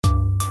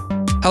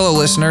Hello,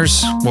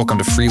 listeners. Welcome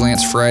to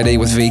Freelance Friday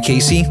with Vay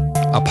Casey,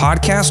 a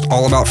podcast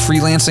all about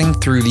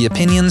freelancing through the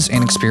opinions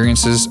and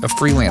experiences of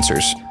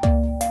freelancers.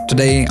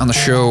 Today on the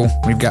show,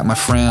 we've got my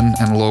friend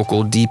and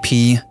local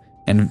DP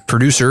and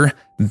producer,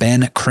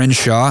 Ben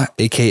Crenshaw,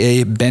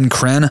 aka Ben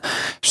Kren.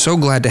 So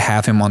glad to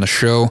have him on the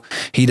show.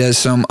 He does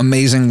some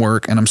amazing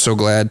work, and I'm so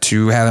glad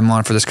to have him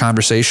on for this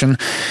conversation.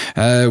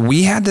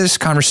 We had this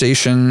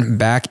conversation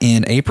back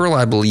in April,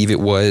 I believe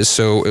it was.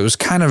 So it was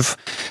kind of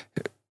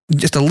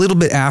just a little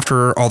bit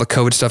after all the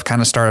COVID stuff kind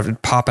of started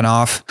popping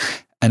off.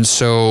 And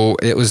so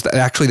it was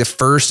actually the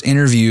first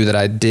interview that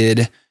I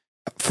did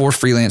for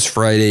Freelance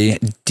Friday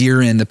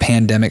during the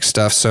pandemic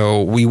stuff.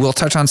 So we will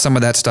touch on some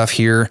of that stuff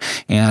here.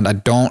 And I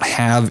don't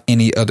have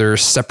any other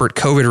separate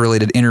COVID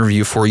related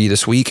interview for you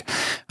this week.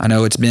 I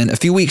know it's been a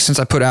few weeks since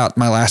I put out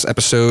my last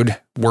episode.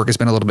 Work has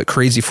been a little bit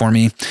crazy for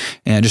me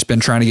and just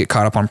been trying to get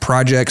caught up on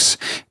projects.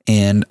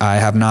 And I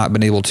have not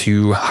been able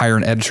to hire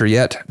an editor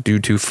yet due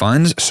to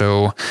funds.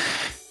 So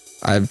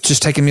I've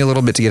just taken me a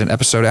little bit to get an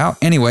episode out.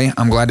 Anyway,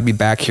 I'm glad to be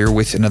back here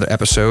with another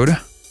episode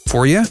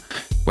for you.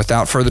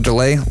 Without further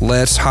delay,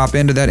 let's hop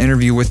into that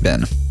interview with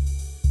Ben.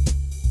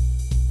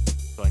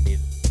 So I need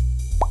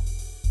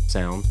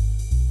sound.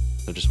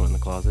 So just went in the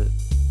closet.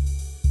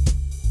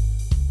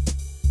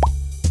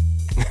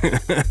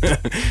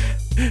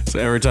 So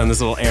every time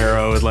this little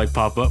arrow would like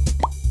pop up.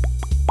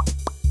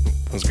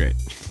 That was great.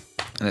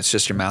 And it's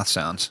just your mouth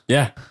sounds.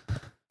 Yeah.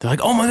 They're like,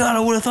 oh my God,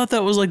 I would have thought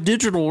that was like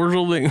digital or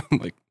something. I'm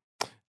like,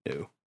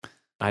 ew.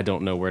 I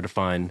don't know where to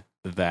find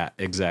that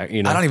exact,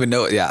 I don't even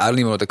know. Yeah, I don't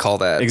even know what to call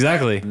that.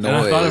 Exactly. Noise. And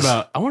I thought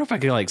about, I wonder if I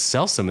could like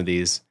sell some of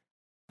these.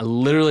 I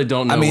literally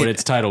don't know what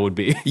its title would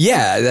be.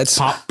 Yeah, that's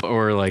pop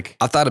or like.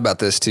 I thought about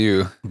this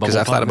too because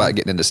I've thought about man.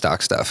 getting into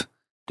stock stuff.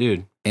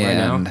 Dude,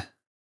 and right now?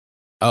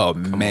 Oh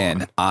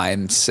man,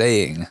 I'm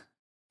saying,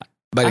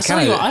 but I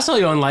saw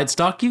you on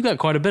Lightstock. You've got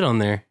quite a bit on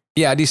there.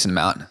 Yeah, a decent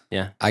amount.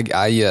 Yeah.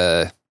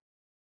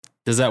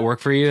 Does that work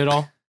for you at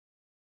all?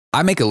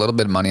 I make a little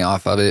bit of money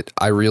off of it.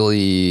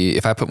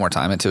 If I put more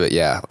time into it,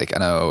 yeah. Like I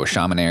know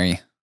Sean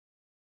Maneri.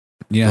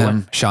 You know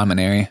him? Sean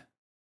Maneri?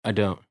 I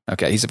don't.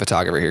 Okay, he's a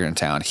photographer here in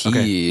town.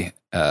 He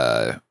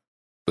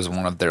was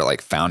one of their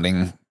like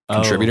founding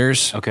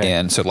contributors. Okay.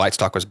 And so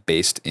Lightstock was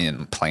based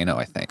in Plano,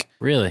 I think.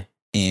 Really?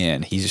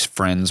 And he's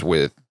friends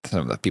with some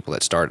of the people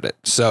that started it.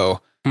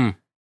 So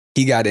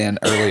he got in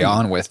early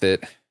on with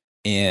it.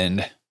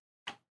 And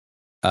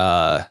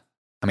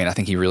I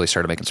think he really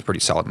started making some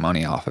pretty solid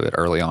money off of it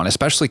early on,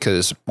 especially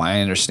because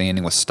my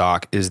understanding with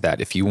stock is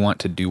that if you want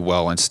to do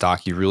well in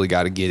stock, you really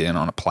got to get in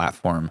on a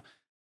platform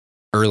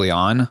early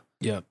on.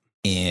 Yep.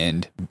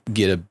 And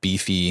get a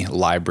beefy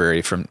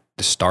library from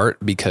the start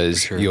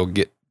because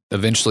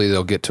eventually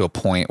they'll get to a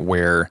point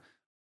where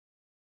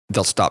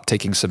they'll stop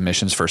taking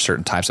submissions for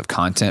certain types of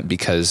content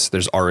because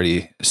there's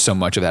already so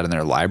much of that in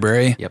their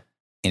library. Yep.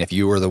 And if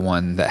you were the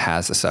one that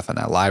has the stuff in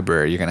that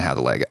library, you're going to have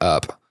the leg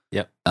up.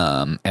 Yep.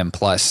 And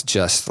plus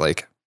just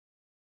like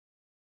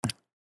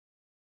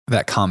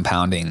that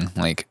compounding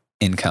like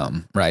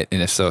income, right?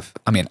 And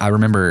I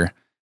remember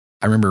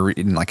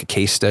reading like a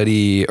case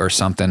study or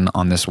something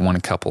on this one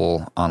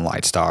couple on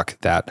Lightstock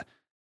that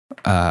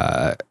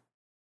I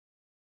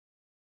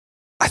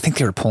think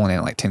they were pulling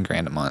in like 10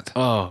 grand a month.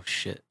 Oh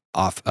shit.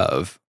 Off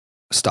of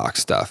stock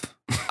stuff.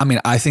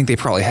 I think they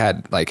probably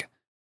had like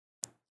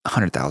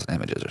 100,000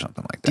 images or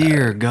something like that.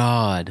 Dear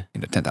God.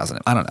 10,000.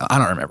 I don't know. I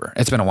don't remember.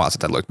 It's been a while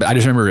since I looked, but I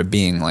just remember it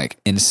being like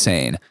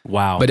insane.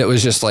 Wow. But it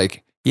was just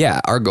like,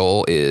 yeah, our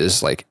goal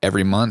is like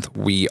every month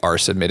we are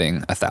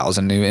submitting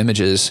 1,000 new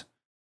images.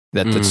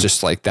 That's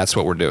just like, that's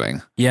what we're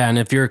doing. Yeah. And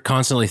if you're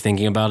constantly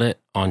thinking about it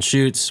on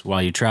shoots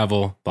while you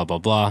travel, blah, blah,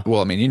 blah.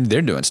 Well,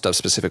 they're doing stuff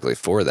specifically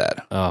for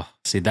that. Oh,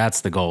 see,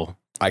 that's the goal.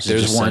 Like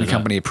there's one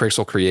company,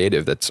 Prixel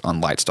Creative, that's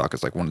on Lightstock.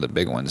 It's like one of the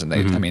big ones. And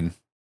they,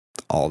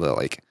 all the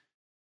like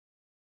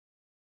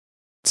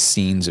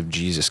scenes of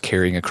Jesus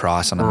carrying a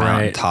cross on a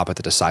mountaintop at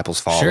the disciples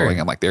following. Sure.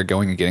 I'm like, they're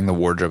going and getting the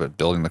wardrobe and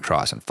building the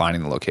cross and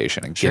finding the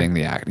location and getting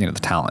the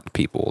talent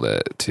people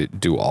to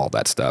do all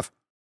that stuff.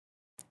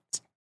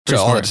 So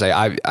all that to say,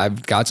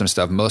 I've got some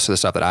stuff. Most of the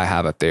stuff that I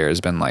have up there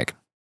has been like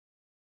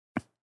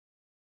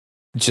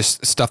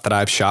just stuff that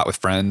I've shot with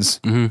friends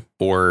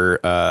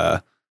or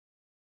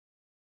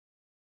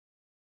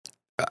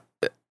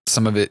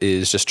some of it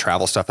is just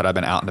travel stuff that I've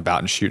been out and about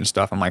and shooting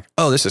stuff. I'm like,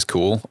 oh, this is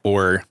cool.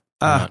 Or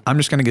I'm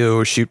just going to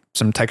go shoot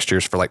some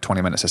textures for like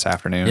 20 minutes this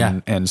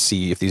afternoon and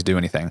see if these do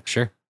anything.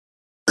 Sure.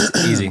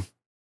 Easy.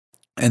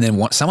 And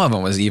then some of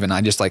them was even, I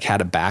just like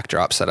had a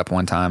backdrop set up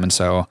one time. And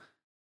so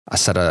I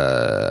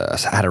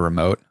had a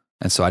remote.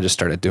 And so I just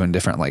started doing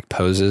different like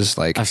poses.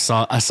 Like I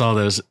saw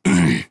those.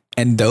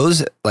 And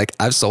those, like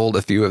I've sold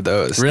a few of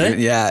those.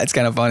 Really? Yeah. It's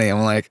kind of funny.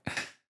 I'm like,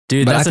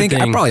 dude, but I think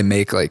I probably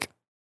make like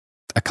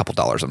a couple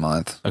dollars a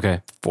month.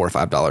 Okay. $4 or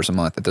 $5 a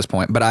month at this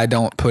point, but I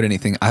haven't put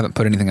anything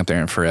up there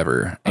in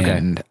forever. Okay.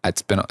 And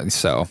it's been,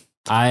 so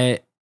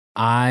I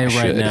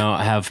right now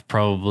have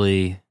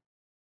probably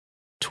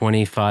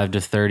 25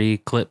 to 30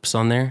 clips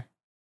on there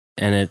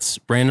and it's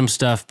random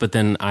stuff. But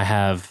then I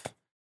have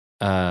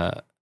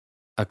a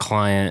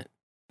client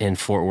in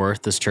Fort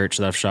Worth, this church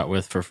that I've shot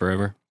with for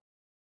forever.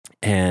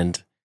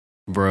 And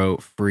bro,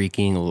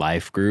 freaking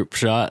life group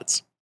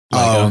shots.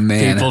 Oh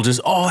man. People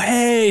just,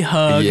 hey,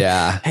 hug.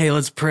 Yeah. Hey,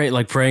 let's pray,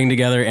 like praying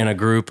together in a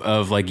group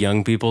of like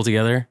young people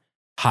together.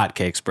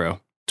 Hotcakes, bro.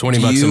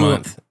 $20 a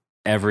month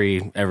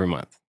every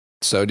month.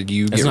 So did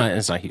you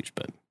it's not huge,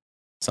 but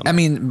something. I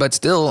mean, but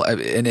still,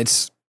 and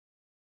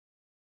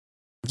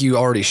you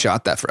already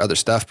shot that for other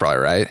stuff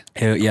probably, right?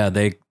 Yeah,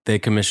 they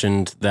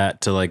commissioned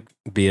that to like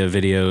be a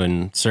video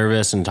and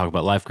service and talk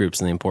about life groups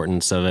and the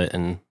importance of it.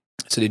 And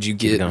so did you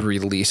get model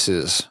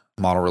releases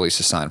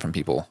signed from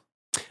people?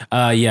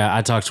 Yeah,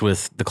 I talked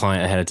with the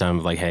client ahead of time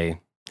of like, hey,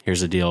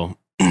 here's the deal.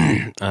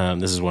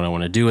 This is what I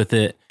want to do with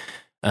it.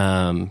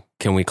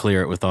 Can we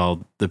clear it with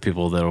all the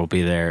people that will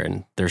be there?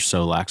 And they're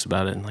so lax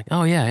about it. And like,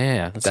 oh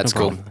yeah. That's no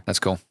cool. problem. That's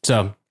cool.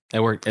 So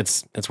it worked.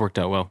 It's worked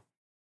out well.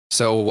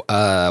 So,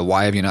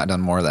 why have you not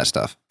done more of that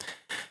stuff?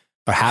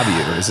 Or have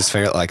you? Or is this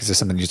fair? Like, is this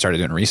something you started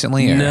doing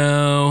recently? Or?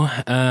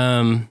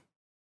 No.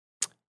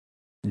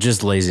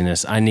 Just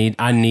laziness. I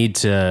need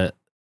to,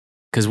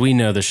 cause we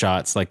know the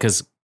shots, like,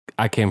 cause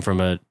I came from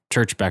a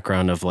church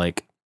background of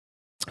like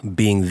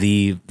being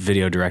the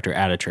video director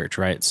at a church,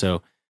 right?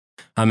 So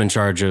I'm in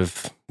charge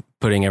of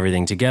putting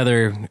everything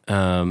together,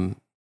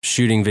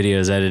 shooting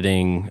videos,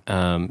 editing,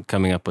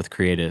 coming up with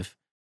creative.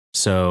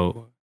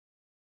 So,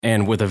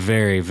 and with a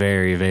very,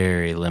 very,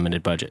 very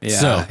limited budget. Yeah.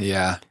 So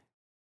yeah.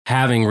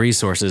 Having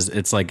resources,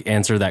 it's like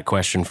answer that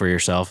question for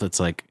yourself. It's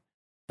like,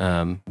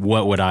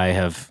 what would I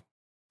have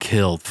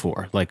killed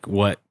for? Like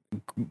what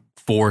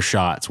 4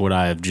 shots would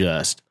I have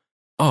just,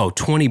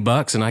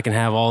 $20 and I can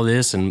have all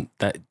this and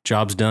that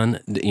job's done,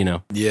 you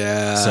know?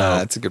 Yeah. So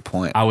that's a good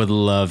point. I would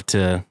love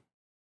to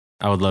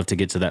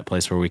get to that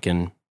place where we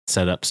can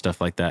set up stuff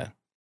like that.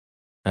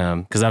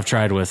 Cause I've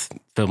tried with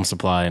Film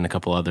Supply and a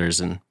couple others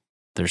and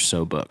they're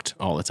so booked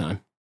all the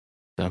time.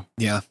 So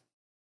yeah,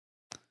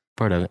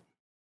 part of it.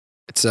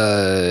 It's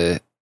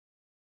as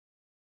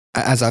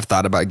I've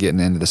thought about getting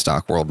into the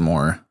stock world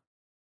more,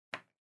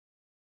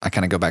 I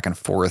kind of go back and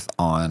forth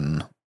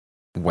on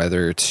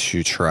whether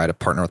to try to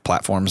partner with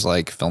platforms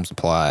like Film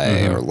Supply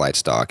or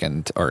Lightstock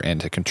and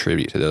to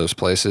contribute to those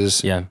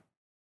places. Yeah.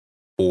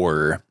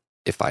 Or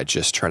if I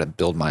just try to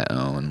build my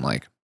own,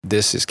 like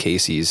this is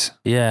Casey's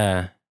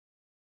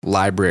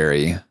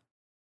library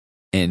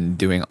and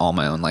doing all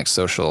my own like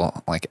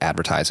social, like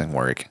advertising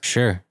work.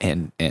 Sure.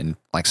 And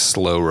like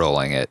slow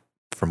rolling it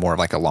for more of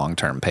like a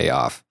long-term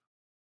payoff.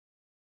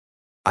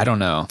 I don't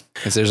know.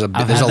 Cause there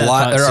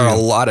are a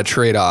lot of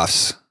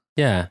trade-offs.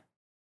 Yeah.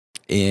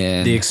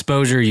 And the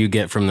exposure you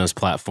get from those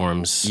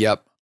platforms.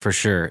 Yep. For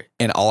sure.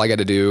 And all I got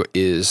to do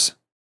is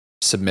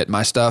submit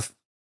my stuff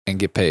and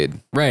get paid.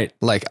 Right.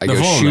 Like I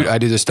go shoot, I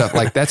do this stuff.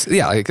 Like that's,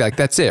 like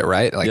that's it.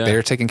 Right. Like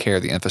they're taking care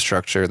of the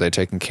infrastructure. They're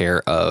taking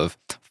care of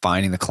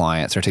finding the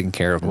clients. They're taking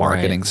care of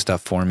marketing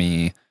stuff for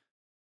me.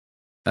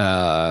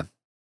 And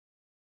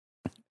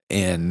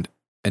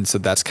so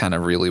that's kind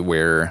of really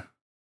where,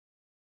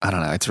 I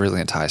don't know. It's really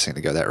enticing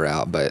to go that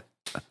route, but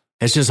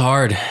it's just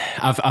hard.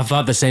 I've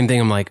thought the same thing.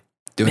 I'm like,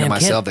 doing it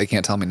myself, they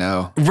can't tell me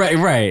no.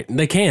 Right.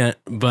 They can't,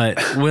 but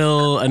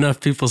will enough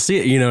people see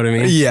it? You know what I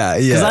mean? Yeah.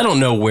 Because I don't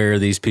know where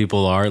these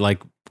people are.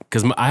 Like,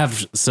 because I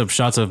have some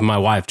shots of my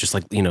wife just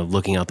like, you know,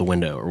 looking out the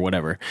window or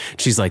whatever.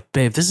 She's like,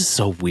 babe, this is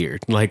so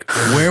weird. Like,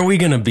 where are we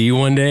going to be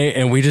one day?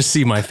 And we just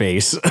see my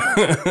face.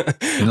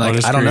 And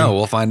like, I don't know.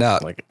 We'll find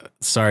out. Like,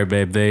 sorry,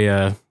 babe.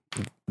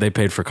 They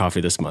paid for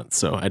coffee this month,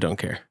 so I don't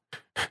care.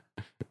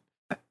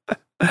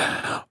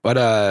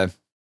 But,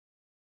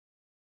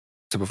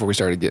 so before we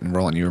started getting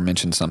rolling, you were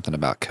mentioning something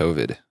about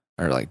COVID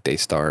or like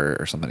Daystar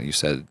or something that you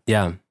said.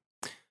 Yeah.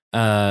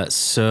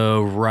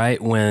 So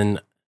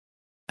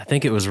I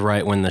think it was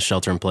right when the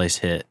shelter in place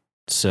hit.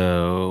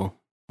 So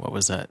what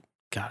was that?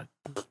 God,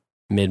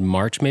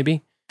 mid-March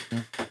maybe.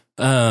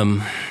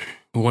 One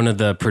of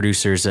the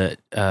producers at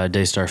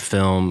Daystar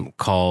Film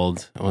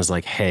called and was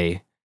like,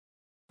 hey,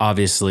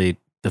 obviously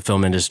the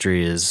film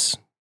industry is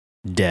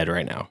dead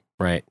right now,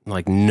 right?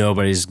 Like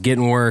nobody's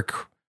getting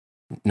work,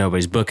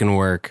 nobody's booking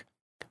work.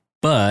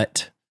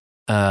 But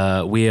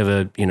we have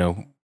an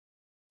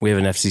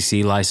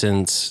FCC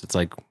license. It's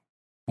like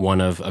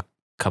one of a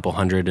couple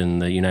hundred in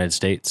the United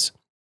States.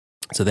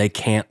 So they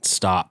can't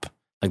stop.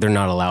 Like they're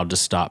not allowed to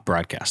stop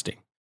broadcasting.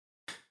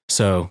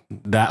 So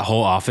that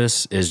whole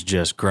office is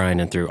just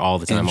grinding through all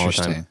the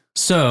time.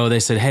 So they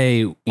said, hey,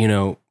 you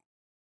know,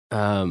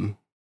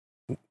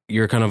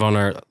 you're kind of on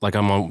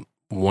I'm on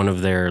one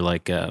of their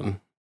like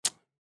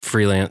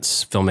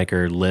freelance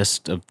filmmaker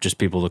list of just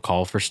people to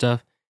call for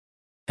stuff.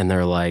 And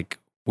they're like,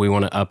 we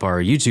want to up our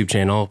YouTube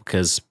channel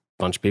because a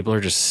bunch of people are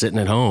just sitting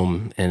at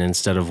home. And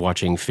instead of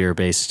watching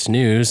fear-based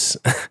news,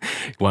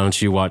 why don't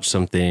you watch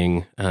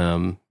something,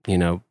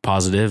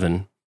 positive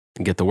and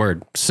get the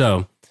word?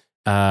 So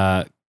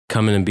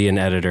come in and be an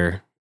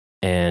editor.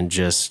 And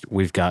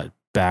we've got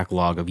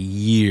backlog of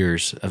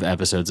years of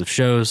episodes of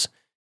shows.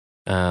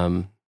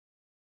 And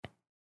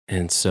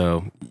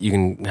so you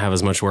can have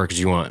as much work as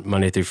you want,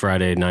 Monday through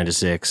Friday, 9 to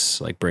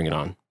 6, like bring it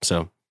on.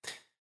 So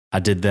I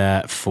did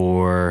that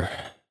for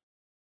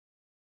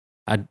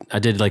I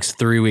did like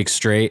 3 weeks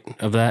straight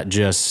of that,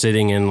 just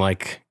sitting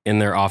in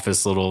their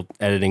office little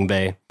editing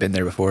bay. Been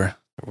there before.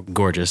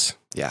 Gorgeous.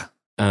 Yeah.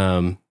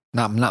 Um,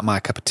 Not my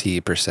cup of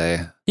tea per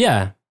se,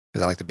 yeah.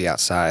 because I like to be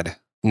outside.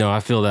 No, I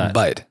feel that.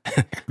 But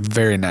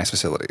very nice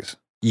facilities.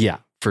 Yeah,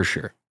 for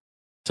sure.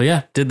 So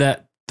yeah, did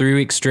that 3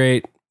 weeks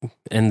straight,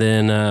 and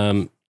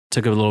then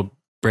took a little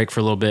break for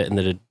a little bit, and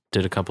then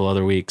did a couple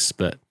other weeks.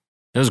 But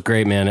it was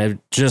great, man. It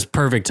just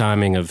perfect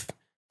timing of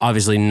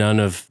obviously none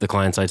of the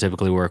clients I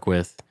typically work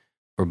with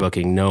were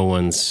booking. No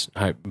one's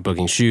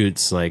booking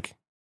shoots. Like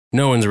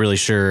no one's really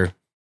sure,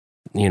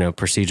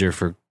 procedure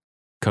for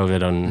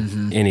COVID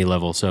on any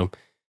level. So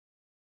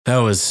that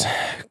was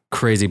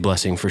crazy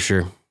blessing for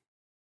sure.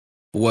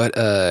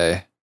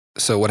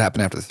 So what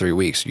happened after the 3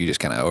 weeks? You just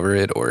kind of over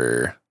it,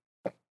 or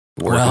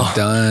work was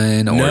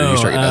done, or you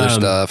start getting other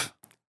stuff?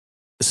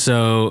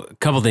 So a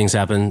couple things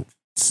happened.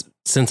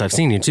 Since I've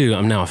seen you too,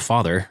 I'm now a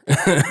father.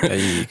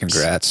 Hey,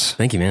 congrats.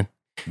 Thank you, man.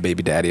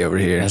 Baby daddy over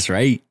here. That's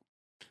right.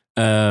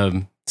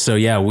 So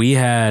yeah, we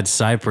had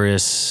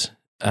Cypress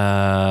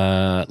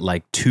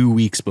like 2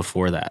 weeks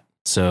before that.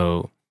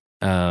 So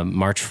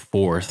March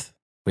 4th,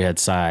 we had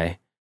Cy.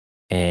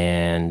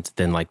 And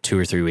then like 2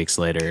 or 3 weeks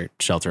later,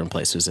 shelter in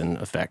place was in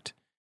effect.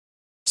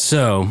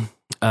 So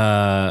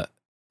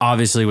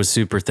obviously was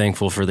super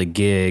thankful for the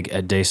gig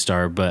at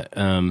Daystar, but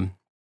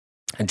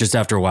just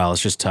after a while,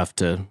 it's just tough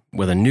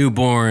with a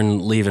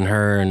newborn, leaving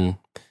her and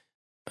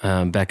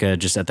Becca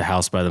just at the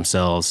house by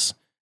themselves.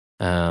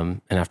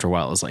 And after a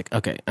while, it was like,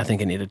 okay, I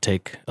think I need to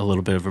take a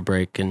little bit of a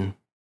break. And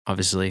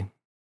obviously,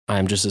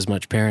 I'm just as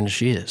much parent as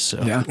she is.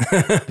 So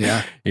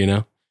yeah.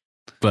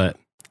 But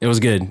it was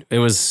good. It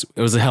was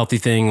a healthy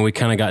thing. We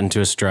kind of got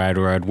into a stride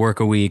where I'd work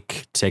a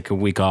week, take a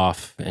week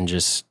off, and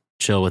just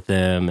chill with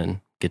them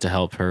and get to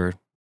help her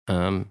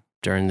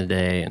during the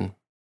day and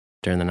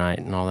during the night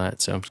and all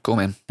that. So cool,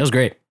 man. It was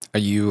great. Are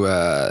you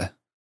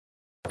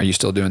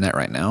still doing that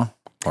right now,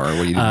 or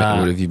what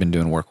have you been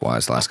doing work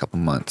wise the last couple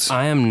of months?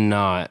 I am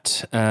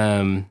not.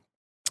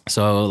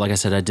 So like I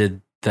said, I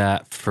did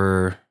that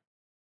for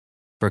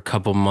a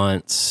couple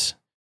months,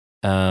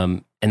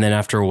 and then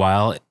after a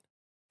while,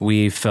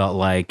 we felt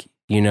like,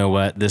 you know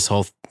what, this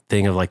whole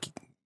thing of like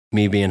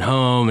me being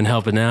home and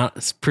helping out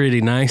is pretty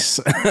nice.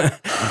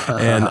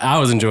 And I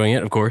was enjoying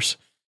it, of course.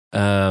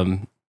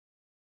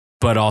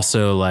 But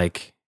also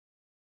like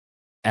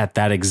at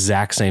that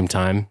exact same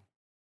time,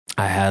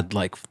 I had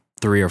like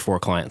 3 or 4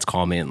 clients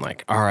call me and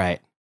like, all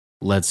right,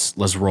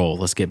 let's roll.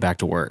 Let's get back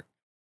to work.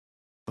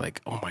 Like,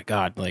 oh my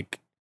God, like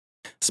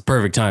it's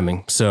perfect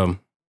timing. So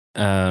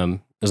it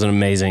was an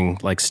amazing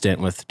like stint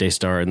with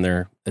Daystar, and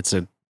they're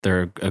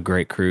a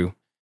great crew.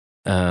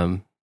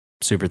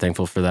 Super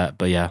thankful for that.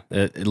 But yeah,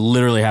 it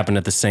literally happened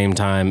at the same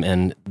time.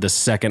 And the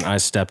second I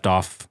stepped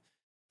off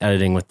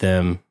editing with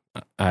them,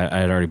 I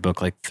had already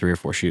booked like 3 or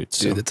 4 shoots.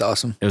 Dude, that's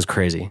awesome. It was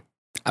crazy.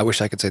 I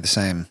wish I could say the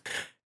same.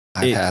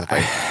 I've had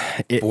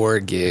like 4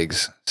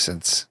 gigs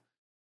since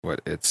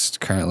it's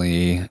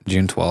currently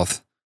June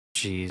 12th.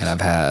 Jeez. And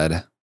I've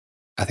had,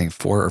 I think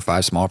 4 or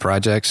 5 small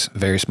projects,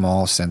 very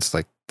small, since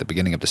like the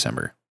beginning of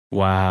December.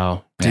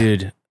 Wow,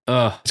 dude.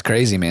 It's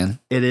crazy, man.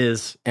 It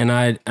is. And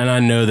I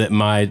know that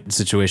my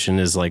situation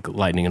is like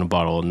lightning in a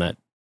bottle, and that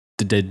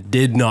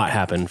did not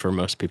happen for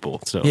most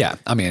people. So yeah,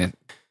 I mean,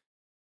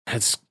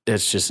 it's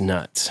just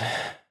nuts.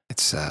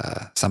 It's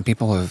some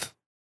people have,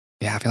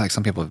 I feel like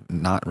some people have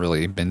not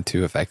really been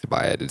too affected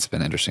by it. It's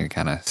been interesting to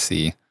kind of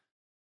see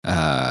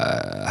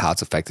how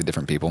it's affected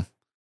different people.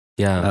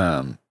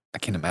 Yeah. I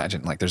can't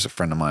imagine, like there's a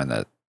friend of mine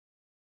that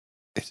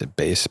is a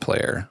bass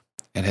player,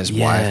 and his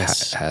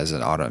wife has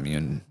an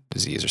autoimmune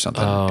disease or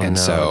something.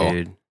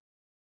 Dude,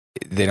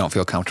 they don't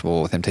feel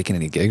comfortable with him taking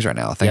any gigs right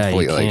now.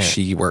 Thankfully, like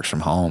she works from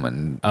home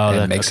and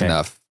makes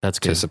enough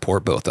to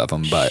support both of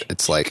them. But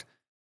it's like,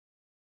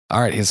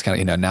 all right, he's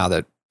kind of, now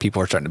that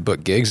people are starting to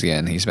book gigs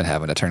again, he's been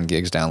having to turn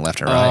gigs down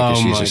left and right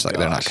because she's just like,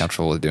 they're not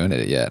comfortable with doing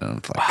it yet. And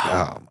I'm like,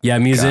 oh, yeah,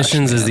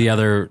 musicians is the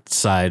other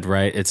side,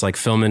 right? It's like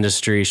film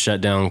industry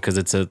shut down because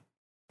it's a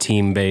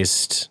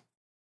team-based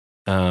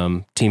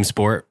team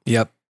sport.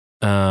 Yep.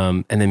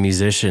 And then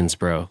musicians,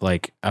 bro,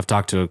 like I've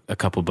talked to a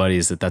couple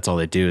buddies that's all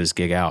they do is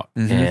gig out,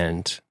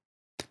 and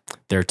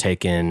they're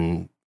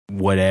taking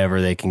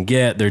whatever they can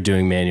get. They're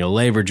doing manual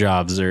labor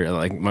jobs. They're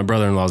like, my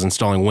brother-in-law's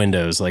installing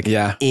windows, like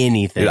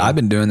anything. Dude, I've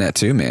been doing that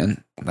too,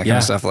 man. That kind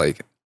of stuff,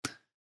 like,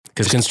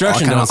 because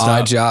construction don't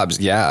stop. Odd jobs,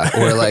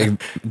 or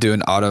like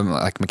doing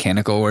like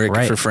mechanical work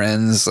for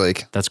friends.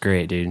 Like, that's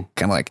great, dude.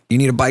 Kind of like, you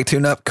need a bike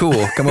tune-up?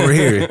 Cool, come over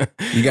here.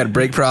 You got a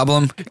brake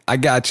problem? I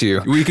got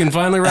you. We can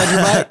finally ride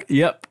your bike?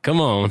 Yep,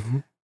 come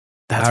on.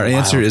 Our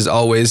answer is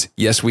always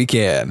yes, we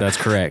can. That's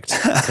correct,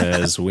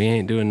 because we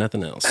ain't doing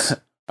nothing else. All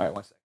right,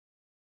 1 second.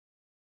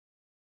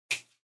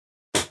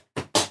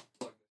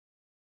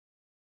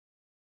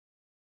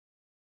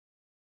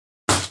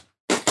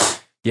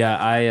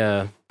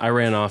 Yeah, I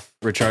ran off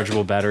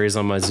rechargeable batteries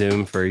on my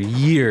Zoom for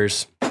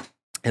years.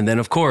 And then,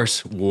 of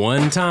course,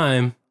 one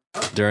time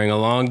during a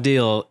long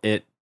deal,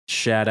 it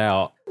shat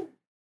out.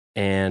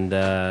 And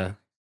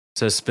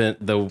So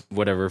spent the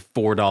whatever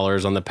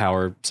 $4 on the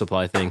power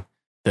supply thing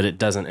that it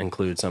doesn't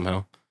include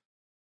somehow.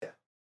 Yeah.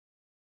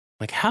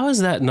 Like, how is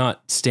that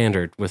not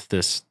standard with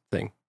this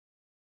thing?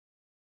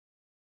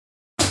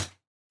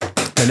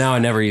 But now I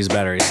never use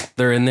batteries.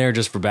 They're in there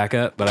just for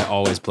backup, but I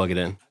always plug it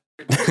in.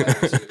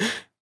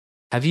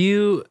 Have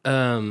you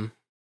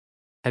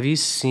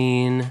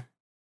seen?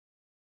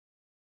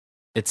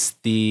 It's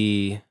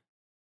the,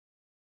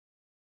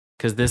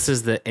 because this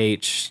is the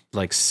H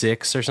like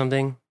 6 or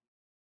something.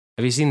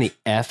 Have you seen the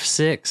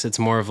F6? It's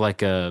more of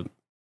like a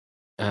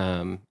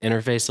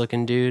interface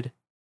looking dude.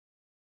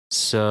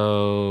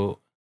 So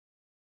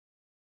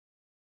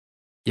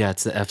yeah,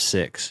 it's the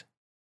F6.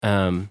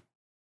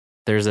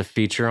 There's a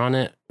feature on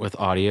it with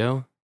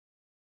audio.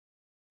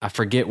 I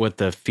forget what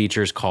the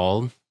feature's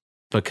called,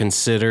 but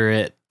consider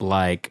it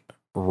like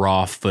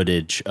raw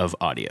footage of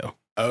audio.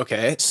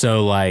 Okay.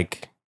 So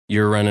like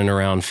you're running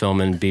around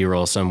filming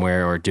B-roll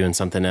somewhere or doing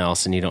something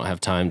else and you don't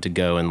have time to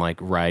go and like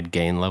ride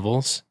gain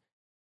levels.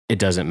 It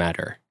doesn't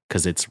matter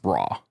because it's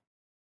raw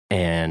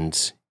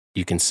and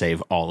you can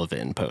save all of it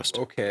in post.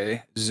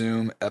 Okay.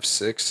 Zoom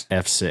F6.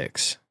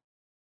 F6.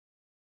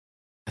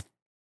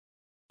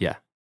 Yeah.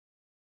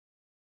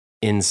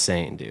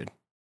 Insane, dude.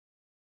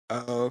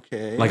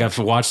 Okay. Like I've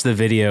watched the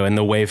video and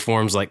the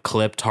waveform's like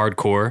clipped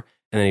hardcore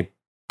and then he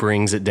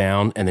brings it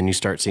down and then you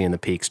start seeing the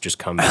peaks just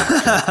come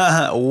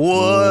back.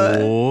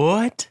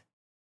 What?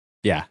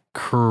 Yeah.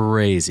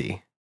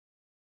 Crazy.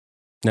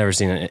 Never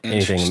seen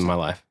anything in my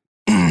life.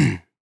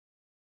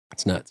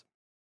 It's nuts.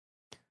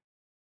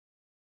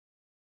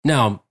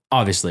 Now,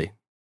 obviously,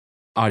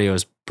 audio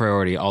is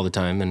priority all the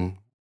time and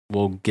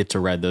we'll get to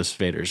ride those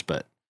faders,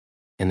 but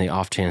in the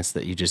off chance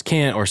that you just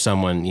can't or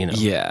someone,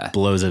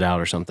 blows it out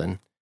or something.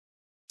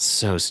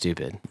 So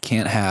stupid.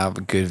 Can't have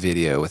a good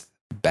video with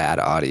bad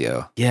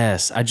audio.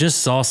 Yes. I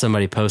just saw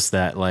somebody post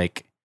that.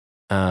 Like,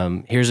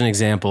 here's an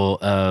example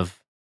of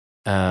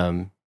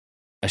a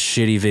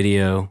shitty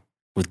video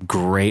with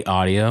great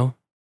audio.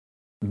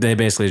 They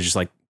basically just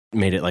like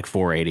made it like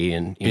 480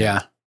 and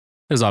it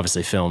was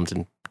obviously filmed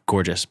and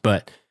gorgeous,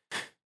 but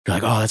you're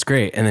like, oh, that's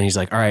great. And then he's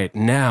like, all right,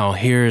 now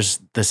here's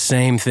the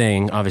same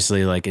thing,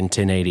 obviously like in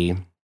 1080,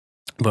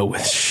 but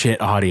with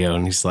shit audio.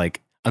 And he's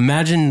like,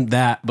 imagine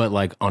that, but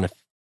like on a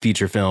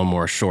feature film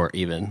or a short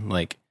even.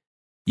 Like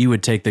you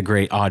would take the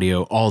great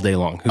audio all day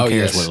long. Who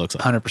cares what it looks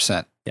like?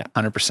 100%. Yeah.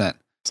 100%.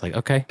 It's like,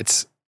 okay.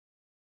 It's,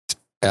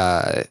 we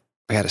had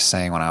a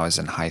saying when I was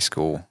in high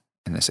school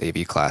in this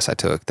AV class I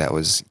took that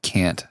was,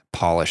 can't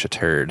polish a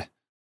turd.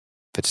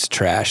 If it's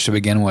trash to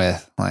begin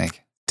with,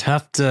 like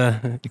tough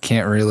to, you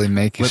can't really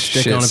make a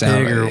lipstick shit on a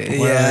sound. pig or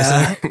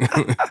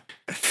whatever.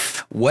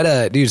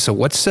 What dude, so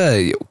what's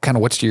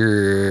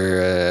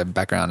your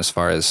background as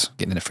far as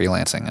getting into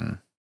freelancing and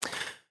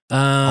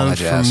all that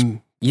jazz?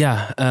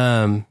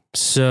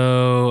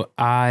 So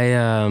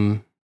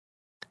I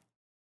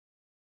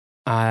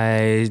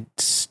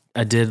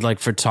did like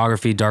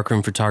photography,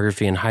 darkroom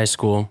photography in high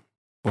school.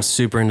 Was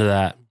super into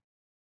that.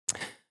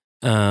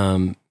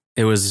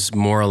 It was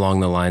more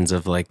along the lines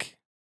of like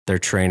they're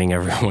training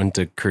everyone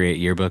to create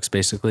yearbooks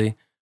basically.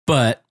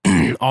 But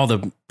all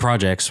the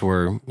projects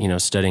were,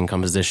 studying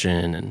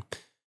composition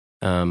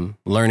and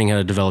learning how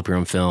to develop your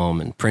own film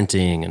and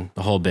printing and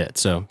the whole bit.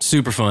 So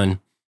super fun.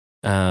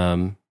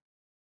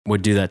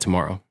 Would do that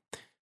tomorrow.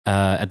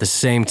 At the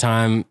same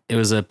time, it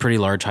was a pretty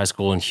large high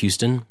school in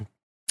Houston.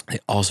 They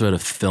also had a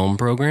film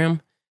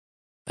program.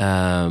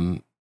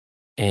 And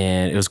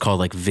it was called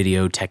like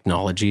Video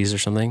Technologies or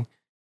something.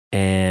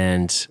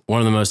 And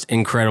one of the most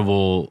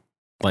incredible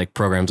like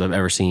programs I've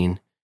ever seen.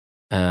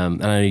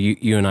 And I know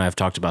you and I have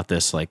talked about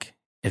this. Like,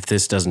 if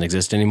this doesn't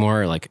exist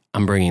anymore, like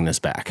I'm bringing this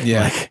back.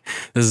 Yeah. Like,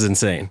 this is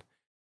insane.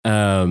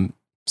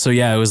 So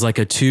yeah, it was like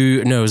it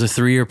was a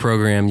 3-year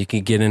program. You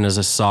could get in as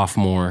a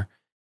sophomore.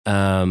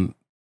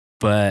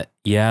 But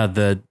yeah,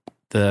 the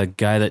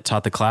guy that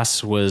taught the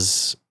class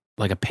was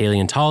like a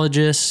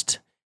paleontologist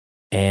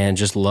and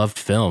just loved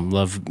film,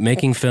 loved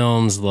making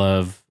films,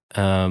 loved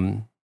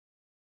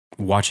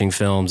watching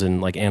films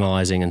and like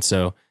analyzing. And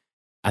so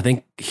I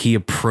think he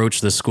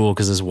approached the school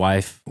because his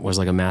wife was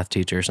like a math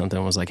teacher or something,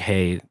 and was like,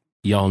 hey,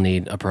 y'all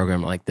need a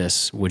program like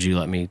this. Would you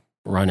let me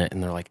run it?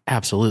 And they're like,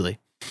 absolutely.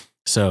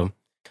 So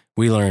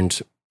we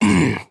learned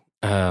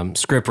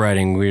script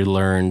writing. We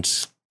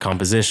learned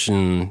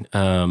composition,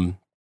 camera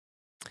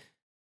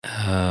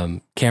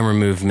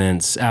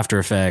movements, After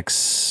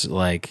Effects.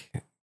 Like,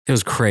 it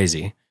was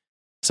crazy.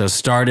 So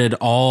started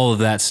all of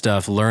that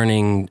stuff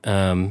learning,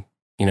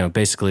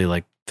 basically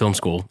like film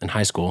school in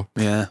high school.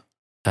 Yeah.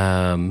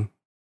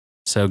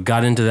 So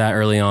got into that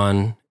early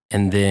on,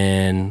 and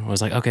then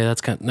was like, okay,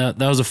 that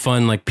was a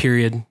fun like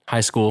period,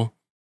 high school,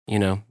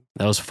 that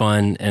was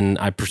fun. And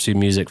I pursued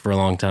music for a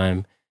long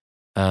time.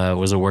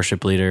 Was a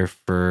worship leader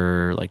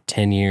for like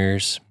 10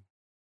 years.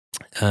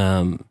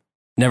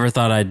 Never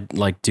thought I'd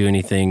like do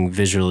anything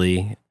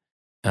visually.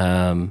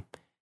 And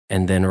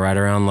then right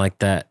around like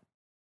that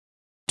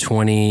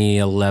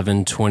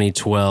 2011,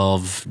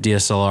 2012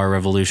 DSLR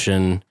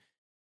revolution,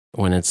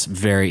 when it's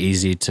very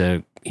easy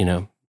to,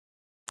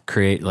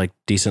 create like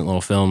decent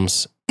little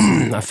films.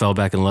 I fell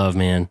back in love,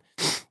 man.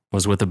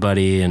 Was with a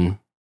buddy and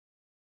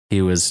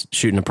he was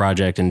shooting a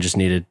project and just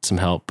needed some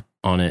help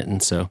on it.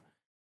 And so,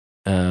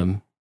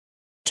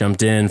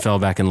 jumped in, fell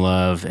back in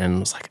love and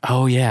was like,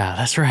 oh yeah,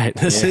 that's right.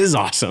 This is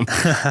awesome.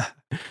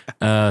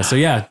 So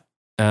yeah,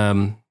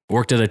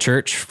 worked at a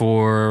church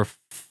for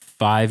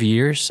 5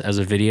 years as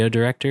a video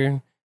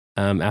director.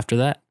 After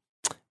that,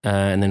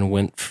 and then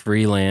went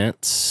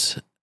freelance,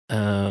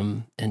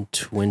 in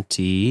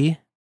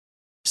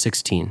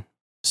 2016.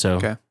 So,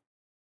 Okay.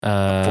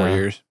 4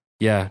 years.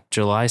 Yeah.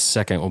 July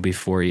 2nd will be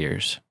 4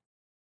 years.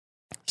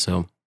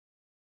 So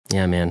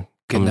yeah, man.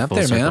 Getting coming up full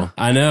there, circle. man.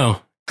 I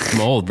know.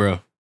 I'm old,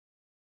 bro.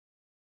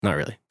 Not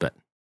really, but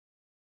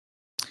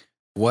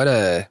What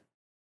is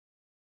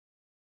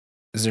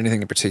there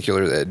anything in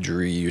particular that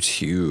drew you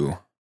to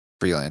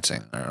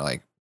freelancing or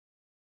like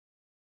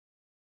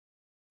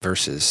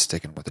versus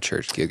sticking with the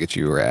church gig that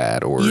you were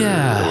at or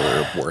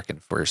working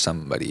for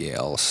somebody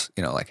else,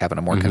 like having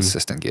a more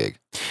consistent gig?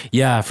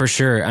 Yeah, for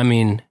sure. I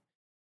mean,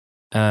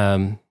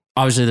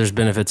 obviously there's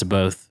benefits of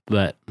both,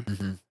 but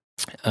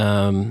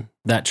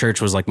that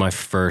church was like my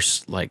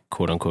first like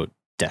quote unquote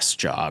desk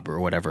job or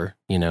whatever,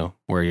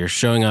 where you're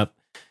showing up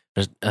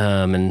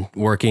and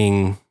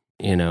working,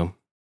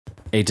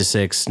 8 to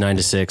 6, 9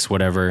 to 6,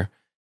 whatever.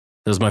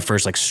 It was my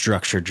first like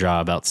structured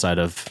job outside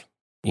of,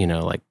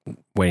 like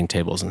waiting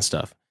tables and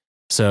stuff.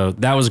 So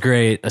that was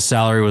great. A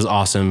salary was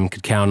awesome.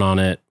 Could count on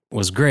it.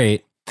 Was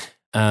great.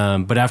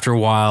 But after a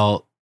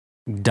while,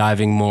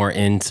 diving more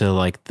into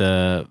like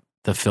the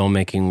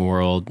filmmaking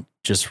world,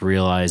 just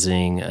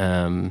realizing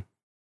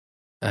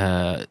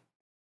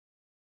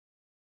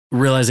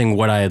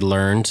what I had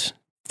learned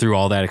through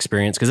all that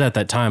experience. Because at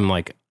that time,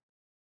 like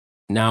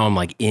now I'm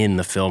like in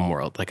the film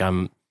world. Like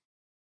I'm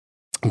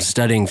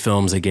studying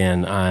films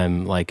again.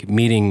 I'm like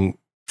meeting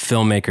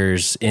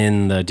filmmakers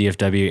in the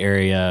DFW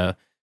area,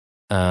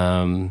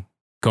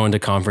 going to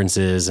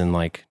conferences and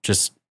like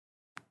just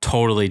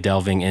totally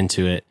delving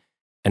into it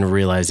and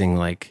realizing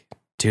like,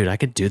 dude, I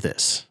could do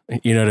this.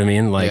 You know what I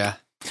mean? Like,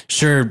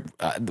 sure,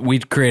 we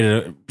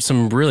created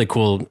some really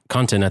cool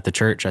content at the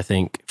church, I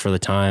think, for the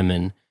time.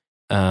 And,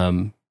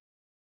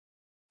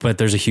 but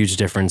there's a huge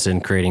difference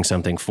in creating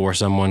something for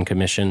someone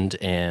commissioned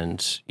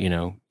and,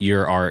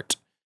 your art,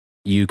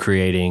 you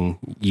creating,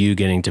 you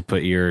getting to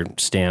put your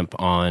stamp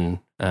on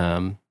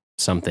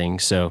something.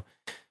 So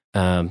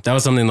that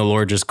was something the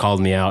Lord just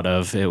called me out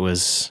of. It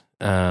was,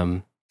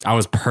 I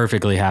was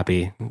perfectly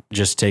happy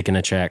just taking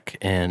a check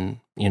and,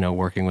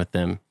 working with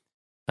them.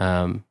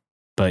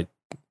 But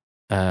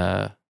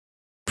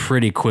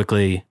pretty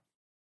quickly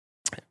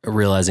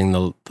realizing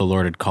the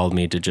Lord had called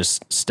me to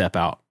just step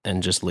out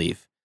and just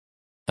leave.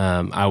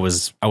 I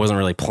wasn't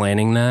really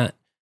planning that.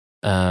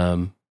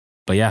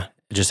 But yeah,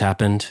 it just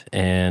happened.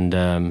 And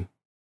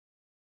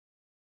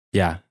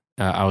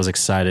I was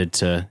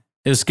excited it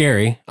was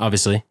scary,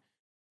 obviously,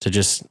 to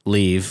just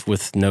leave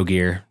with no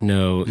gear,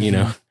 no,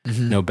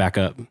 no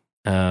backup.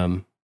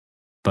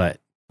 But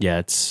yeah,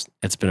 it's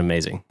been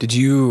amazing. Did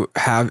you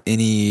have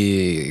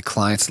any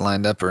clients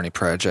lined up or any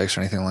projects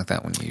or anything like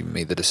that when you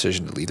made the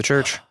decision to leave the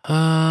church?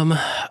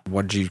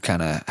 What did you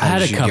how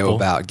did you go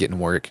about getting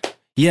work?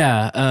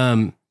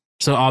 Yeah.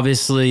 So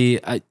obviously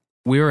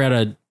we were at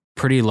a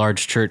pretty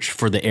large church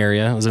for the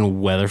area. It was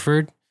in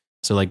Weatherford.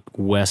 So like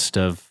west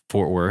of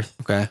Fort Worth.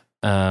 Okay.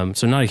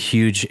 So not a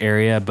huge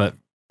area, but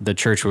the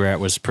church we were at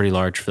was pretty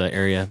large for that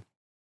area.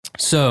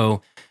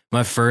 So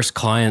my first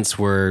clients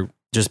were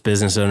just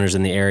business owners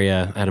in the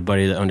area. I had a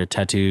buddy that owned a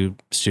tattoo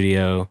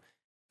studio,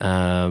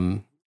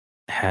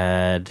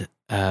 had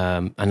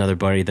another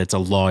buddy that's a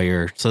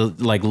lawyer. So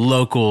like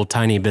local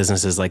tiny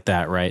businesses like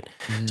that, right?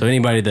 Mm-hmm. So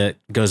anybody that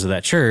goes to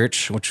that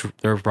church, which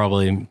there are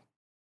probably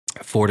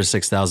 4,000 to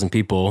 6,000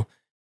 people,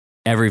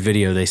 every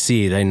video they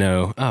see, they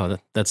know, oh,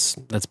 that's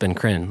Ben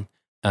Crin.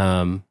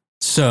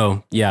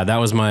 So yeah,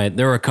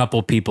 there were a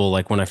couple people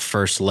like when I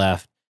first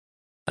left,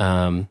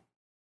 that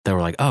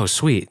were like, oh,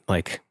 sweet.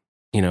 Like,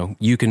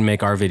 you can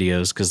make our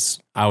videos,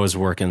 because I was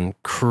working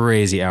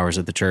crazy hours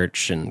at the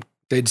church and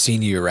they'd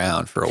seen you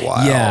around for a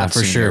while. Yeah,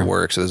 for sure. Your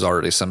work, so there's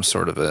already some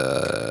sort of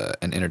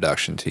an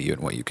introduction to you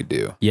and what you could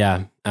do.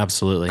 Yeah,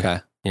 absolutely. Okay.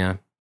 Yeah.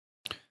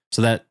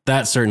 So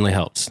that certainly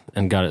helps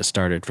and got it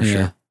started for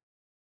sure.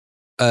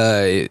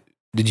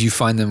 Did you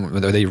find them,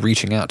 are they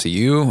reaching out to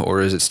you,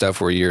 or is it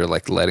stuff where you're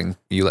like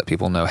let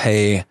people know,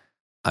 hey,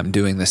 I'm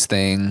doing this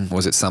thing?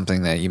 Was it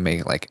something that you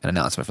make like an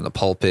announcement from the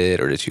pulpit,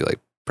 or did you like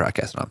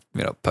broadcast it on,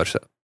 post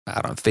it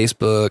out on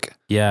Facebook?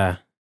 Yeah.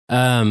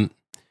 I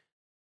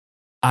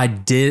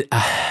did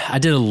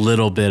a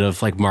little bit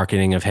of like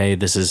marketing of, hey,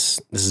 this is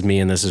me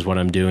and this is what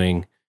I'm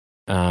doing.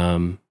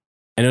 And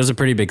it was a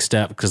pretty big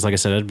step because, like I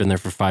said, I'd been there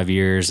for 5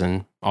 years,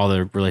 and all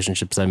the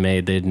relationships I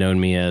made, they'd known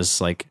me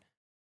as like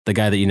the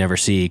guy that you never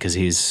see because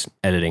he's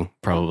editing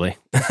probably.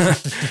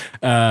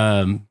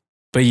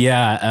 But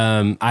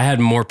yeah, I had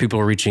more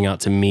people reaching out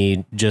to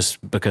me just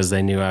because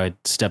they knew I had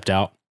stepped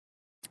out.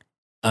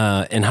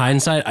 In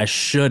hindsight, I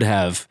should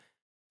have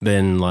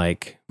been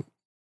like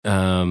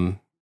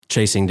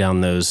chasing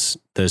down those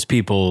those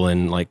people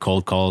and like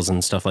cold calls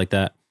and stuff like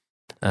that.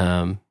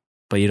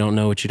 But you don't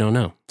know what you don't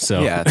know.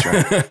 So Yeah, that's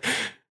right.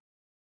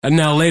 And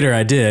now later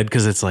I did,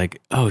 because it's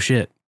like, oh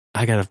shit,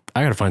 I gotta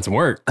find some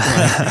work.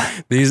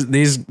 Like,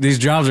 these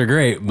jobs are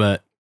great,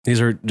 but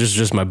these are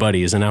just my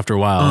buddies. And after a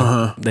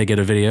while, they get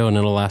a video and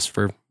it'll last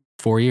for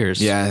 4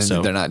 years. Yeah,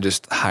 so they're not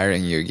just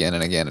hiring you again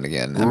and again and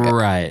again.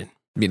 right.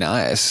 Be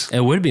nice. It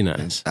would be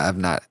nice. I've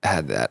not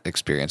had that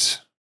experience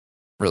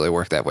really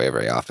work that way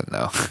very often,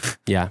 though.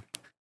 Yeah.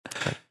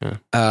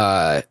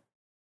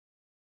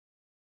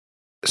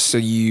 So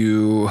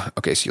you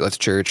left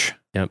church.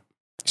 Yep.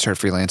 You started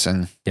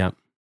freelancing. Yep.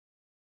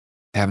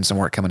 Having some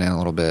work coming in a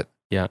little bit.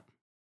 Yep.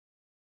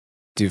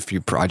 Do a few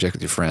projects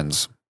with your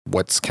friends.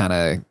 What's kind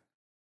of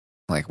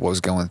like, what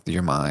was going through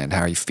your mind?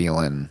 How are you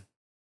feeling?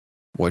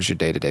 What's your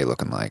day-to-day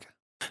looking like?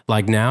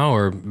 Like now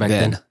or back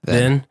then?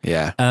 Then?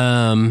 Yeah.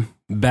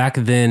 Back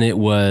then it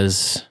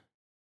was,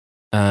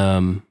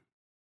 I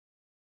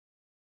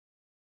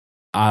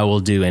will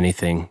do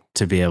anything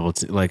to be able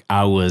to, like,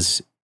 I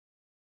was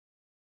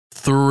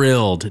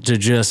thrilled to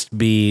just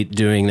be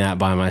doing that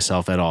by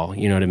myself at all.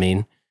 You know what I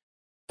mean?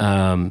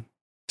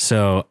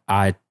 So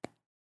I was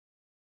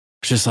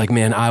just like,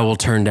 man, I will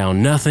turn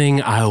down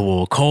nothing. I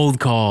will cold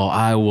call.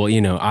 I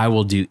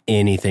will do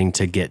anything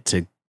to get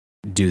to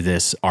do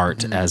this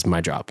art as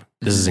my job.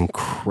 This is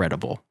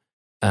incredible.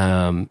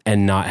 And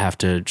not have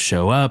to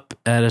show up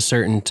at a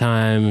certain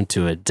time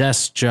to a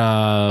desk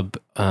job,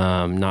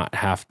 not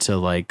have to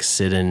like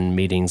sit in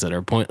meetings that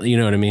are pointless. You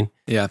know what I mean?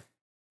 Yeah.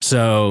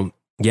 So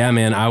yeah,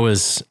 man, I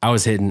was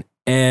hitting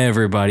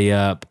everybody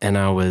up, and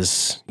I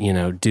was,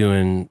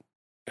 doing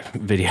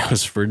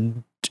videos for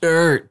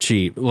dirt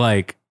cheap,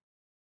 like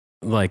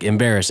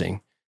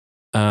embarrassing.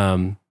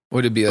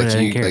 Would it be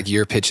like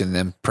you're pitching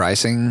them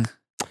pricing,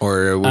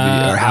 or would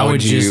or how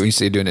would you, when you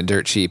say doing it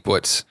dirt cheap?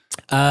 What's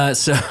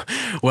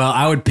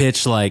I would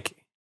pitch like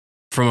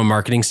from a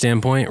marketing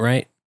standpoint,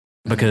 right?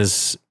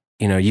 Because,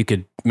 you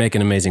could make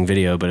an amazing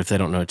video, but if they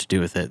don't know what to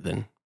do with it,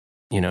 then,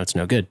 it's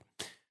no good.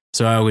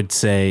 So I would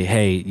say,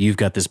 hey, you've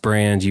got this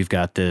brand, you've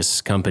got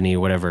this company,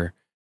 whatever.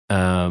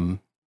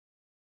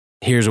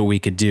 Here's what we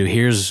could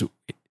do.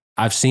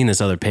 I've seen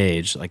this other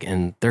page, like,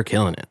 and they're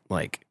killing it.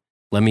 Like,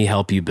 let me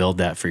help you build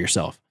that for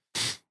yourself.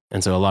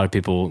 And so a lot of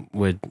people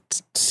would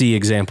see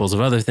examples of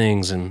other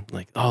things and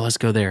like, oh, let's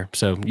go there.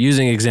 So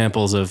using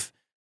examples of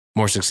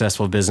more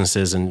successful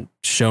businesses and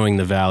showing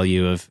the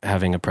value of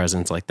having a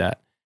presence like that.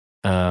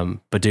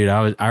 But dude,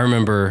 I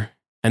remember,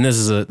 and this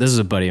is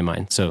a buddy of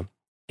mine, so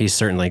he's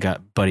certainly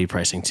got buddy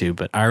pricing too.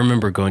 But I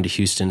remember going to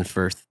Houston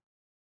for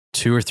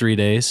 2 or 3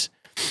 days,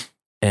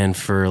 and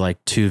for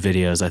like 2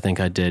 videos, I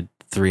think I did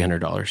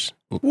 $300.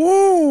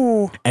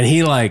 Woo! And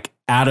he like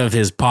out of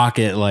his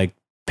pocket like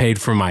paid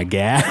for my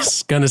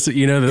gas, kind of,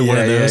 one of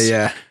those.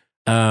 Yeah.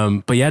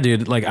 But yeah,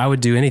 dude, like I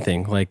would do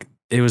anything. Like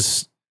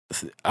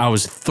I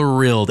was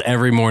thrilled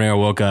every morning I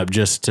woke up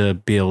just to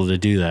be able to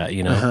do that,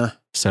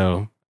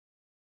 So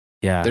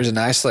yeah, there's a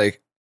nice,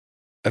 like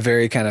a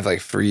very kind of like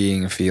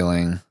freeing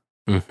feeling.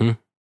 Mm-hmm.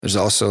 There's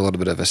also a little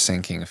bit of a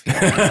sinking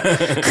feeling.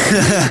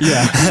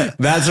 Yeah,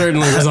 that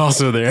certainly was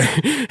also there.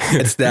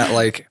 It's that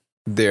like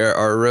there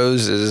are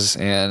roses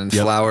and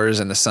flowers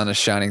and the sun is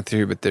shining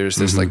through, but there's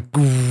this like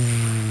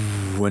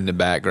in the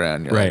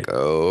background. You're like,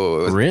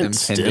 oh, rent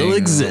still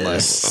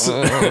exists.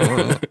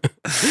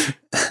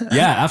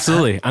 Yeah,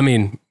 absolutely. I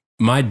mean,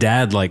 my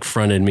dad like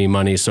fronted me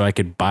money so I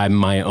could buy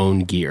my own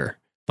gear.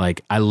 Like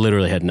I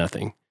literally had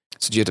nothing.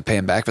 So did you have to pay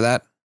him back for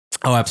that?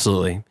 Oh,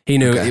 absolutely. He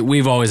knew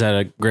we've always had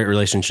a great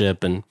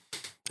relationship, and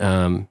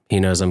he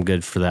knows I'm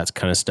good for that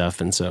kind of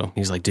stuff. And so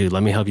he's like, dude,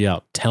 let me help you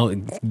out.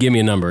 Give me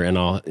a number and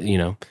I'll,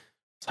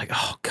 it's like,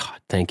 oh God,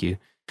 thank you.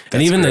 That's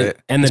and even great.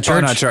 the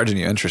church not charging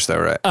you interest though,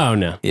 right? Oh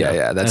no. Yeah. No.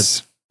 Yeah.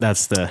 That's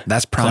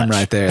clutch. prime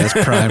right there.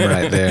 That's prime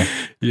right there.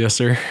 Yes,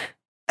 sir.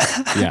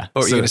 Yeah.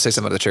 Or were you going to say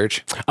something about the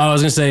church? Oh, I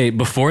was going to say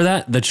before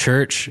that, the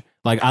church,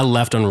 like I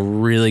left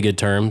on really good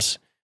terms,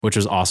 which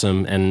was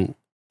awesome. And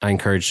I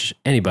encourage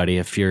anybody,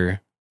 if you're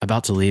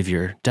about to leave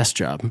your desk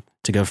job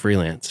to go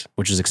freelance,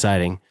 which is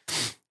exciting,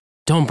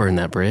 don't burn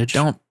that bridge.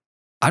 I'm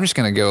just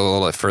going to go a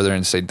little bit further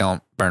and say,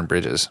 don't burn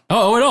bridges.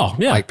 Oh, at all.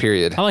 Yeah. Like,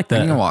 period. I like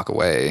that. You can walk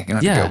away. You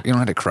don't have to go. You don't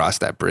have to cross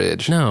that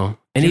bridge. No.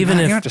 And you even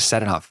if you don't have to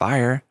set it on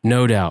fire.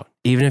 No doubt.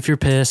 Even if you're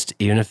pissed,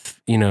 even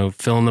if,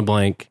 fill in the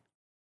blank,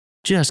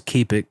 just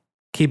keep it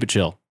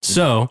chill.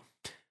 So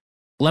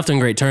left on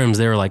great terms.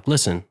 They were like,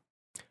 listen,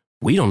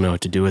 we don't know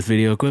what to do with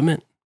video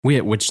equipment,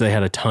 which they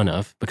had a ton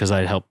of because I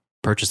had helped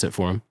purchase it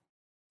for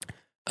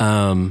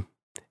them.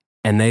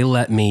 And they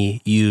let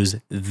me use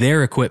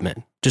their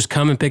equipment. Just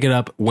come and pick it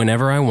up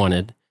whenever I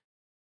wanted.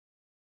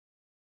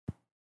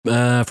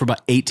 For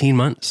about 18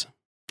 months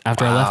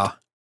after I left.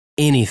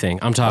 Anything.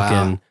 I'm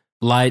talking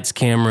lights,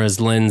 cameras,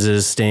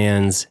 lenses,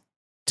 stands,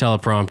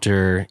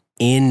 teleprompter,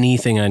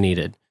 anything I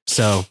needed.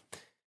 So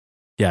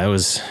yeah, it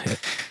was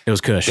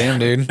cush. Damn,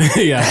 dude.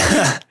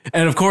 Yeah.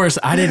 And of course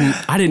I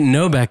didn't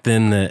know back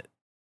then that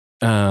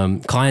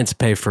clients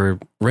pay for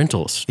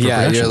rentals. For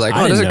production. You're like,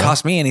 oh, it doesn't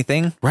cost me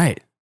anything.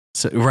 Right.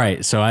 So,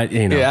 right. So I,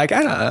 Yeah, I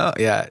don't know.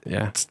 Yeah.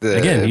 yeah. It's the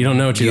Again, you don't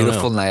know what you don't know.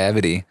 beautiful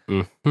naivety.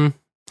 Mm-hmm.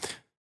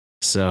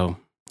 So,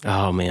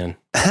 oh man.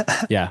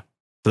 Yeah.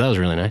 So that was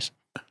really nice.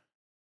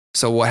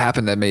 So what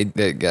happened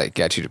that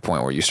got you to the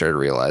point where you started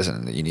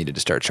realizing that you needed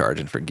to start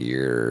charging for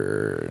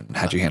gear?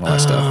 How'd you handle that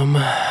stuff?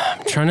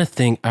 I'm trying to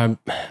think. I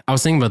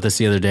was thinking about this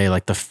the other day,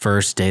 like the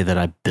first day that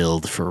I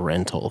billed for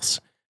rentals.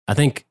 I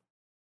think,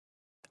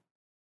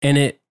 and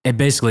it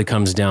basically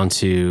comes down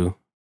to,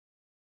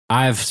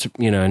 I've,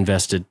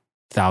 invested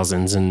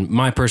thousands in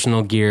my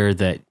personal gear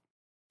that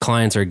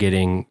clients are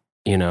getting,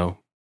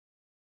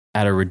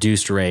 at a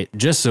reduced rate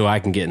just so I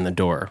can get in the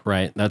door,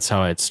 right? That's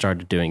how I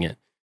started doing it.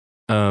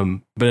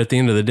 But at the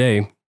end of the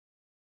day,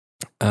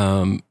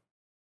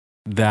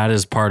 that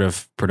is part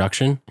of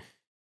production.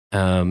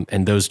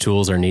 And those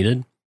tools are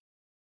needed.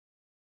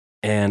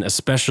 And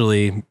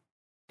especially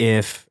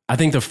if, I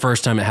think the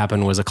first time it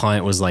happened was a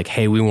client was like,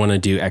 hey, we want to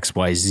do X,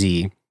 Y,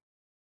 Z.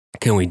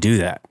 Can we do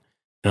that?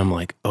 And I'm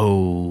like,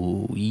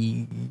 oh,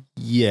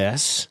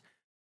 yes.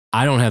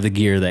 I don't have the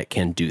gear that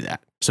can do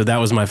that. So that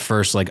was my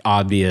first like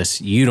obvious,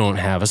 you don't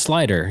have a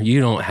slider, you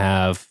don't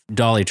have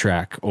dolly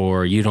track,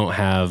 or you don't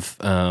have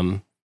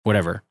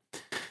whatever.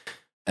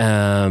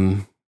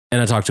 And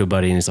I talked to a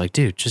buddy and he's like,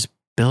 dude, just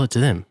bill it to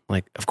them.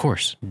 Like, of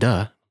course,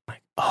 duh. I'm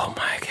like, oh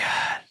my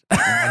God.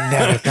 I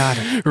never thought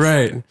it.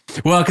 Right.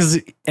 Well, because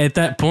at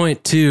that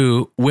point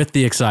too, with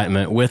the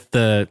excitement, with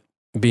the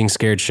being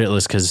scared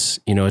shitless, because,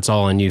 it's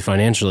all on you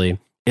financially,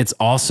 it's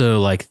also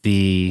like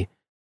the,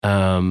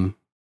 oh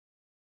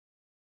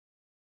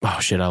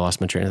shit, I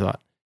lost my train of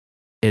thought.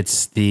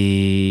 It's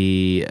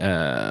the, I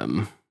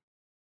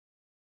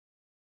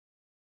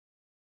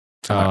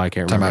can't remember.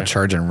 Talking about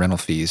charging rental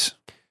fees.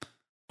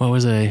 What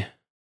was I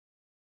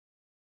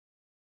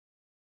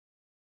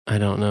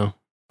don't know.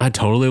 I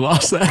totally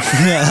lost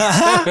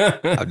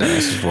that. I've done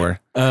this before.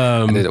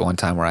 I did it one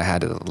time where I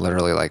had to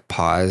literally like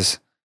pause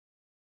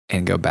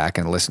and go back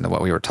and listen to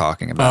what we were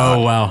talking about.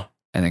 Oh, wow.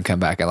 And then come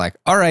back and like,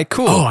 all right,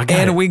 cool. Oh, I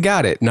got it. We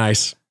got it.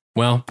 Nice.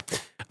 Well,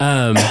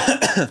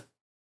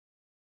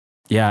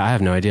 yeah, I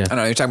have no idea. I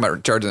know you're talking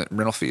about charging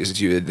rental fees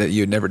that you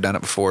had never done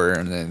it before,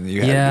 and then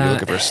you were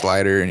looking for a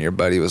slider, and your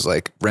buddy was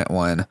like, rent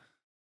one,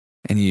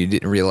 and you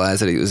didn't realize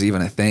that it was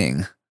even a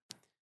thing.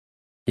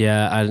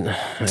 Yeah,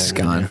 It's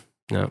gone.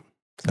 No.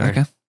 Sorry.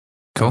 Okay.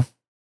 Cool.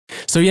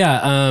 So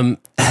yeah,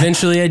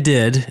 eventually I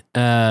did,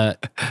 and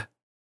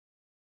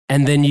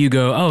then you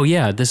go, oh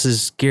yeah, this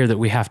is gear that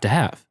we have to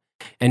have,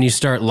 and you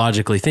start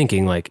logically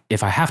thinking like,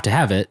 if I have to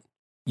have it,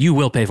 you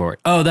will pay for it.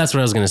 Oh, that's what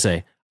I was going to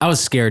say. I was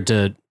scared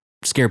to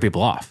scare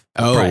people off.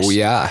 Oh, price.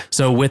 yeah.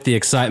 So with the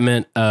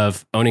excitement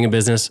of owning a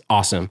business,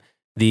 awesome.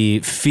 The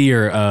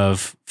fear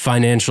of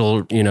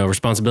financial,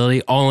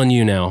 responsibility, all on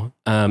you now,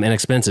 and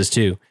expenses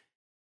too.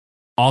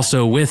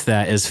 Also with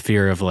that is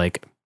fear of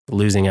like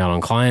losing out on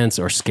clients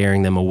or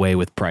scaring them away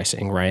with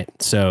pricing, right?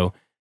 So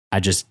I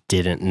just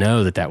didn't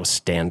know that was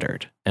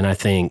standard. And I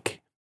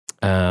think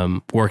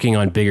working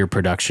on bigger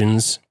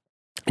productions,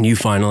 and you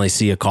finally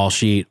see a call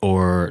sheet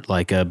or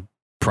like a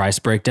price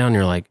breakdown,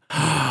 you're like,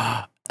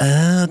 oh,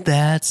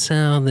 that's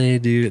how they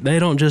do. They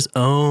don't just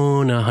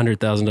own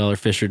 $100,000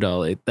 Fisher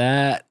Dolly.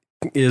 That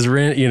is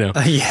rent,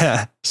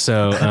 Yeah.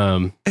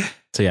 So,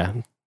 yeah.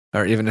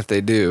 Or even if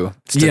they do,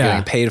 still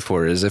getting paid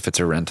for it as if it's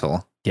a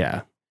rental.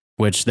 Yeah.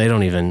 Which they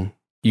don't even,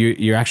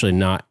 you're actually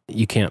not,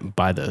 you can't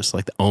buy those,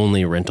 like the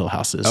only rental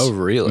houses. Oh,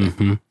 really?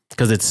 Mm-hmm.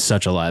 Because it's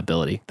such a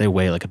liability. They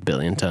weigh like 1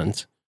 billion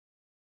tons.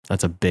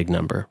 That's a big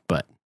number,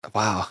 but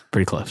wow,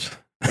 pretty close.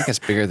 I think it's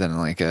bigger than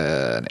like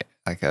an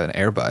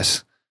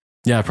Airbus.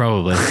 Yeah,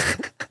 probably.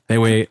 They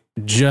weigh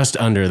just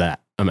under that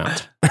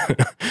amount.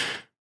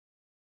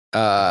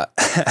 So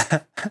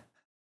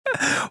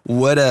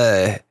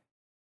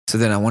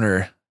then I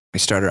wonder, we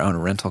start our own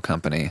rental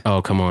company.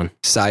 Oh, come on.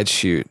 Side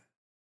shoot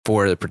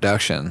for the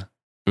production.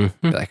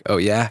 Mm-hmm. Be like, oh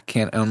yeah,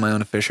 can't own my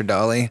own Fisher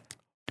Dolly.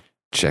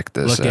 Check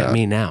this. Look at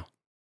me now.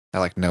 I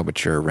like, no,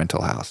 but you're a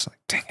rental house. Like,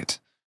 dang it.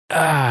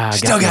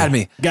 Still got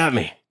me. Got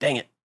me. Dang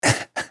it.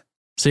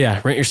 So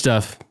yeah, rent your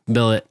stuff,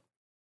 bill it.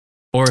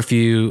 Or if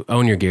you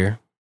own your gear.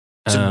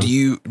 So do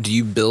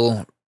you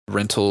bill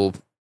rental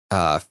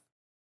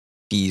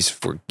fees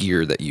for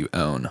gear that you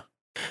own?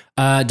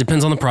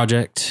 Depends on the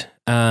project.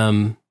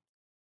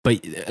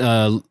 But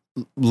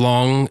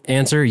long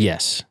answer,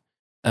 yes.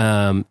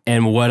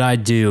 And what I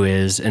do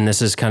is, and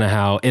this is kind of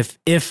how, if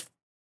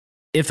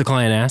the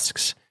client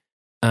asks,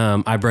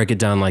 I break it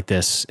down like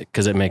this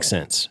because it makes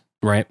sense,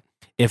 right?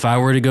 If I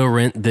were to go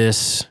rent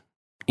this,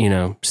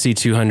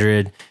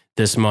 C200,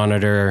 this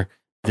monitor,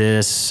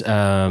 this,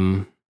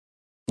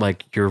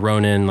 like your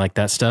Ronin, like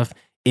that stuff,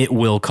 it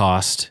will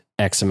cost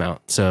X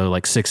amount. So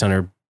like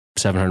 $600,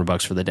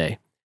 $700 for the day.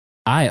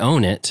 I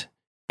own it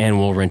and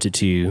we'll rent it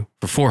to you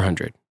for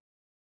 $400.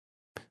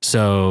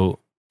 So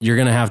you're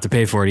going to have to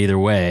pay for it either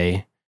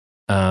way.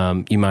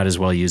 You might as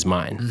well use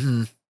mine.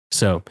 Mm-hmm.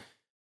 So,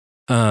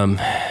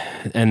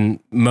 and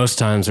most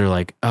times they're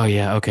like, oh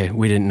yeah, okay,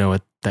 we didn't know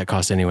what that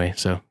cost anyway.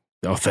 So,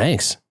 oh,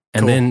 thanks.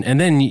 And cool.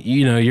 then,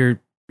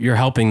 you're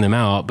helping them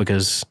out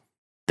because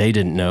they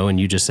didn't know, and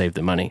you just saved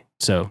the money.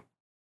 So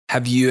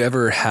Have you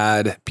ever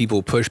had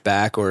people push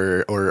back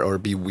or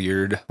be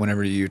weird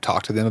whenever you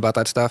talk to them about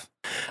that stuff?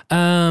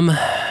 Not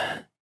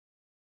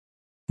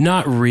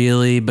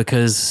really,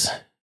 because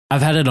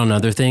I've had it on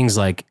other things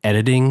like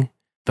editing,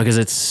 because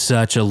it's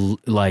such a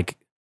like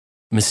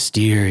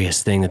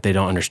mysterious thing that they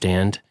don't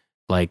understand.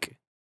 Like,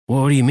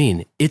 well, what do you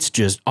mean? It's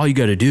just, all you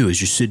got to do is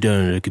just sit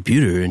down at a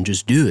computer and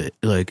just do it.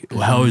 Like,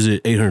 how is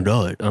it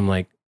 $800? I'm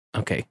like,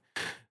 okay.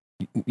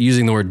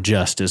 Using the word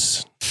just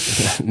is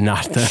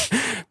not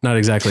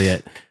exactly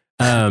it.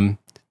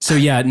 So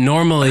yeah,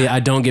 normally I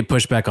don't get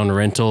pushback on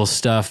rental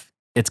stuff.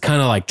 It's kind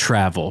of like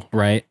travel,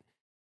 right?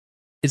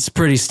 It's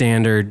pretty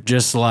standard,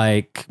 just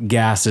like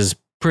gas is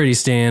pretty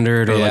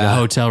standard, or like a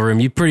hotel room.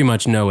 You pretty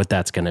much know what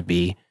that's going to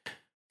be.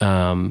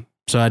 So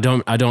I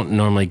don't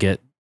normally get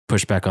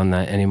pushback on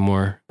that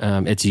anymore.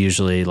 It's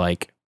usually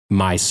like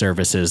my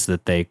services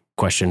that they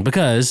question,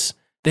 because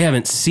they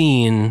haven't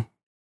seen,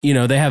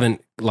 they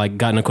haven't like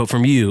gotten a quote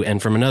from you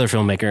and from another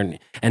filmmaker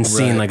and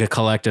seen like a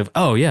collective,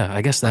 oh yeah,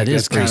 I guess that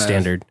is pretty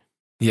standard.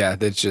 Yeah.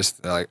 That's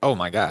just like, oh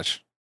my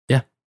gosh.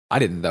 Yeah. I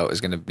didn't know it was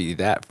going to be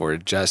that for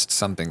just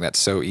something that's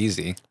so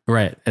easy.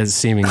 Right. As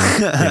seemingly.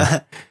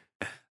 Yeah.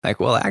 Like,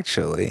 well,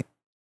 actually,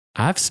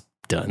 I've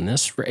done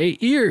this for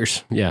 8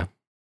 years. Yeah.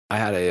 I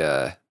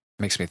had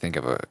makes me think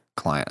of a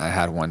client I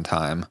had one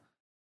time,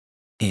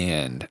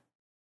 and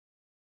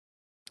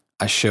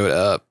I showed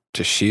up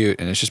to shoot,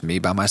 and it's just me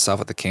by myself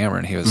with the camera.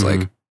 And he was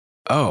like,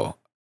 oh,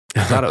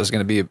 I thought it was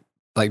going to be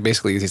like,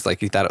 basically he's like,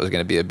 he thought it was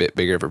going to be a bit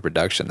bigger of a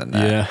production than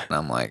that. Yeah. And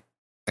I'm like,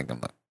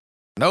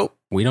 nope.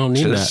 We don't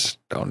need that.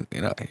 Don't,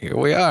 here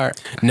we are.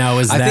 Now,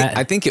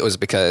 I think it was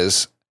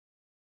because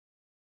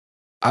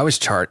I was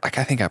charged, like,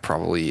 I'm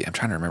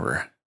trying to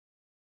remember.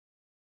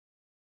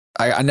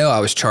 I know I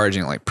was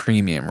charging like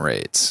premium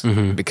rates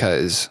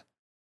because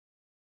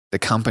the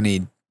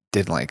company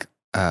did like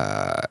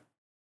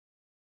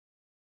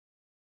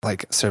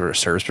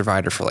service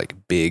provider for like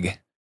big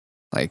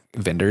like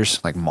vendors,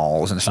 like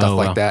malls and stuff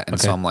like that. And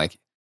so I'm like,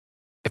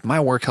 if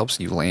my work helps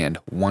you land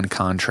one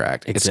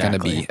contract, it's going to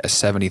be a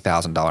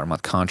 $70,000 a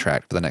month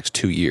contract for the next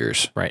 2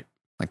 years. Right.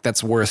 Like,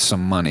 that's worth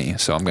some money.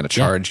 So I'm going to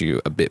charge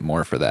you a bit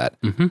more for that.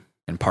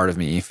 And part of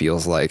me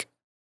feels like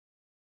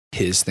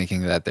his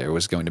thinking that there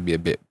was going to be a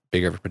bit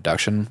bigger of a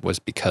production was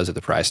because of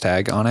the price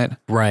tag on it.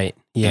 Right.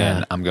 Yeah.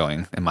 And I'm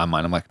going, in my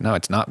mind, I'm like, no,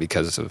 it's not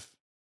because of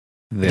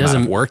the amount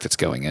of work that's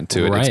going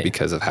into it. It's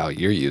because of how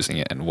you're using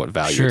it and what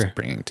value it's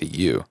bringing to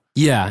you.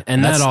 Yeah.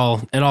 And it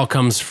all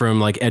comes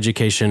from like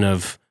education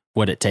of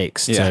what it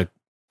takes to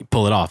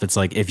pull it off. It's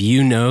like, if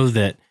you know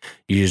that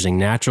you're using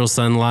natural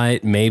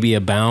sunlight, maybe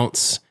a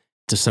bounce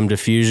to some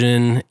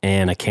diffusion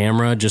and a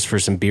camera just for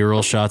some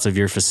B-roll shots of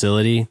your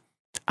facility,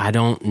 I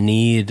don't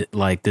need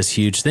like this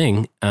huge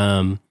thing.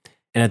 And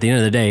at the end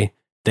of the day,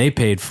 they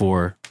paid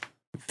for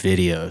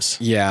videos.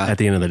 Yeah. At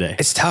the end of the day.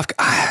 It's tough.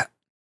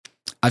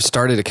 I've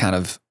started to kind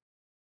of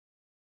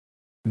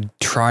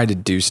try to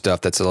do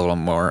stuff that's a little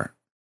more,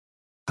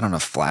 I don't know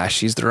if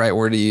flashy is the right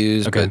word to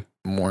use, but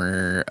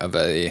more of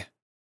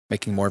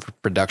making more of a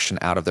production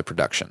out of the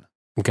production.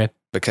 Okay.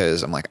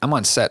 Because I'm like, I'm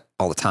on set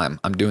all the time.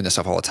 I'm doing this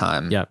stuff all the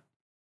time. Yeah.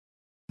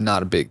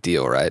 Not a big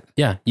deal, right?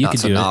 Yeah, you could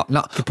do it.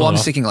 Well, I'm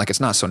just thinking like, it's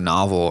not so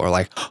novel, or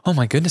like, oh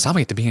my goodness, I'm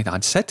going to get to be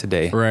on set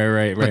today.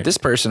 Right. But this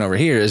person over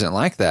here isn't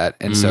like that.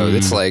 And so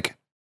it's like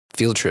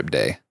field trip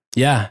day.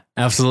 Yeah,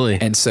 absolutely.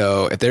 And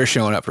so if they're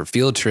showing up for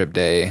field trip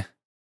day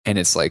and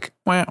it's like,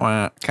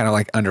 kind of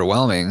like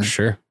underwhelming.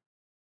 Sure.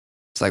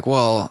 It's like,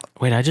 well,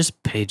 wait, I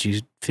just paid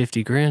you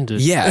 $50,000.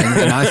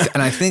 Yeah.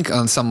 And I think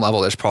on some level,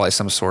 there's probably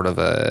some sort of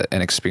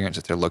an experience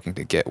that they're looking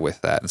to get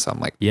with that. And so I'm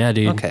like, yeah,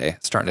 dude. Okay.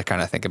 Starting to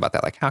kind of think about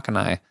that. Like, how can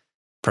I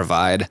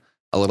provide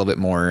a little bit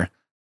more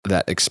of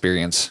that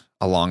experience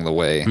along the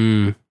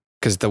way?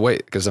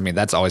 Because I mean,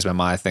 that's always been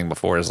my thing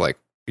before, is like,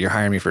 you're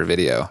hiring me for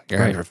video, you're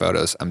hiring me for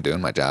photos, I'm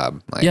doing my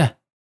job. Like, yeah.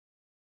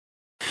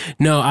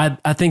 No,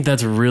 I think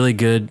that's really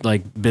good,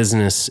 like,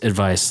 business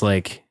advice.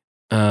 Like,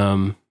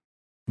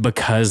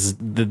 because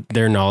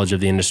their knowledge of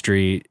the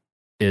industry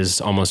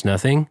is almost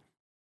nothing.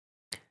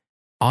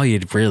 All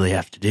you'd really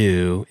have to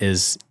do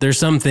is, there's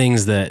some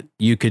things that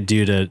you could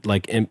do to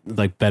like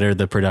better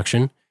the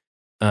production,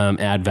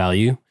 add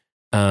value.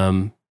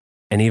 And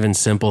even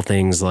simple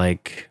things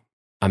like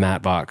a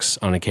matte box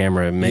on a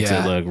camera makes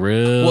it look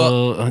real.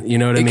 Well, you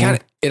know what I mean?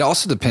 It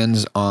also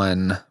depends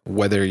on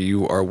whether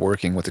you are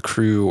working with a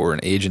crew or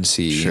an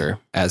agency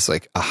as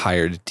like a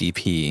hired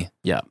DP.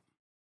 Yeah.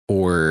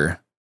 Or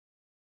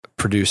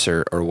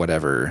producer or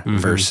whatever,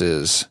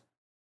 versus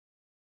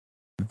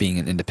being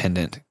an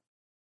independent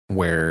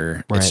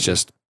where it's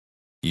just,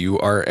 you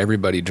are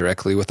everybody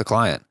directly with the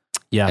client.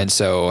 Yeah. And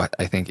so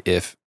I think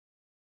if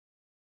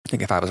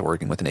I was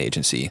working with an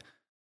agency,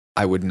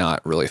 I would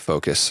not really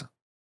focus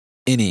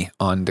any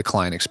on the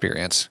client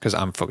experience, because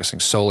I'm focusing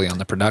solely on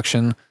the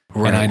production.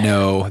 And I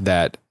know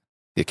that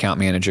the account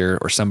manager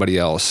or somebody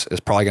else is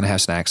probably going to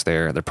have snacks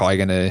there. They're probably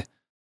going to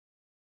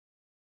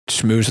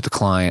schmooze with the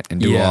client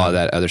and do all of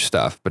that other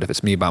stuff. But if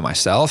it's me by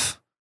myself,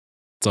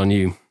 it's on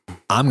you.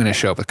 I'm going to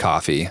show up with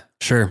coffee.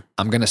 Sure.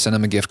 I'm going to send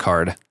them a gift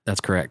card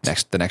That's correct.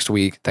 the next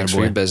week. Thanks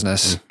for your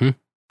business. Mm-hmm.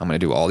 I'm going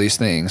to do all these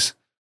things.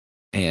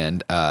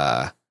 And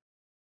so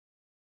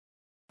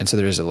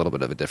there's a little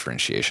bit of a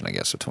differentiation, I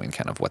guess, between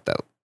kind of what that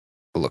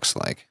looks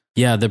like.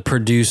 Yeah. The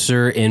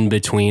producer in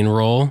between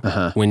role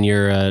Uh-huh. when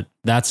you're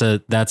that's a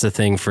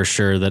thing for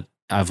sure that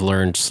I've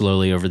learned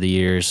slowly over the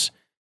years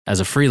as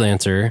a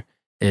freelancer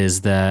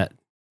is that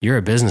you're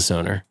a business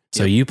owner.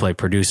 So you play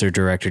producer,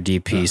 director,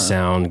 DP,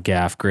 sound,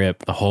 gaff,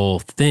 grip, the whole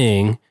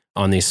thing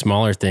on these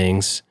smaller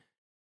things.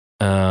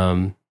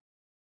 But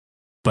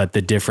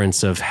the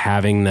difference of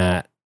having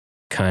that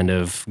kind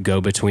of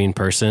go-between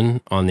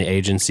person on the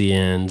agency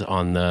end,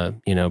 on the,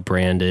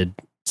 branded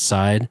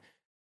side,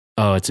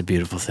 oh, it's a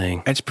beautiful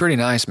thing. It's pretty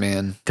nice,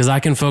 man. Because I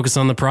can focus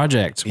on the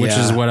project, which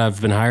is what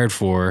I've been hired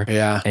for.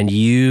 Yeah. And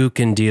you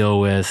can deal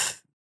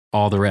with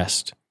all the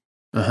rest.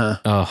 Uh-huh.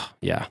 Oh,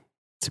 yeah.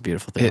 It's a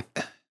beautiful thing.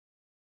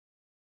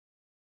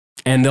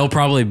 And they'll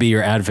probably be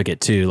your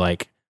advocate too,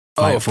 like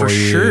fight for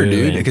you sure,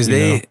 dude. and, Because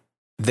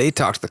they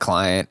talk to the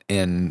client,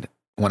 and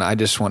when I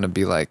just want to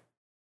be like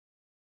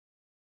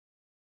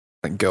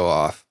go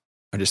off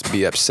or just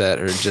be upset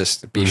or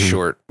just be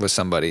short with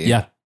somebody.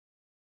 Yeah.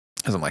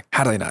 Because I'm like,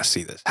 how do they not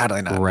see this? How do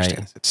they not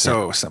understand this? It's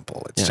so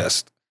simple. It's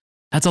just.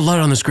 That's a lot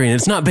on the screen.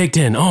 It's not baked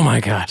in. Oh my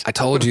God. I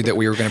told you that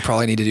we were going to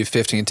probably need to do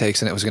 15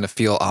 takes and it was going to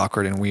feel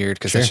awkward and weird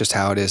because that's just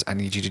how it is. I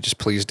need you to just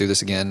please do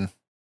this again,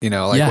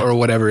 or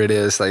whatever it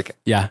is. Like,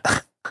 yeah.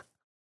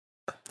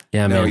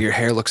 Yeah, no, man. your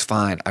hair looks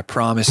fine. I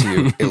promise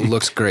you, it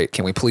looks great.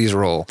 Can we please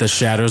roll? The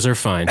shadows are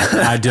fine.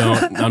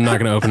 I'm not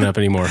going to open it up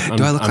anymore.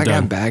 Do I look like I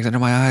have bags under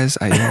my eyes?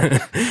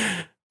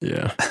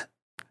 Yeah.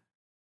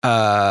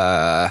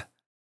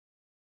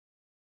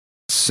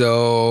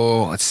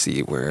 So let's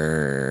see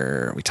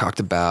where we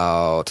talked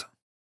about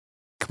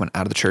coming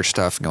out of the church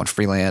stuff and going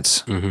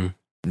freelance and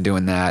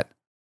doing that.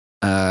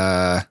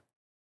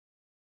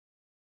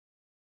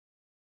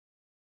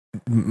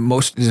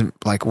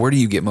 Where do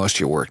you get most of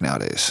your work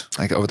nowadays?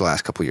 Like over the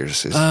last couple of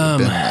years, has it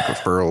been like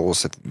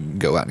referrals that you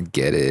go out and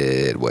get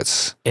it?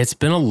 It's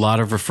been a lot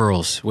of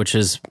referrals, which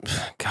is,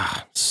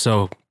 God,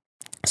 so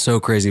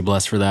crazy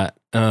blessed for that.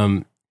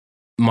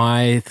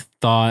 My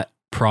thought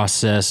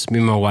process, me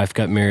and my wife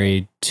got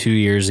married 2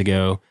 years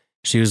ago.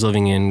 She was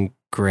living in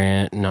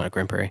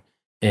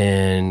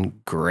in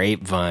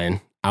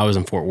Grapevine. I was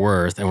in Fort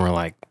Worth, and we're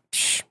like,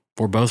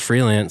 we're both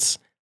freelance.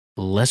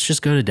 Let's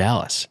just go to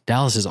Dallas.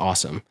 Dallas is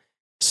awesome.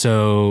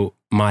 So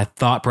my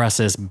thought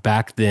process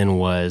back then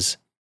was,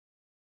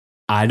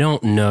 I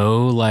don't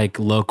know like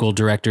local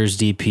directors,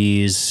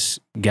 DPs,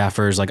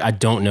 gaffers. Like I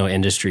don't know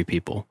industry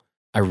people.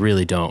 I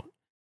really don't.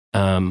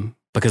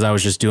 Because I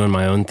was just doing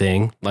my own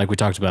thing. Like we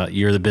talked about,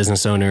 you're the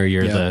business owner,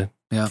 you're the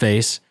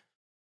face,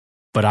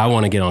 but I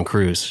want to get on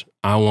crews.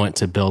 I want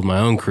to build my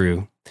own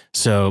crew.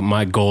 So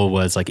my goal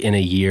was like in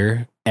a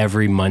year,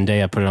 every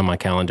Monday I put it on my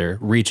calendar,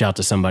 reach out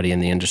to somebody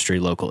in the industry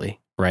locally.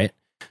 Right.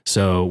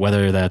 So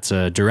whether that's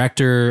a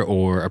director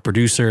or a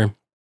producer.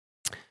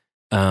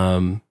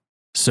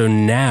 So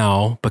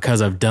now,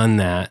 because I've done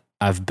that,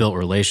 I've built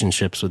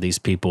relationships with these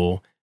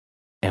people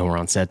and we're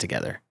on set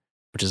together,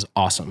 which is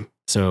awesome.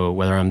 So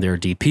whether I'm their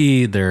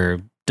DP,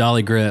 their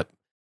dolly grip,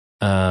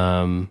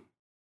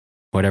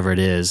 whatever it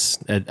is,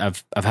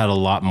 I've had a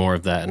lot more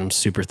of that, and I'm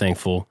super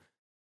thankful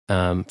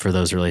for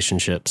those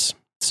relationships.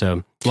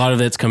 So a lot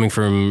of it's coming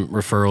from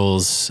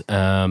referrals,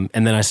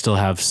 and then I still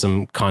have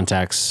some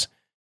contacts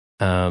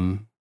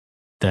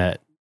that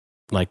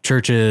like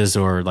churches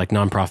or like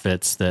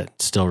nonprofits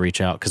that still reach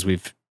out because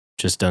we've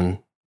just done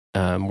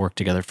work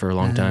together for a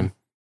long time.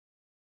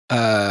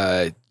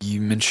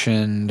 You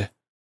mentioned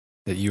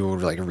that you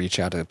would like reach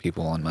out to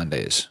people on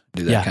Mondays,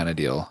 do that kind of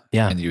deal.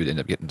 Yeah. And you would end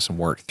up getting some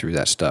work through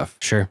that stuff.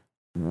 Sure.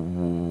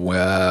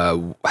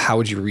 How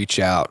would you reach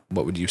out?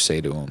 What would you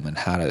say to them? And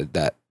how did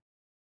that,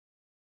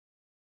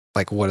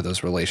 like, what do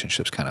those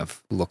relationships kind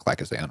of look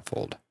like as they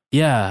unfold?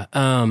 Yeah.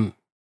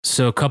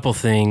 So a couple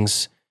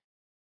things,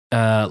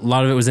 a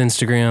lot of it was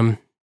Instagram,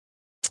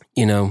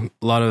 a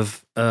lot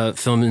of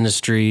film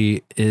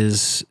industry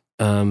is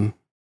putting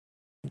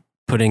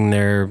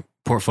their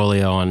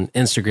portfolio on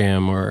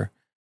Instagram or,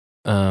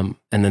 and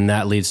then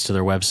that leads to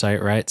their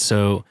website, right?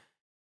 So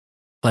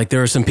like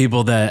there are some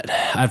people that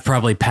I've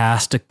probably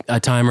passed a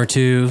time or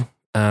two,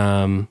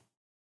 but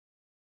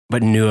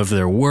knew of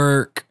their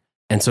work.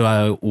 And so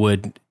I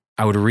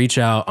would reach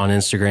out on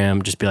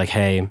Instagram, just be like,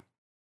 hey,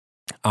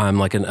 I'm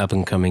like an up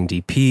and coming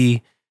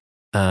DP.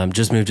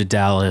 Just moved to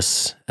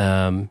Dallas.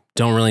 Don't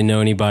really know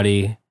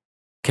anybody.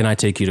 Can I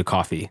take you to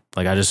coffee?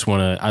 Like,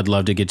 I'd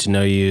love to get to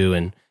know you,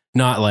 and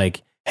not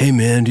like, hey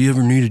man, do you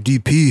ever need a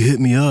DP? Hit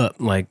me up.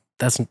 Like,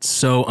 that's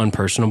so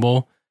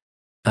unpersonable.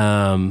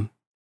 And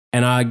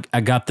I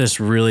got this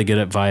really good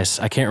advice.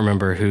 I can't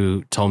remember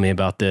who told me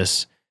about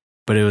this,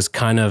 but it was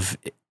kind of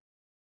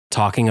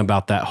talking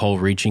about that whole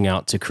reaching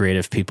out to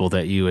creative people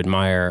that you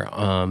admire,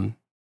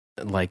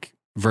 like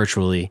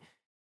virtually.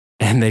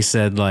 And they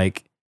said,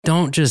 like,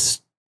 don't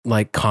just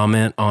like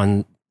comment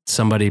on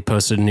somebody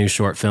posted a new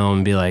short film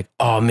and be like,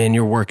 oh man,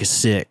 your work is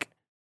sick.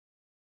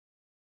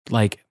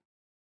 like,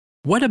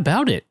 what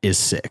about it is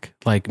sick?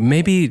 Like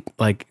maybe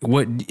like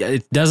what,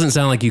 it doesn't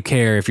sound like you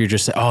care if you're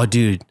just saying, oh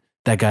dude,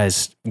 that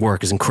guy's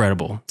work is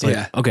incredible. It's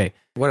like, okay,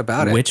 what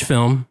about it? Which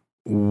film?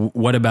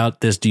 What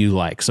about this do you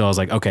like? So I was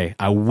like, okay,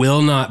 I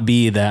will not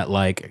be that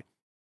like,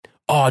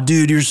 oh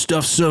dude, your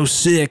stuff's so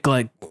sick.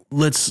 Like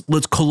let's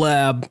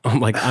collab. I'm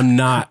like, I'm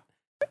not.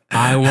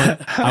 I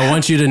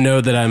want you to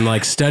know that I'm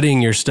like studying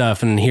your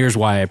stuff and here's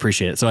why I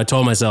appreciate it. So I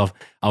told myself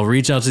I'll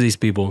reach out to these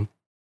people,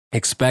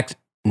 expect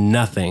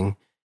nothing,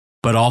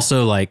 but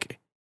also like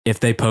if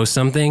they post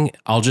something,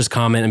 I'll just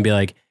comment and be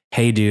like,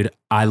 hey dude,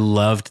 I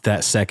loved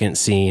that second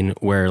scene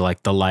where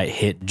like the light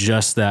hit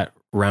just that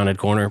rounded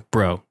corner.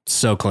 Bro,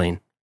 so clean.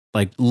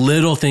 Like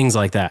little things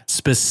like that,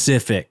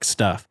 specific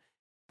stuff.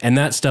 And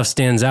that stuff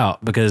stands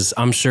out because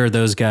I'm sure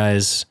those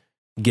guys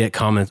get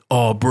comments,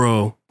 oh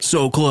bro,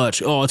 so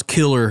clutch. Oh, it's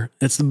killer.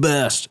 It's the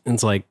best. And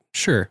it's like,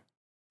 sure.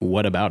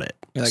 What about it?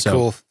 You're like,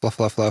 cool,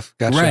 fluff.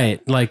 Gotcha.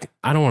 Right. Like,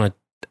 I don't want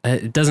to,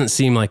 it doesn't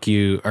seem like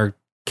you are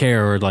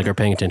care or like are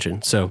paying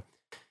attention. So,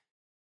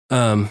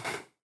 yeah.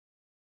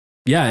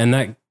 And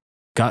that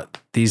got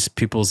these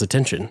people's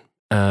attention.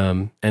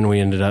 And we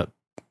ended up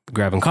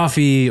grabbing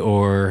coffee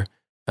or,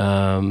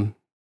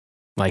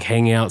 like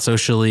hanging out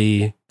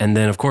socially. And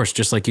then of course,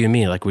 just like you and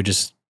me, like we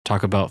just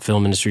talk about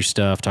film industry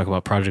stuff, talk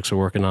about projects we're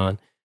working on.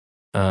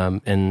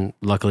 And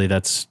luckily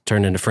that's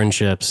turned into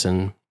friendships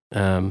and,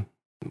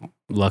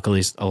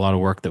 luckily a lot of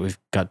work that we've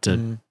got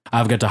to,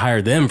 I've got to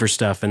hire them for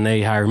stuff and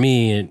they hire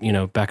me and, you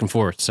know, back and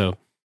forth. So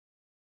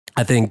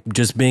I think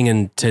just being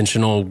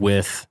intentional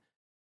with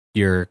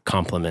your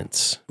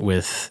compliments,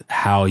 with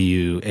how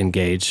you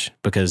engage,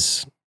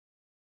 because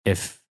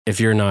if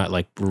you're not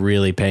like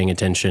really paying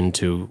attention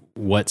to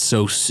what's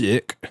so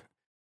sick,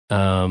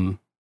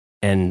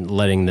 and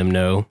letting them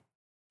know,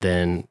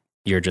 then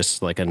you're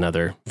just like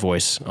another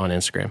voice on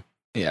Instagram.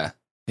 Yeah.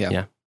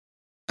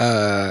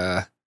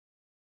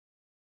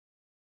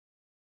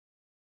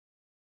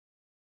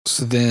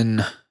 So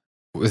then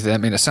with that, I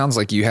mean, it sounds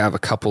like you have a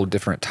couple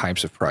different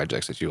types of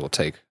projects that you will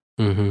take.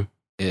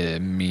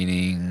 Mm-hmm.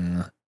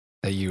 Meaning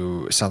that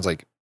it sounds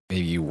like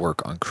maybe you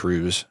work on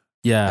crews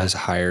as a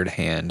hired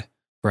hand.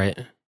 Right.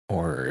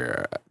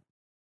 Or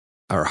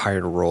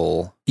hired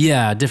role.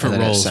 Yeah, different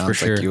roles it sounds for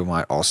sure. Like you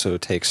might also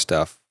take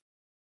stuff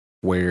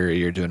where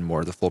you're doing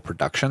more of the full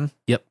production.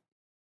 Yep.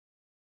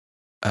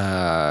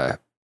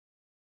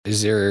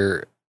 Is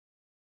there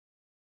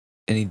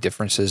any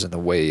differences in the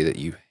way that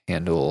you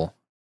handle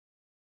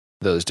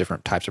those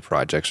different types of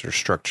projects or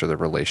structure the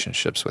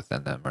relationships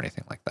within them or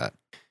anything like that?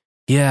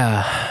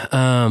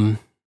 Yeah.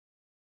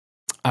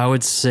 I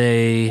would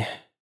say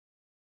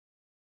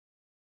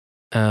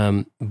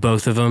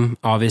both of them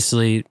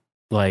obviously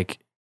like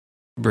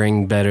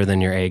bring better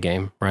than your A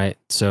game, right?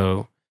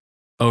 So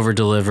over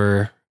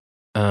deliver,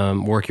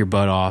 work your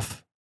butt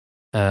off.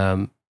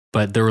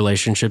 But the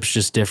relationship's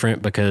just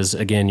different because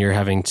again, you're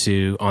having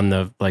to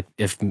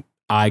if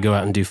I go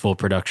out and do full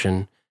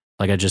production,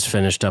 like I just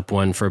finished up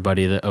one for a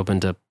buddy that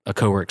opened up a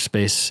co-work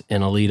space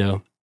in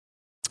Aledo.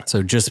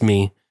 So just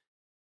me.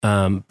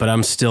 But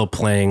I'm still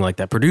playing like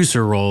that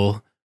producer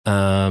role,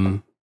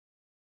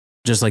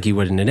 just like you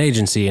would in an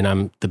agency, and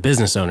I'm the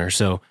business owner.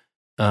 So,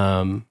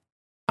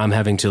 I'm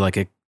having to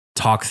like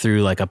talk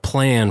through like a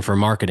plan for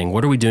marketing.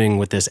 What are we doing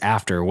with this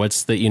after?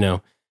 What's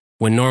the,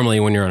 when normally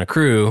when you're on a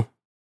crew,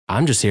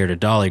 I'm just here to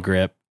dolly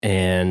grip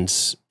and,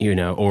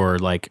 or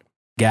like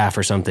gaff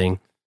or something,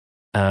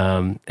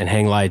 and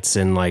hang lights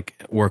and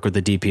like work with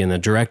the DP and the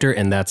director.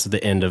 And that's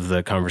the end of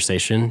the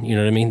conversation. You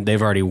know what I mean?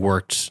 They've already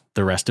worked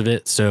the rest of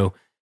it. So,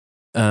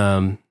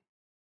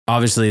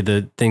 obviously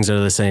the things that are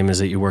the same is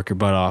that you work your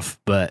butt off,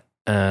 but,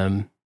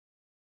 yeah,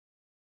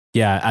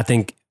 I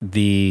think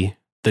the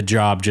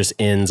job just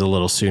ends a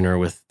little sooner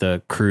with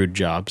the crewed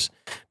jobs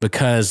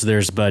because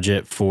there's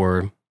budget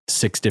for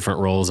 6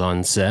 different roles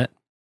on set.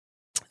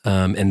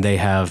 And they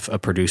have a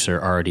producer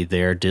already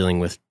there dealing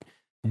with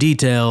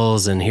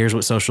details and here's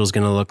what social is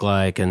going to look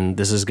like. And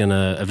this is going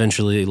to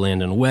eventually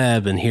land in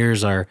web. And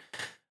here's our,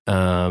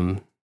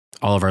 all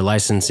of our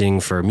licensing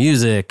for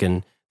music.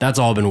 And that's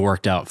all been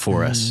worked out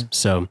for us.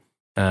 So,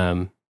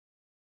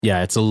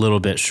 yeah, it's a little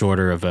bit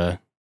shorter of a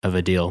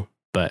deal,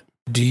 but.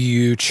 Do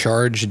you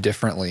charge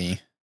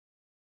differently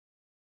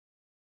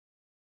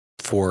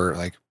for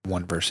like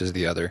one versus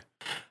the other?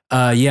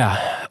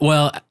 Yeah.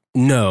 Well,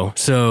 no.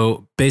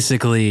 So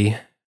basically,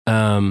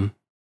 so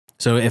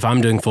if I'm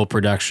doing full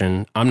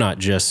production, I'm not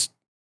just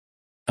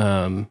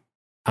DPing,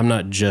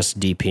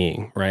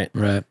 right?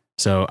 Right.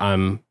 So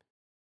I'm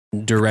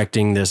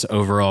directing this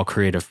overall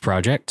creative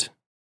project,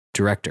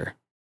 director,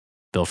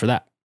 bill for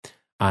that.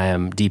 I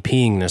am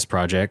DPing this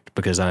project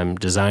because I'm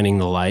designing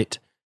the light.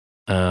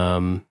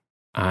 I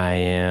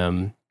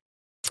am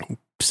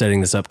setting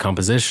this up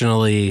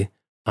compositionally.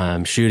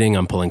 I'm shooting,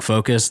 I'm pulling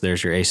focus.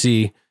 There's your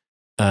AC.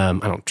 I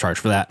don't charge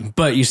for that,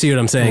 but you see what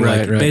I'm saying?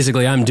 Right.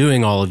 Basically I'm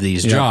doing all of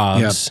these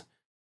jobs. Yep.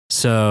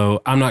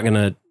 So I'm not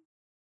going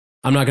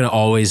to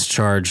always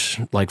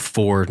charge like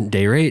 4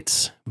 day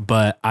rates,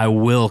 but I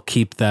will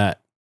keep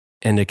that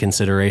into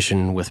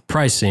consideration with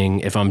pricing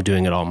if I'm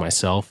doing it all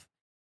myself.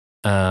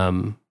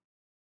 And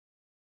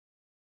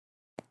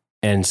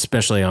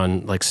especially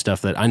on like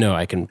stuff that I know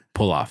I can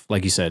pull off.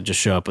 Like you said, just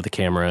show up with a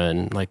camera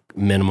and like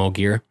minimal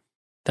gear.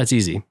 That's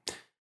easy.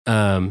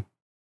 But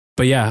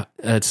yeah,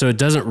 so it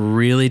doesn't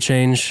really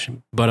change,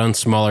 but on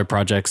smaller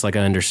projects, like I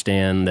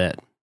understand that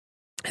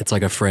it's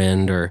like a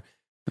friend or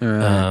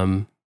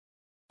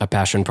a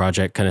passion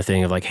project kind of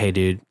thing of like, hey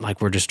dude,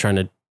 like we're just trying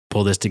to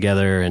pull this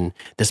together and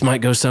this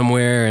might go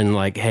somewhere and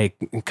like, hey,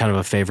 kind of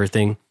a favor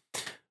thing.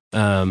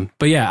 But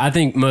yeah, I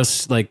think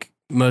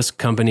most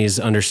companies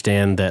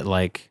understand that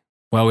like,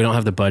 well, we don't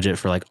have the budget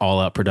for like all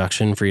out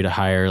production for you to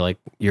hire like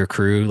your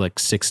crew, like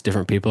 6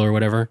 different people or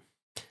whatever.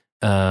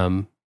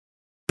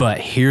 But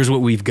here's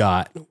what we've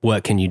got.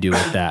 What can you do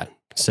with that?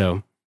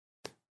 So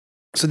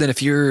then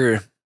if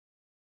you're,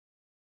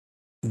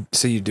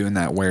 say you're doing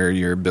that where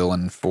you're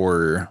billing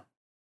for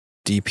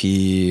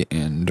DP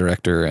and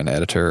director and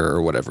editor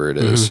or whatever it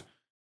is,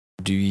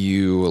 do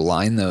you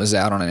line those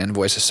out on an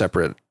invoice as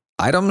separate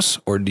items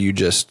or do you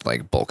just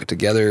like bulk it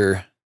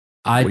together?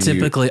 I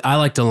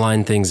like to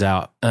line things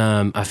out.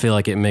 I feel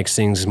like it makes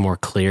things more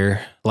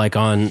clear. Like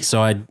I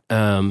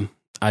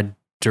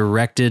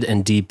directed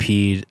and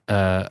DP'd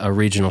a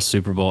regional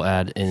Super Bowl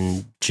ad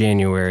in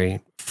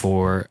January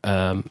for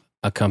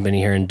a company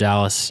here in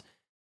Dallas,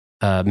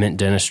 Mint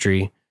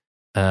Dentistry.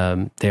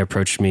 They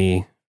approached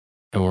me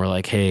and were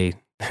like, hey,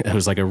 it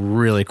was like a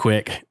really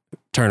quick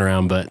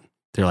turnaround, but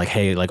they're like,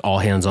 hey, like all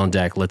hands on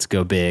deck, let's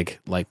go big.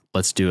 Like,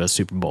 let's do a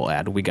Super Bowl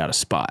ad. We got a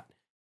spot.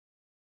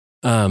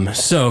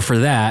 So for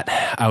that,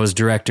 I was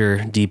director,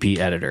 DP,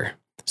 editor.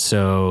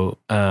 So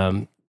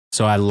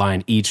I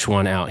lined each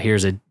one out.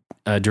 Here's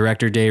a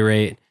director day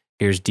rate.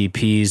 Here's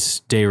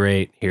DP's day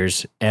rate.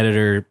 Here's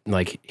editor.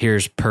 Like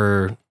here's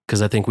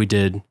cause I think we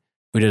did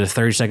a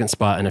 30-second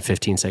spot and a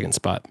 15-second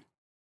spot.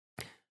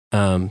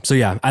 So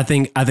yeah, I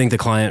think the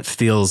client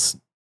feels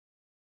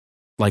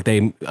like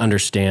they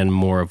understand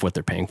more of what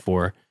they're paying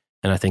for.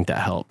 And I think that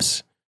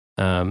helps.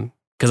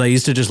 Cause I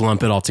used to just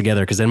lump it all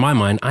together. Cause in my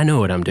mind, I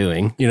know what I'm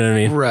doing. You know what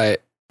I mean? Right.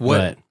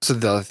 So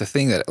the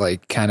thing that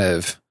like kind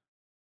of,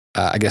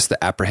 I guess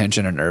the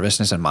apprehension or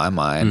nervousness in my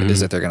mind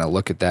is that they're going to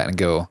look at that and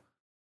go,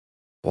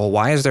 well,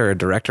 why is there a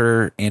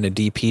director and a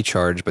DP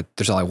charge, but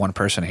there's only one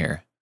person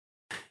here?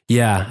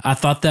 Yeah, I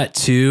thought that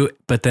too.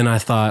 But then I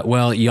thought,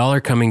 well, y'all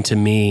are coming to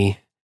me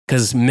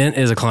because Mint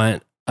is a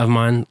client of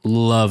mine.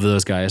 Love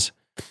those guys.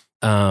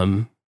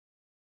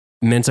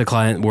 Mint's a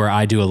client where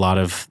I do a lot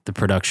of the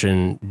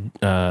production,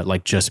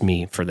 like just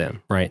me for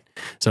them. Right.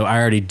 So I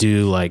already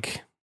do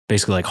like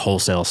basically like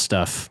wholesale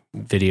stuff,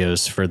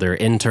 videos for their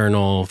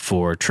internal,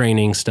 for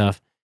training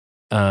stuff.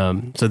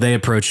 So they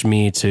approached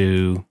me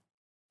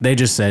they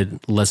just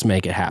said, let's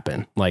make it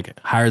happen. Like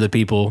hire the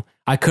people.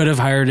 I could have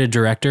hired a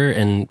director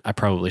and I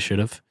probably should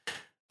have.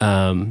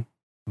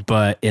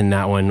 But in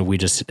that one, we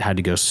just had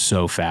to go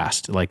so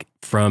fast. Like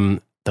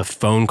from the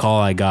phone call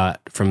I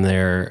got from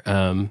their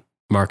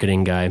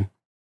marketing guy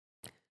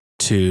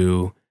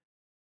to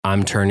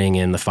I'm turning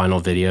in the final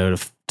video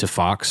to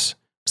Fox,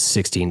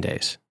 16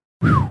 days.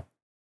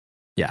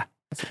 Yeah.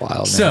 That's wild,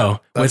 man. So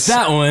with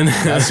that one,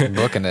 that's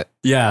booking it.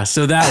 Yeah.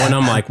 So that one,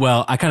 I'm like,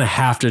 well, I kind of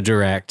have to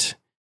direct.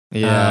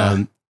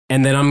 Yeah.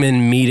 And then I'm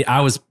in meeting.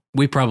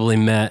 We probably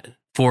met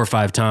 4 or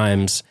 5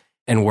 times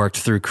and worked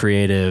through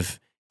creative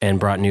and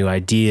brought new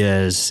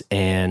ideas.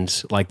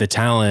 And like the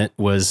talent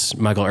was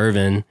Michael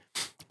Irvin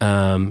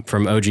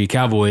from OG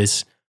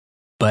Cowboys,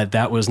 but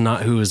that was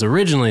not who was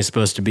originally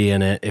supposed to be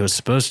in it. It was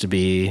supposed to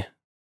be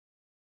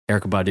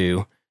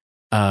Erykah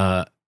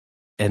Badu.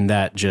 And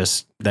that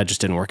just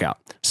didn't work out.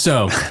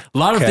 So a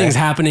lot of things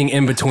happening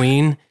in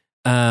between,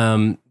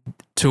 to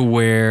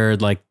where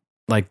like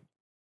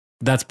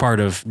that's part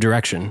of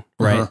direction,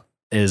 right?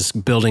 Is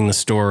building the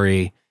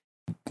story,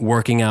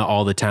 working out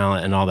all the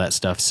talent and all that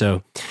stuff.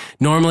 So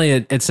normally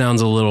it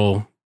sounds a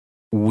little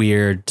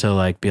weird to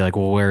like be like,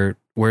 well,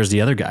 where's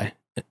the other guy?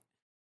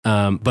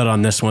 But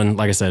on this one,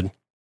 like I said,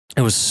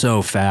 it was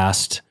so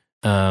fast.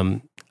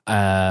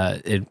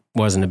 It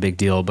wasn't a big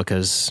deal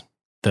because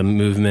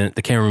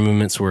the camera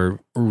movements were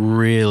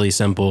really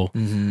simple.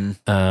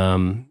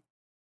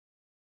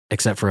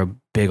 Except for a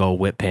big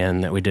old whip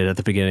pan that we did at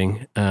the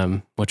beginning,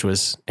 which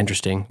was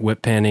interesting.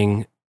 Whip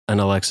panning an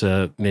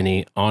Alexa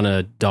Mini on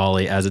a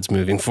dolly as it's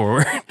moving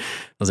forward. That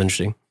was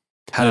interesting.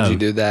 How did you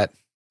do that?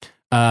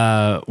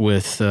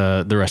 With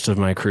the rest of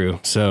my crew.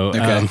 So,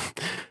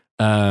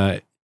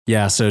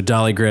 so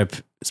dolly grip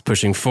is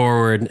pushing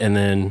forward, and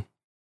then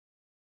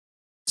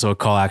so a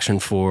call action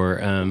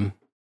for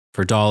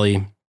dolly,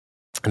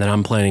 and then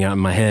I'm planning out in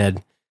my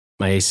head.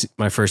 My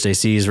first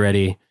AC is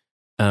ready.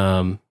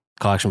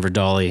 Call action for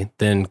dolly,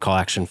 then call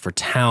action for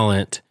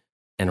talent.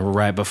 And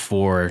right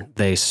before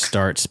they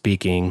start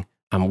speaking,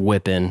 I'm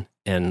whipping,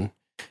 and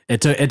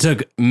it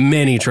took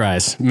many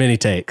tries, many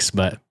takes,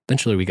 but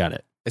eventually we got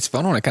it. It's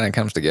fun when it kind of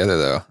comes together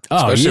though.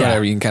 Oh, especially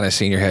whenever you can kind of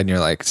see in your head and you're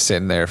like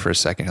sitting there for a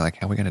second. You're like,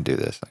 how are we going to do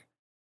this? Like,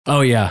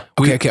 oh yeah.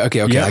 Okay.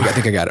 Yeah. I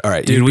think I got it. All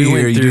right. Dude, we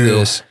went through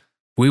this.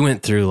 We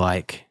went through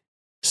like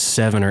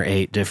 7 or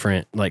 8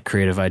 different like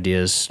creative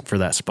ideas for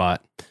that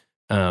spot.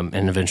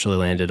 And eventually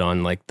landed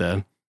on like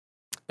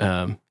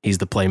he's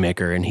the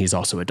playmaker and he's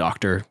also a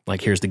doctor.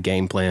 Like, here's the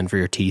game plan for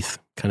your teeth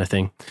kind of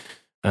thing.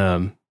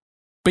 But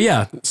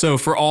yeah, so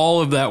for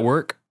all of that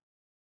work,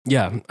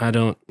 yeah,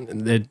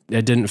 it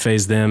didn't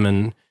faze them,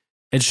 and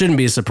it shouldn't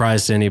be a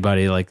surprise to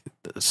anybody. Like,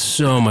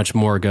 so much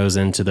more goes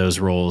into those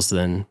roles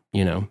than,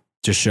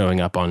 just showing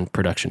up on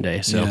production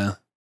day. So,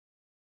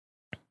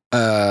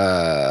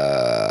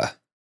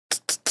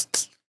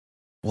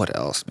 what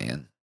else,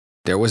 man?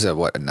 There was a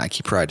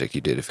Nike project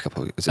you did a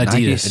couple of, was it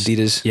Adidas. Nike?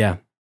 Adidas? Yeah.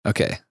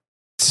 Okay.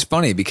 It's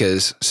funny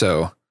because,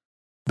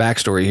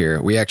 backstory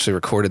here, we actually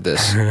recorded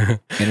this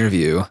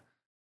interview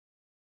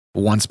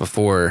once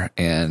before,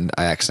 and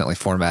I accidentally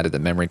formatted the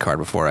memory card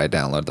before I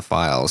downloaded the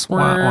files.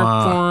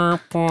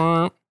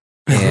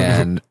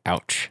 And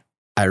ouch.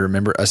 I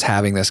remember us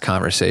having this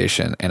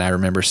conversation, and I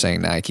remember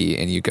saying Nike,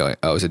 and you going,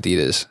 "Oh, it's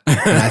Adidas." And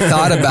I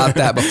thought about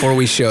that before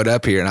we showed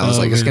up here, and I was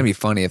like, "It's gonna be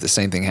funny if the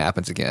same thing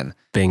happens again."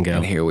 Bingo.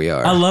 And here we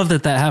are. I love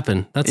that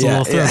happened. That's a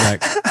little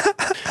throwback.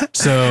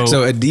 So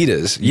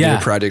Adidas, you did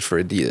a project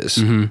for Adidas.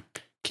 Mm-hmm.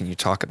 Can you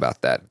talk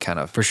about that kind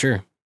of for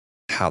sure?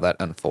 How that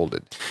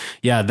unfolded?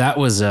 Yeah, that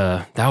was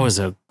a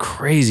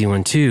crazy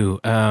one too.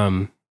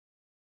 That,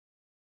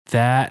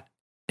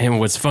 and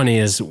what's funny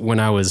is when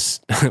I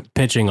was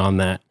pitching on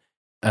that,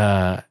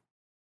 I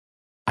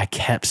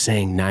kept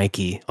saying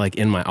Nike like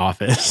in my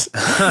office,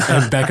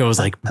 and Becca was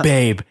like,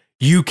 "Babe,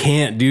 you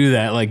can't do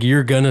that. Like,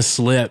 you're gonna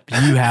slip.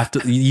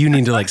 You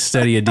need to like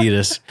study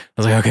Adidas." I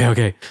was like,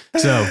 okay.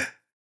 So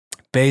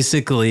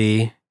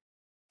basically,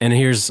 and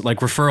here's like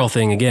referral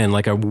thing again,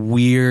 like a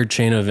weird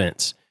chain of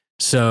events.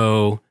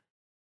 So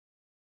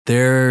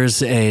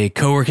there's a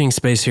co-working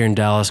space here in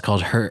Dallas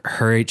called Her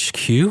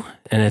HQ,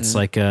 and it's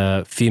like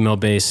a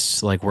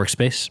female-based like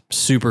workspace.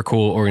 Super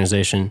cool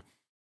organization.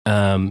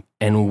 And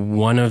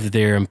one of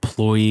their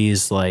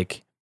employees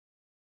like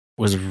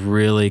was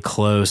really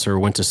close or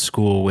went to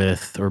school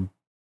with or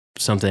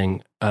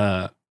something,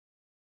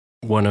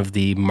 one of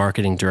the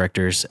marketing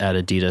directors at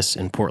Adidas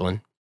in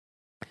Portland.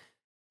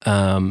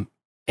 And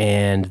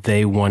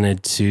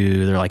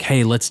they're like,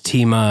 "Hey, let's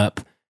team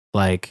up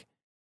like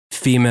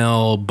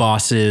female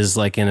bosses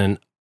like in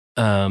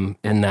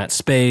that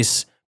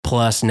space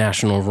plus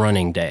National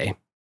Running Day.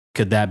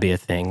 Could that be a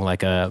thing?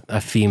 Like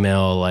a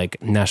female like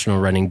National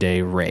Running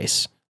Day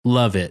race.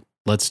 Love it.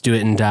 Let's do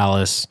it in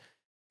Dallas."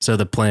 So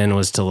the plan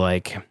was to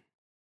like,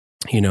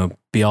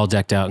 be all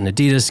decked out in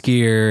Adidas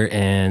gear,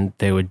 and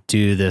they would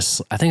do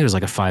this, I think it was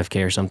like a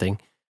 5K or something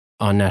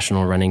on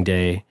National Running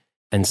Day.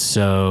 And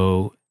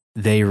so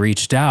they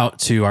reached out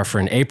to our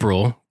friend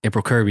April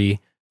Kirby,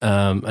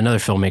 another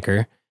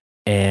filmmaker,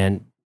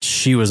 and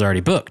she was already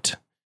booked.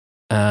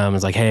 I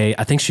was like, "Hey,"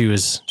 I think she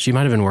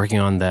might have been working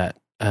on that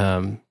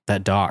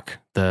doc,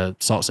 the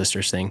Salt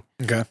Sisters thing.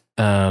 Okay.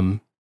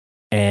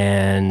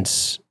 And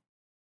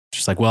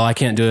she's like, "Well, I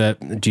can't do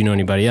it. Do you know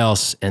anybody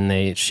else?"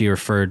 And she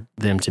referred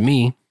them to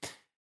me.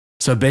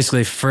 So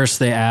basically first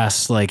they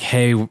asked like,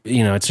 "Hey,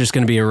 it's just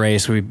going to be a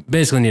race. We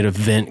basically need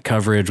event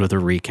coverage with a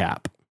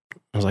recap."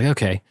 I was like,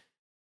 "Okay."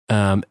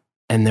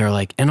 And they're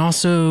like, "And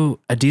also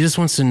Adidas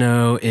wants to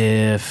know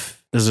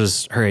if," this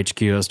was her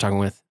HQ I was talking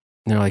with,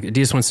 and they're like,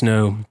 "Adidas wants to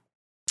know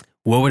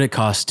what would it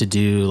cost to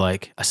do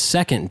like a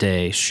second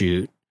day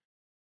shoot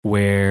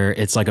where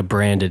it's like a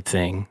branded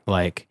thing?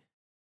 Like,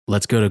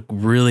 let's go to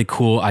really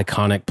cool,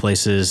 iconic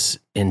places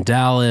in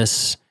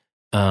Dallas,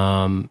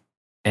 and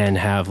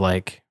have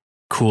like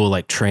cool,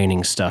 like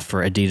training stuff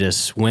for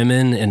Adidas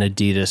women and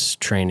Adidas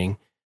training,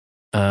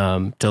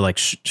 to like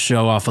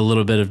show off a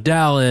little bit of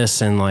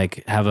Dallas and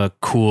like have a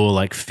cool,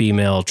 like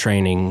female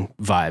training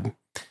vibe."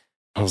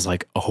 I was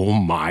like, "Oh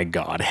my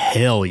God,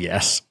 hell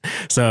yes."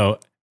 So,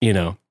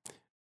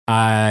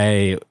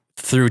 I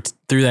threw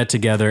that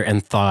together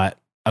and thought,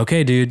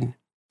 okay, dude,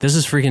 this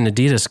is freaking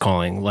Adidas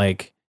calling.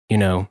 Like,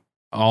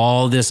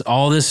 all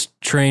this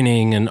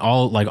training and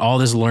all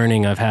this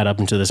learning I've had up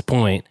until this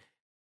point,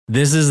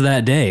 this is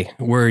that day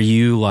where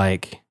you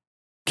like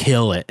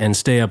kill it and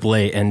stay up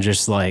late and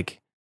just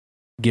like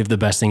give the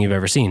best thing you've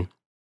ever seen.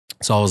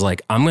 So I was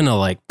like, I'm going to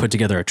like put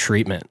together a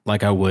treatment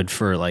like I would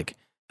for like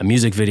a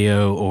music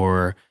video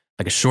or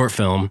like a short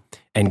film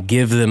and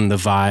give them the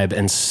vibe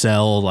and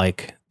sell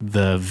like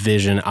the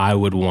vision I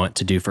would want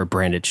to do for a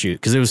branded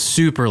shoot. Cause it was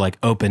super like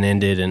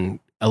open-ended and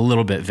a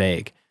little bit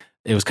vague.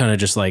 It was kind of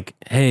just like,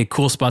 "Hey,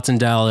 cool spots in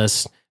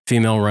Dallas,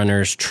 female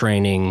runners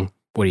training.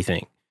 What do you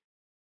think?"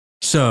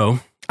 So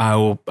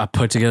I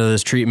put together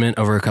this treatment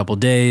over a couple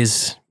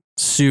days,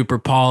 super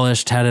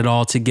polished, had it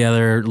all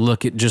together,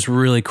 look at just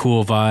really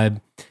cool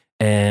vibe,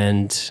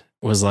 and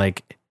was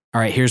like, "All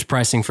right, here's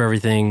pricing for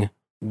everything.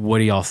 What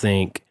do y'all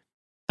think?"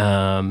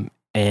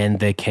 And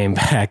they came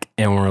back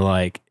and were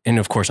like, and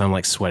of course I'm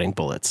like sweating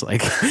bullets.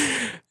 Like,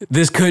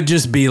 this could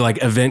just be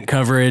like event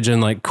coverage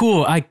and like,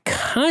 cool, I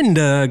kind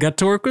of got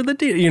to work with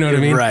Adidas. You know what I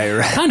mean?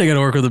 Right. Kind of got to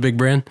work with a big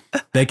brand.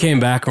 They came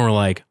back and were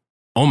like,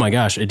 "Oh my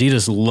gosh,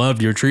 Adidas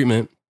loved your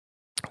treatment.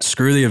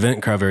 Screw the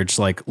event coverage.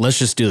 Like, let's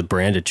just do the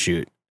branded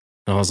shoot."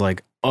 And I was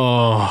like,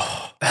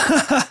 Oh,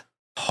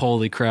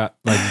 holy crap.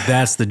 Like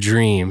that's the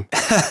dream,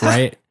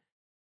 right?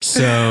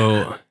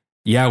 So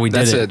yeah, we did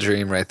That's it. a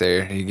dream right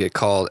there. You get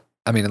called.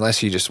 I mean,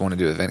 unless you just want to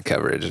do event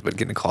coverage, but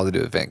getting called to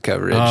do event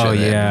coverage. Oh and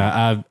then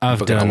yeah, I've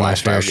booking a done my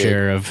lifestyle fair gig.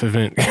 share of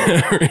event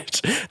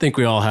coverage. I think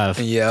we all have.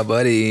 Yeah,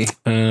 buddy.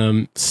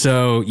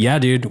 So yeah,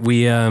 dude,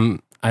 I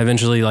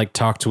eventually like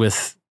talked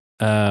with,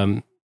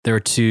 there were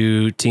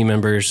 2 team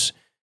members,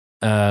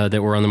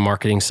 that were on the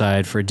marketing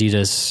side for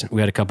Adidas.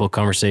 We had a couple of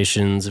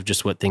conversations of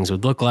just what things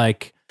would look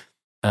like.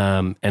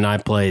 And I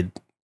played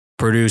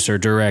producer,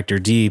 director,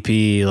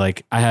 DP.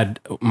 Like I had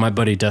my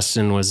buddy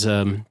Dustin was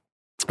a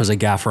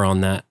gaffer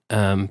on that.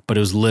 But it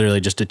was literally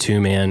just a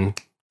 2-man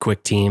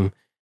quick team.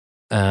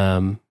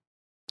 But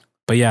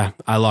yeah,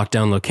 I locked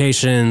down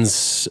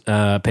locations,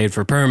 paid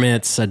for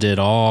permits. I did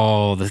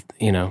all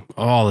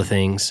the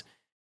things.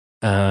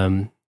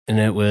 And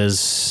it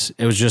was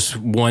just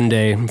one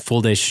day,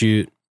 full day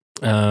shoot,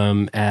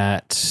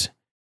 at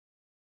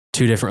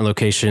 2 different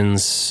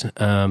locations.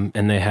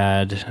 And they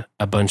had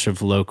a bunch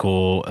of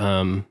local,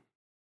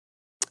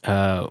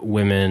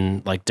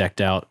 women like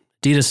decked out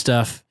Adidas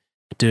stuff,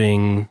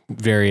 doing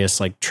various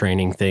like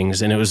training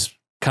things. And it was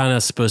kind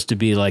of supposed to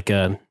be like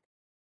a,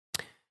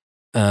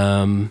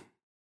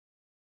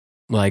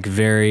 like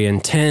very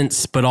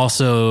intense, but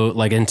also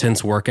like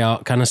intense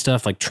workout kind of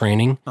stuff, like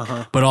training,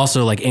 but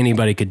also like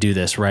anybody could do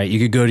this, right? You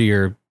could go to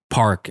your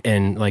park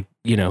and like,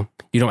 you don't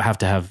have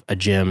to have a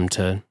gym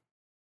to,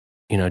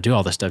 do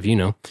all this stuff,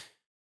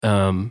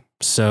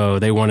 so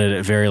they wanted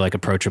it very like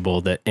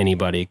approachable that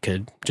anybody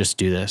could just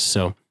do this.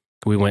 So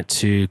we went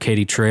to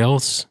Katy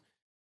Trails.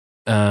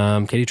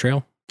 Katy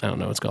Trail? I don't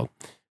know what it's called.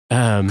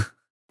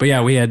 But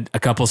yeah, we had a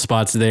couple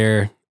spots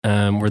there,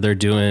 where they're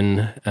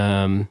doing,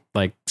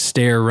 like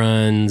stair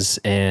runs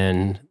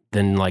and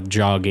then like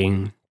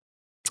jogging.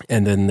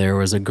 And then there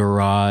was a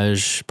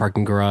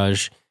parking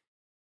garage,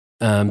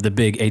 the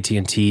big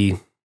AT&T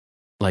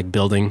like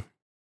building.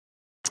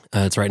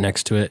 It's right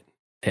next to it.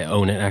 They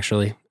own it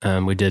actually.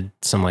 We did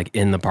some like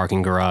in the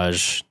parking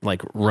garage,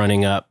 like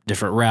running up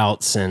different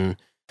routes and,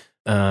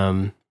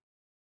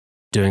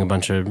 doing a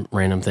bunch of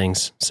random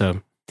things.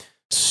 So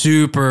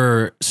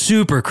super,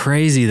 super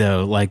crazy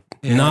though. Like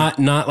not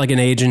like an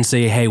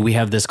agency. Hey, we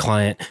have this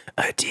client,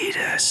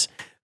 Adidas,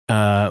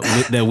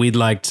 that we'd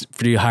like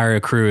to hire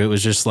a crew. It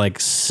was just like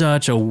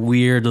such a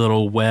weird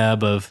little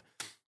web of,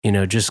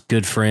 just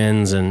good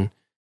friends and,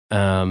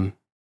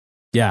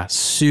 yeah,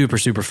 super,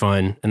 super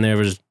fun. And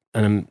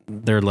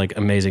they're like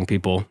amazing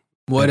people.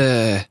 What,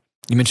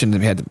 you mentioned that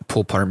we had to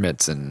pull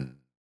permits and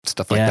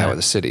stuff like that with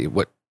the city.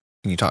 What,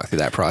 can you talk through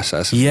that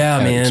process? Yeah,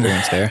 man.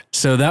 Experience there.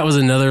 So that was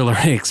another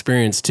learning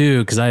experience too,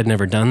 because I had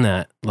never done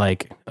that.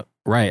 Like,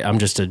 right, I'm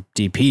just a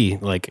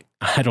DP. Like,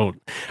 I don't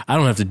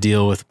have to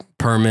deal with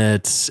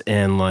permits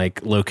and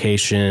like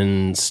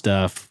location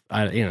stuff.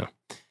 I didn't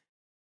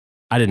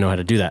know how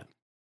to do that.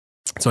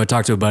 So I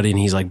talked to a buddy, and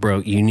he's like,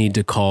 "Bro, you need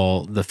to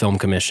call the film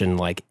commission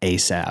like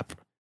ASAP,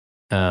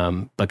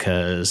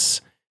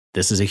 because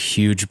this is a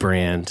huge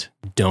brand.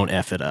 Don't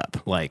F it up.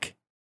 Like,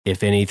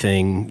 if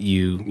anything,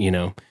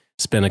 you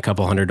spend a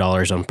couple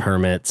 $100 on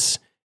permits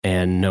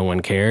and no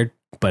one cared,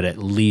 but at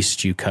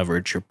least you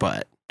covered your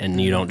butt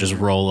and you don't just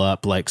roll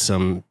up like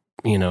some,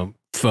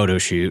 photo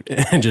shoot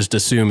and just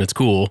assume it's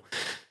cool."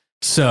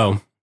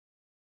 So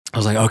I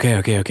was like,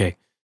 okay.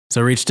 So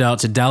I reached out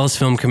to Dallas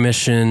Film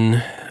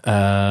Commission,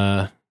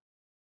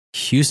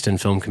 Houston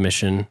Film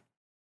Commission,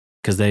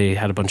 because they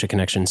had a bunch of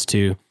connections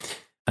too.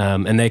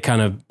 And they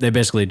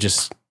basically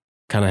just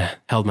kind of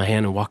held my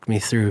hand and walked me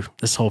through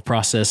this whole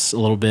process a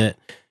little bit.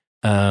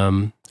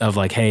 Of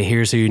like, hey,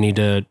 here's who you need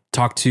to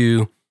talk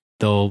to.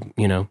 They'll,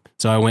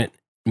 so I went,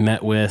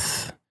 met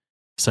with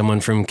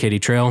someone from Katy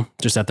Trail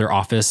just at their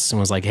office and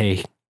was like,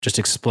 hey, just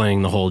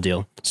explaining the whole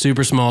deal.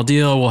 Super small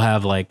deal. We'll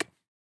have like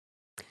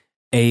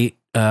 8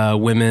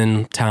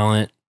 women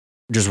talent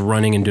just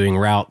running and doing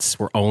routes.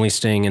 We're only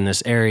staying in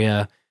this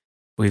area.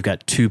 We've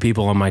got 2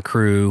 people on my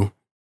crew,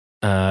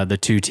 the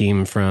 2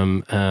 team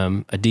from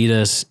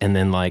Adidas, and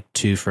then like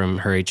 2 from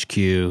her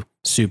HQ,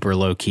 super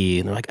low key.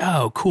 And they're like,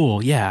 oh,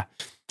 cool. Yeah.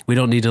 We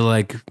don't need to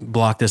like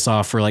block this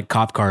off for like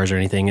cop cars or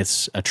anything.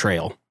 It's a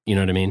trail. You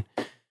know what I mean?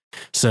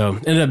 So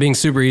ended up being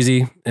super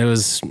easy. It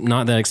was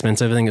not that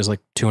expensive. I think it was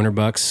like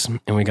 $200,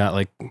 and we got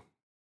like,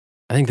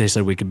 I think they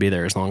said we could be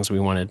there as long as we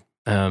wanted.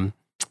 And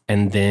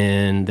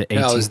then the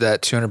Now, is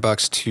that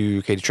 $200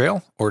 to Katy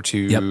Trail or to?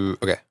 Yep.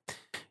 Okay.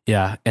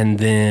 Yeah, and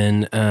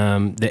then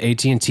the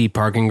AT&T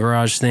parking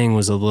garage thing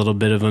was a little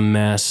bit of a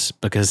mess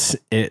because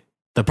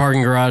the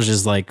parking garage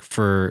is like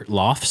for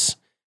lofts,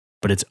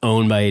 but it's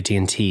owned by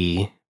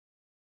AT&T.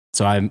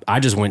 So I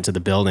just went to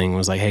the building and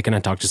was like, hey, can I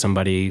talk to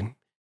somebody?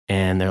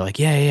 And they're like,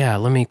 yeah,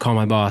 let me call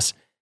my boss.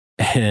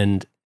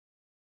 And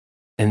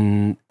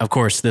of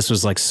course, this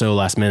was like so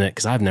last minute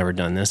because I've never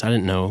done this. I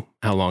didn't know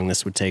how long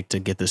this would take to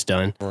get this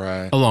done.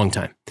 Right. A long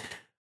time.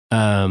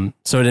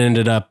 So it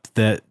ended up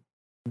that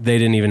they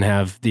didn't even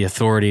have the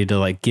authority to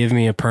like give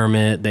me a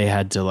permit. They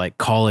had to like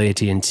call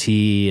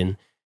AT&T. And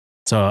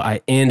so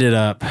I ended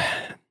up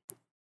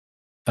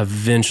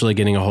eventually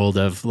getting a hold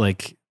of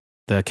like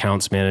the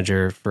accounts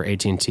manager for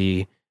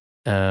AT&T.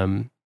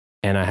 And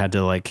I had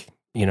to like,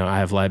 I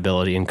have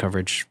liability and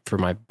coverage for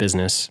my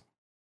business.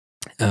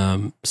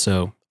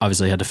 So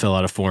obviously had to fill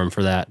out a form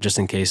for that just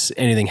in case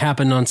anything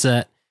happened on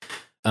set,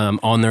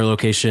 on their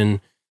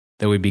location,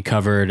 that we'd be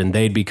covered and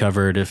they'd be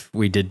covered if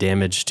we did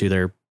damage to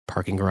their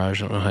parking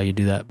garage. I don't know how you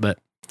do that, but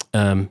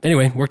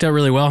anyway, worked out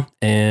really well,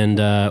 and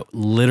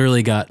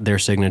literally got their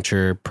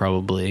signature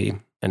probably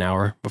an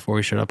hour before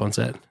we showed up on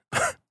set.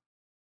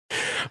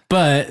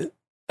 But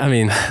I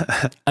mean,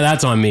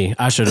 that's on me.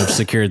 I should have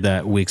secured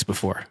that weeks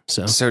before.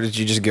 So did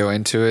you just go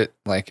into it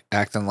like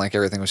acting like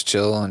everything was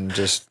chill and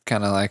just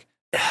kind of like,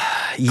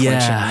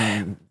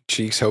 clenching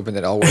cheeks, hoping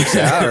that it all works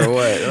out, or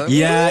what?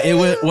 Yeah, it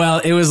was. Well,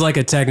 it was like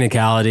a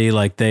technicality.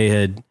 Like they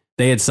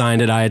had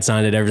signed it, I had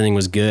signed it, everything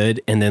was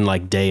good, and then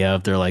like day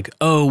of, they're like,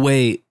 "Oh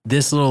wait,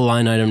 this little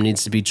line item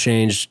needs to be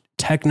changed.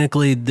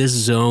 Technically, this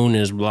zone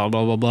is blah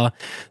blah blah blah.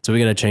 So we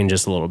got to change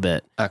this a little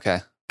bit. Okay,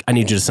 I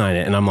need you to sign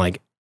it." And I'm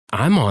like,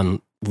 "I'm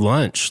on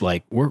lunch.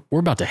 Like we're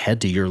about to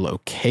head to your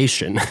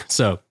location."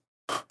 So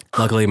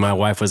luckily, my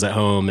wife was at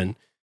home and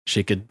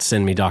she could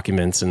send me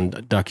documents and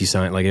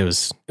DocuSign. Like it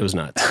was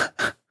nuts.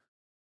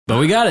 But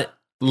we got it.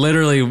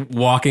 Literally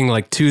walking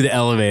like to the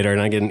elevator,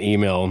 and I get an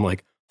email. I'm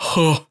like,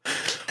 "Oh,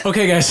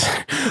 okay, guys,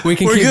 we're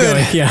keep good.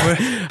 Going."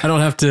 Yeah, I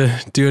don't have to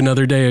do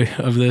another day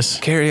of this.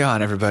 Carry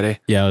on, everybody.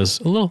 Yeah, it was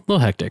a little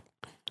hectic.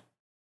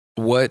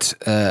 What?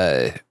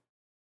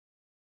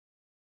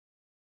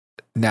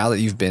 Now that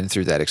you've been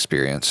through that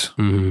experience,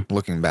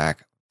 looking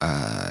back,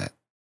 is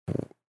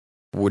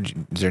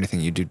there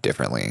anything you do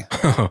differently?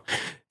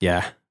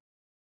 Yeah,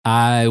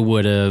 I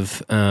would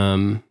have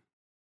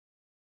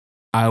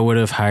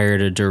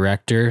hired a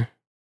director.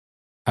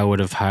 I would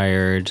have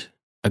hired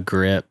a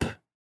grip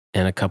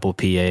and a couple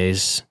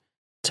PAs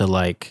to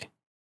like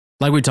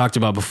we talked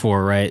about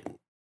before, right?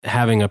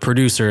 Having a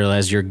producer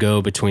as your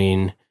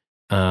go-between,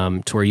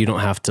 to where you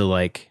don't have to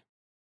like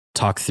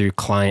talk through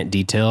client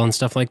detail and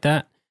stuff like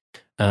that.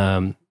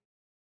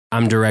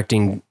 I'm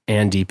directing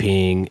and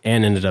DPing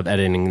and ended up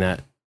editing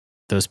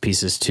those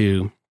pieces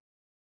too.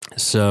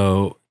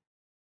 So,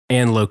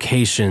 and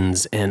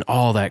locations and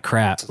all that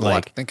crap. A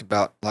lot to think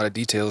about, a lot of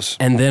details.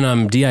 And then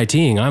I'm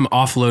DITing. I'm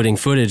offloading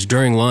footage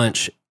during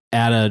lunch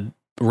at a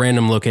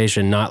random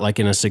location, not like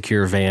in a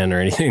secure van or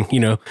anything,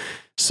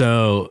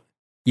 So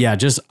yeah,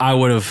 I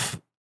would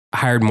have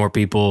hired more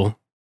people.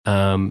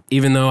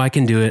 Even though I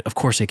can do it, of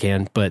course I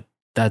can, but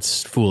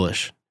that's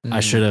foolish.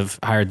 I should have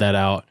hired that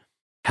out,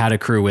 had a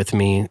crew with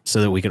me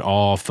so that we could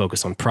all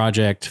focus on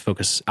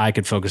I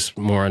could focus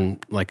more on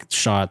like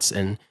shots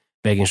and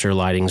making sure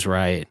lighting's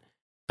right.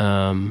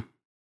 And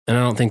I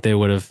don't think they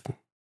would have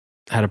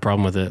had a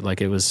problem with it. Like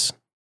it was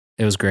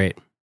great.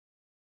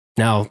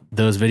 Now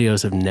those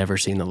videos have never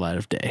seen the light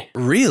of day.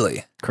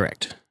 Really?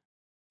 Correct.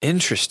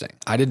 Interesting.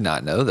 I did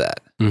not know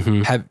that.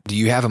 Mm-hmm. Do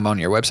you have them on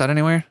your website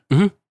anywhere?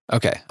 Mm-hmm.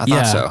 Okay. I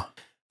thought so.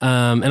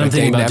 And I'm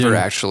thinking about never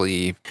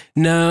actually.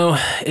 No,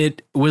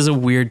 it was a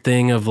weird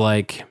thing of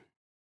like,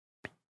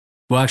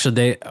 well,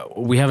 actually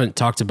we haven't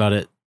talked about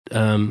it.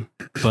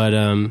 But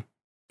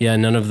yeah,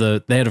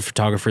 they had a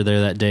photographer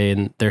there that day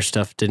and their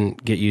stuff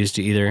didn't get used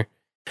either.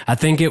 I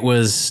think it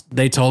was,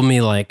 they told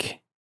me like,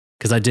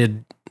 cause I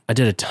did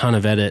a ton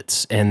of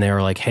edits and they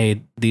were like,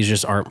 "Hey, these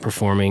just aren't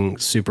performing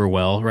super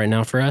well right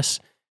now for us.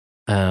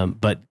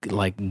 But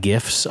like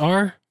GIFs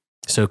are.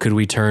 So could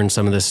we turn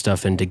some of this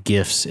stuff into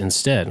GIFs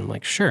instead?" I'm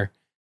like, "Sure."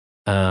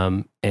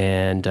 Yeah,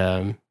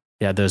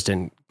 those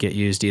didn't get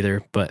used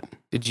either, but.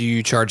 Did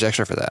you charge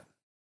extra for that?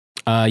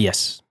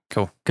 Yes.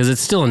 Cool. Cause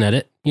it's still an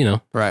edit,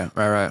 Right.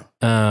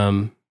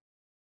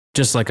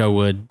 Just like I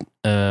would,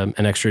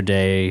 an extra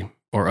day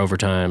or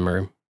overtime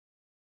or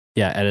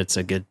edit's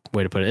a good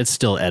way to put it. It's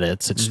still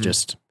edits. It's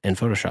just in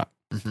Photoshop.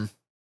 Mm-hmm.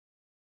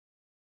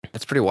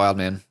 That's pretty wild,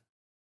 man.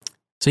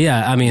 So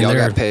yeah, I mean, y'all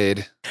got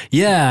paid.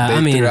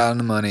 Yeah, they threw out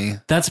the money.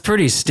 That's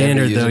pretty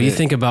standard though. You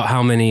think about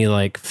how many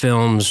like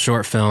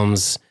short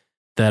films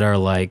that are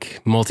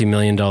like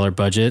multi-million-dollar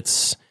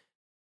budgets,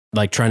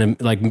 like trying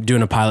to like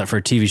doing a pilot for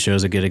a TV show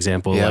is a good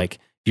example. Yep. Like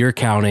you're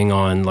counting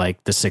on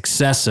like the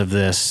success of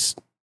this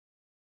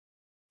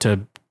to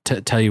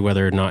tell you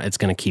whether or not it's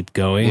going to keep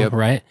going,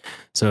 right?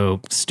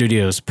 So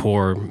studios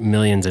pour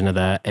millions into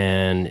that,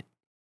 and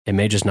it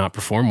may just not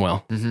perform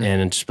well, and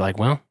it's just like,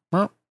 well,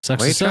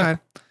 sucks to suck.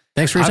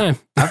 Thanks for your time.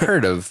 I've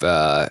heard of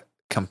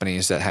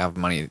companies that have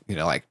money,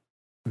 like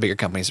bigger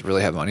companies that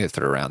really have money to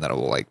throw around that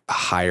will like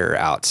hire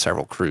out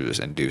several crews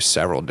and do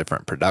several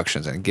different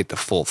productions and get the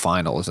full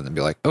finals, and then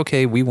be like,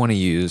 "Okay, we want to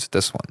use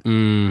this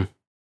one,"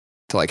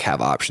 to like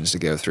have options to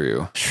go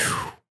through.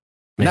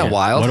 Man, isn't that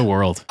wild? What a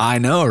world. I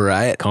know,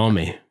 right? Call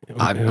me.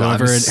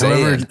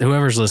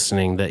 Whoever's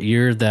listening, that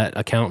you're that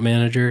account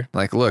manager.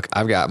 Like, look,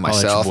 I've got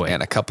myself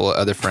and a couple of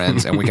other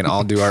friends, and we can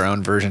all do our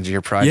own versions of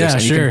your projects.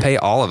 And you can pay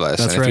all of us.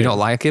 That's and if you don't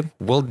like it,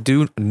 we'll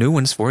do new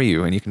ones for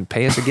you, and you can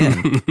pay us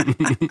again.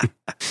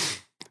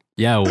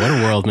 Yeah, what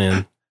a world,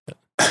 man.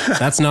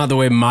 That's not the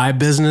way my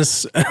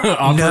business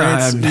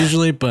operates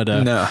usually, but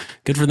no.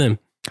 Good for them.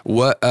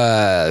 What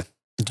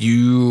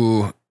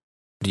Do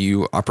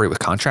you operate with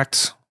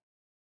contracts?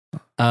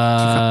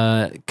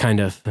 Kind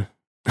of.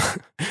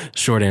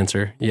 Short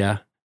answer. Yeah.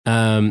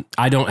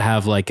 I don't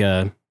have like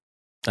a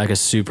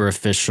super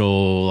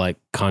official like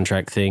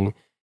contract thing.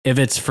 If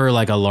it's for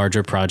like a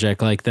larger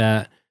project like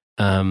that,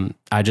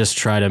 I just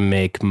try to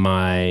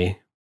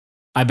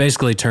I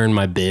basically turn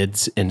my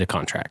bids into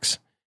contracts.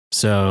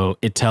 So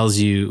it tells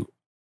you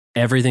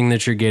everything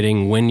that you're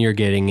getting, when you're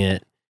getting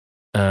it,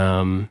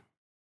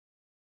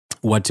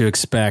 what to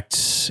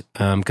expect.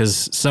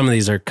 Because some of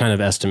these are kind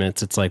of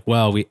estimates. It's like,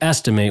 well, we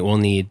estimate we'll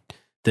need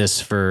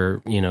this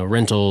for,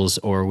 rentals,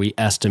 or we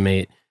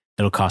estimate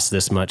it'll cost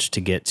this much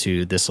to get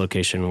to this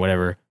location,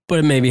 whatever, but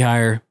it may be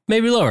higher,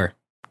 maybe lower.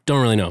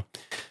 Don't really know.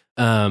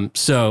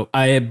 So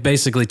I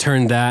basically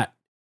turned that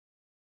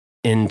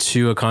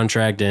into a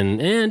contract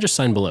and just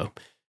sign below.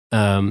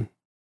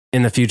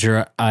 In the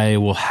future, I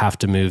will have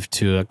to move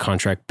to a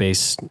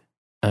contract-based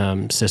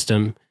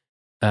system,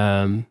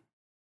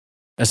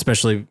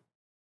 especially,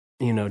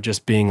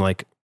 just being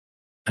like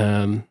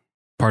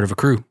part of a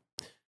crew.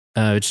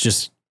 It's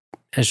just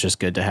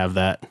good to have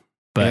that.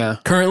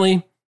 But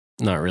currently,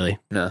 not really.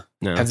 No.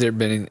 Has there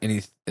been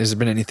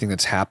anything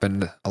that's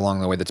happened along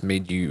the way that's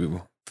made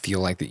you feel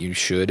like that you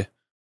should?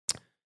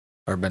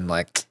 Or been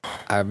like,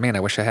 I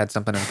wish I had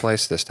something in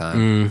place this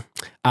time?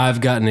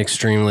 I've gotten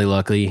extremely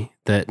lucky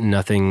that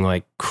nothing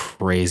like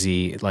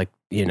crazy, like,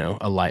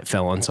 a light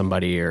fell on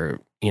somebody or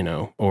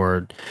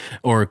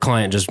a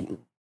client just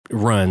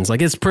runs.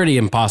 Like, it's pretty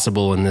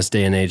impossible in this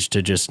day and age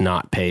to just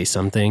not pay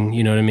something.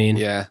 You know what I mean?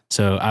 Yeah.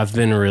 So I've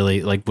been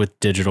really like with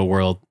digital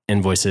world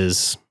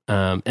invoices,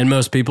 and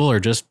most people are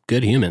just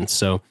good humans.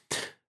 So,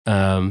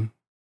 I've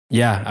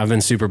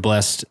been super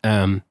blessed.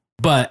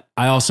 But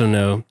I also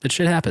know that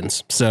shit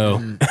happens.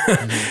 So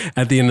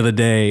at the end of the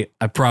day,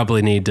 I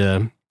probably need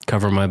to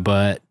cover my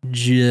butt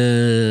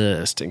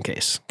just in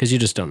case, because you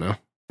just don't know.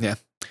 Yeah.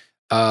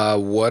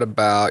 What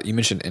about, you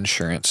mentioned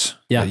insurance.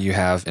 Yeah. You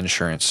have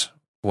insurance.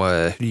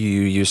 What do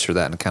you use for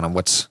that, and kind of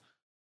what's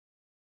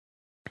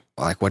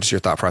your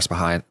thought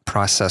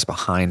process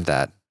behind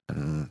that,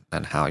 and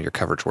we your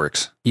coverage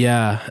works?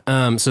 Yeah.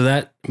 So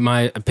that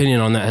my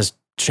opinion on that has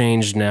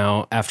changed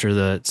now after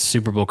the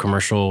Super Bowl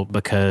commercial,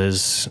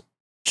 because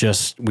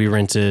we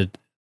rented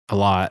a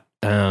lot.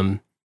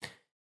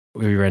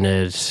 We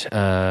rented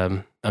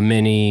a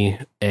Mini,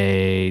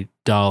 a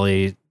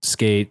Dolly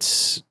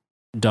skates,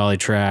 Dolly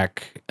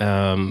track,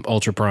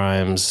 Ultra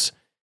Primes,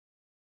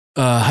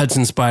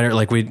 Hudson Spider.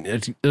 Like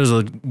there was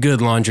a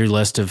good laundry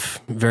list of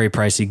very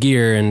pricey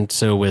gear. And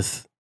so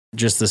with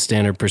just the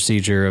standard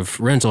procedure of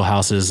rental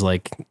houses,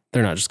 like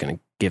they're not just going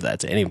to give that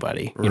to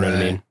anybody. You know what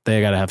I mean?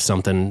 They got to have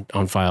something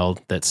on file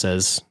that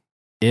says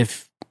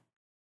if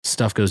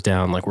stuff goes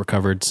down, like we're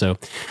covered. So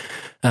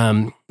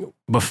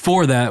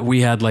before that,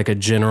 we had like a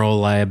general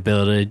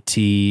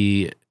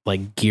liability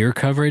like gear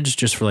coverage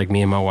just for like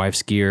me and my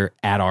wife's gear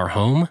at our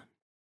home.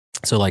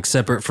 So like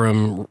separate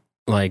from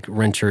like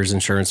renter's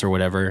insurance or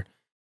whatever,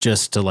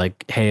 just to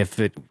like, hey, if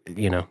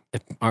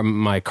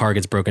my car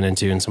gets broken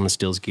into and someone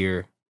steals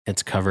gear,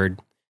 it's covered.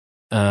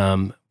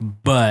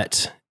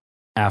 But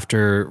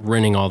after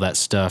renting all that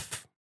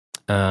stuff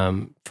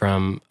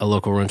from a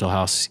local rental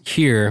house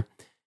here,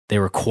 they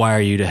require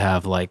you to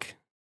have like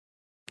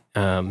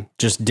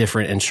just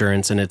different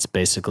insurance, and it's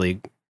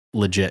basically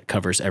legit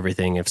covers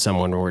everything if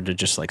someone were to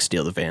just like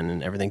steal the van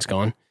and everything's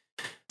gone.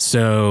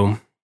 So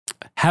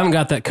haven't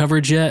got that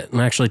coverage yet.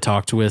 I actually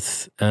talked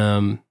with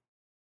the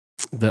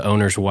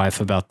owner's wife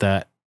about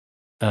that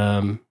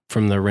from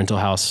the rental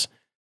house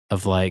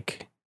of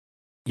like,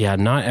 yeah,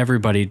 not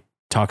everybody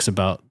talks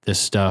about this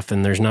stuff,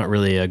 and there's not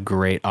really a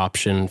great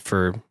option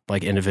for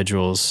like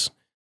individuals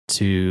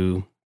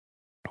to,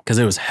 because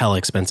it was hell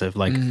expensive.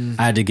 Like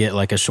I had to get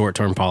like a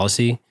short-term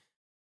policy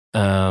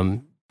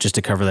just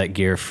to cover that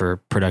gear for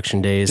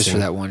production days. Just for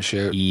that one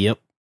shoot? Yep.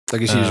 So I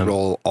guess you just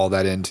roll all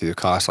that into the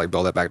cost, like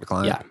bill that back to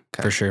client? Yeah,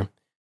 for sure.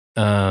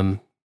 But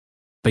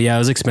yeah, it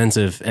was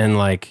expensive, and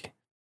like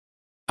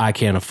I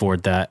can't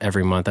afford that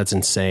every month. That's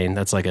insane.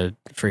 That's like a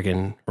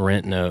freaking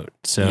rent note.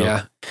 So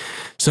yeah.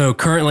 So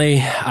currently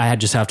I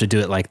just have to do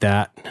it like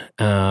that.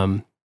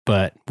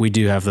 But we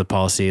do have the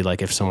policy,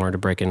 like if someone were to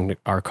break in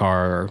our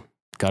car or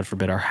God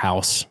forbid our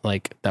house,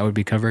 like that would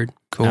be covered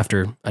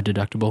after a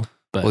deductible.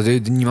 But well,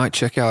 dude, then you might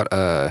check out,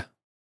 I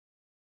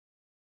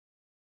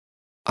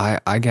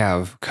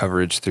have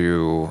coverage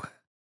through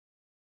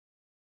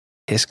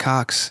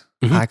Hiscox.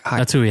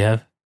 That's who we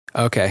have.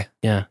 Okay.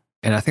 Yeah.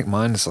 And I think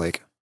mine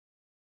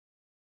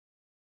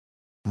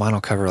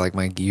will cover like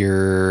my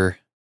gear,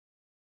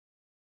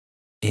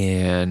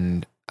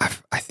 and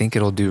I think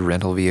it'll do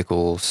rental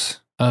vehicles.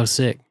 Oh,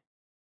 sick.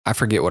 I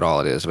forget what all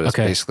it is, but it's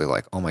basically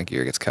like all my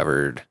gear gets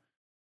covered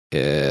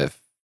if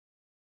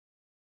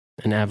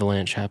an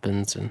avalanche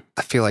happens. And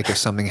I feel like if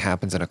something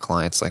happens and a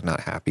client's like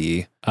not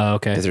happy,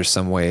 is there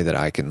some way that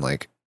I can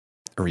like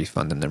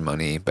refund them their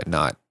money, but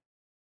not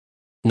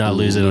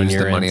lose it on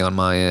your money on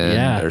my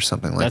end, or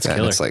something like that.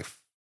 Killer. It's like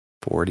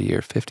 $40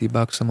 or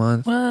 $50 a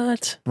month.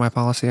 What? For my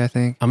policy, I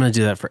think. I'm going to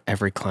do that for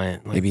every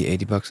client. Like, maybe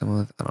 $80 a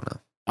month. I don't know.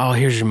 oh,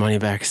 here's your money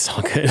back. It's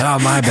all good. Oh,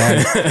 my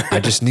bad. I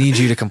just need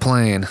you to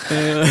complain.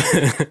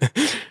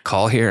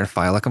 Call here and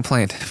file a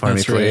complaint for me,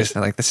 That's please. right.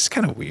 I'm like, this is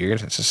kind of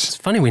weird. It's It's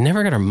just, funny. We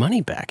never got our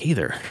money back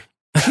either.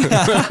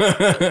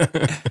 yeah,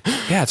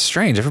 it's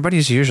strange.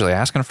 Everybody's usually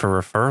asking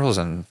for referrals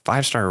and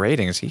 5-star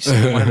ratings. He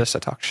wanted us to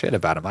talk shit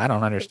about him. I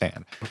don't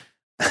understand.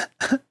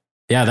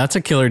 Yeah, that's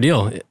a killer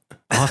deal.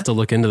 I'll have to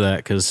look into that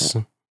because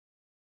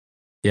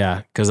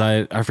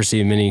I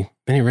foresee many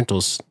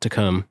rentals to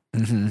come.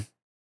 Mm-hmm.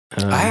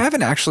 I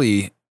haven't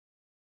actually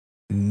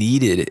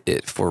needed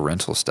it for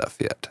rental stuff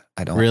yet.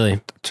 I don't. Really?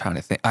 I'm trying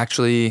to think.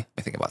 Actually, let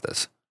me think about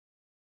this.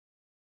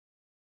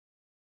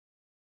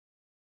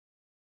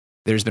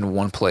 There's been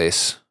one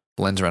place,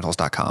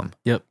 lensrentals.com.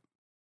 Yep.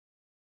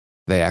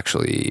 They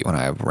actually, when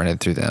I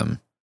rented through them,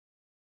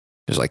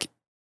 there's like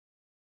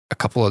a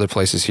couple other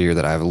places here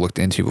that I've looked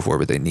into before,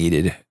 but they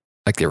needed,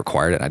 like they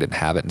required it and I didn't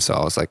have it. And so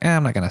I was like,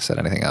 I'm not going to set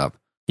anything up.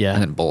 Yeah.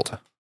 And then Bolt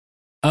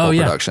Oh,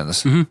 yeah.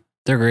 Productions. Mm-hmm.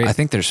 They're great. I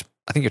think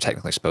you're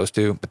technically supposed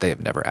to, but they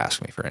have never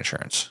asked me for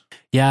insurance.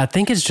 Yeah, I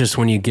think it's just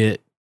when you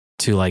get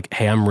to like,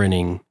 hey, I'm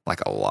renting.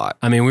 Like a lot.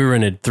 I mean, we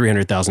rented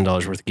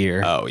 $300,000 worth of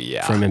gear. Oh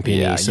yeah. From MP&E,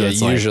 Yeah, so yeah,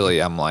 it's like-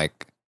 usually I'm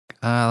like,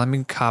 let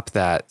me cop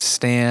that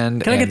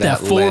stand. Can I and get that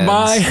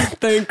 4x?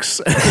 Thanks.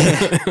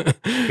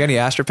 You got any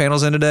Astra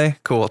panels in today?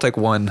 Cool. I'll take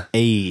one.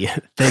 Hey,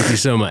 thank you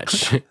so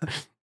much.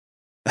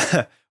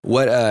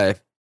 What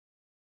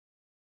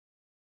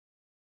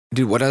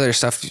dude, what other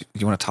stuff do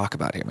you want to talk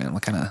about here, man?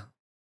 What kind of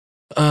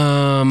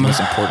I think it's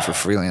important for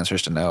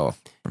freelancers to know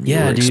from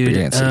yeah, your dude.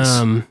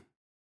 experiences.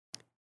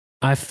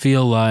 I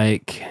feel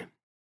like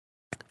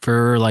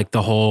for like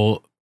our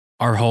whole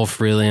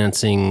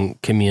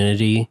freelancing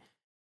community,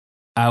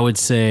 I would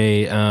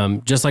say,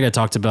 just like I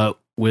talked about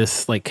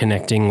with like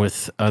connecting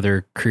with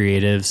other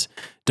creatives,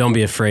 don't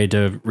be afraid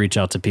to reach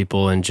out to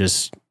people and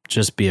just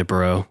be a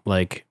bro.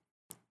 Like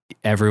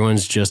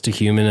everyone's just a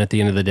human at the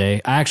end of the day.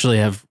 I actually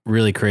have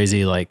really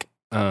crazy, like,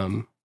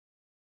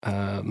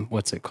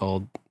 what's it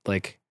called?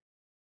 Like,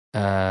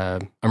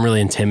 I'm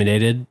really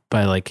intimidated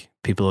by like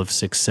people of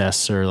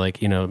success or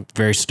like, you know,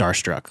 very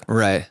starstruck,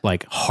 Right.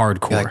 like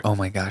hardcore. You're like, oh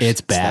my gosh,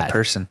 It's that bad.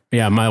 person.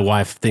 Yeah. My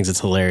wife thinks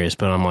it's hilarious,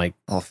 but I'm like,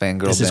 Little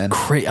fangirl this is Ben.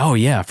 crazy. Oh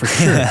yeah, for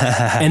sure.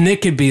 And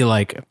it could be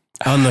like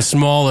on the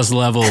smallest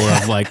level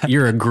of like,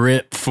 you're a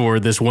grip for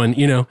this one,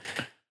 you know?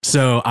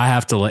 So I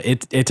have to,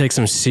 it takes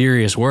some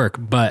serious work,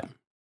 but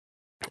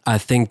I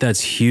think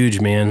that's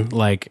huge, man.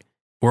 Like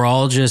we're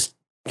all just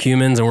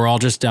humans and we're all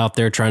just out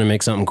there trying to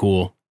make something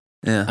cool.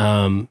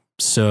 Yeah.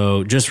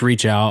 So just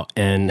reach out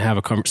and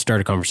start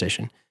a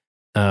conversation.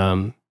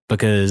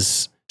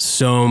 Because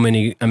so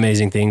many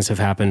amazing things have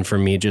happened for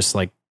me, just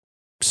like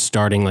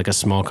starting like a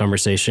small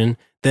conversation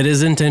that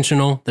is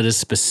intentional, that is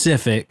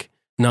specific,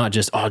 not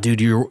just, oh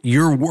dude,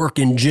 your work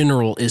in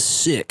general is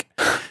sick.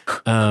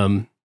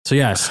 So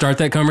yeah, start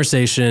that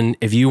conversation.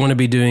 If you want to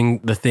be doing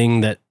the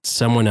thing that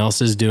someone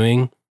else is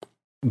doing,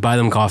 buy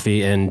them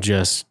coffee and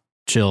just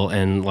chill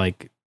and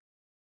like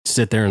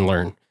sit there and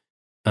learn.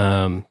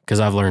 Cause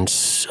I've learned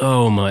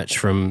so much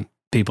from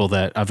people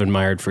that I've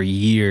admired for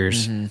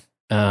years.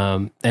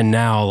 Mm-hmm. And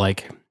now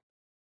like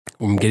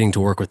I'm getting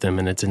to work with them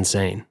and it's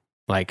insane.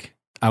 Like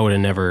I would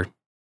have never,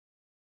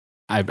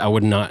 I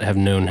would not have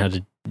known how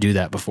to do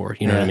that before.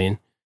 You know what I mean?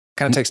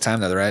 Kind of takes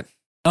time though, right?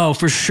 Oh,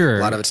 for sure.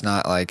 A lot of it's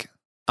not like,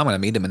 I'm going to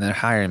meet them and they're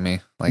hiring me.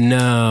 Like,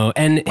 no.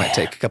 And it might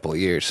take a couple of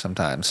years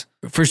sometimes.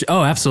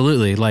 oh,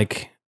 absolutely.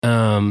 Like,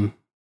 yeah,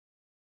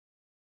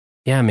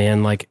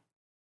 man, like,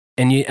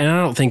 and I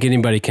don't think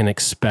anybody can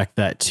expect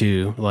that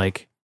too.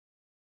 Like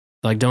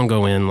don't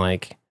go in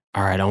like,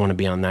 all right, I want to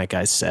be on that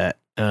guy's set.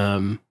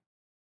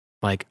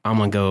 Like I'm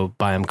going to go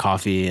buy him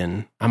coffee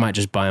and I might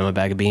just buy him a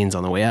bag of beans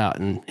on the way out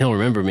and he'll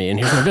remember me and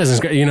here's my business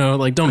card, you know,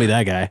 like don't be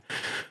that guy.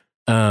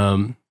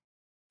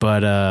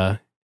 But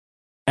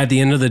at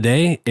the end of the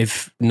day,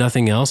 if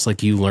nothing else,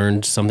 like you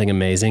learned something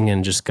amazing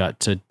and just got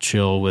to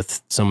chill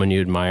with someone you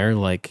admire,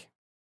 like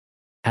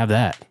have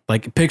that.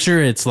 Like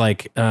picture it's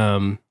like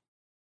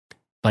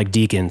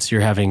Deacons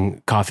you're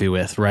having coffee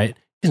with, right?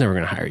 He's never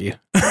going to hire you.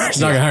 He's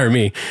not going to hire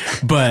me.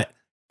 But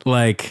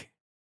like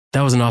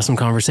that was an awesome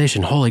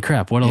conversation. Holy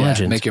crap, what a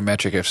legend. Make your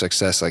metric of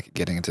success like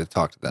getting to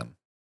talk to them.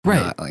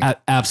 Right. Not like,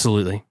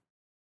 Absolutely.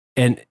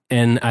 And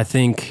I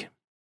think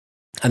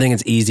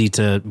it's easy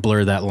to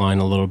blur that line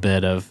a little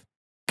bit of,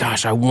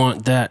 gosh, I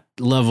want that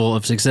level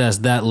of success,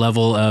 that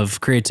level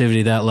of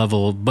creativity, that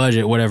level of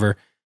budget, whatever.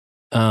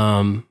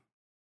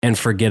 And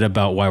forget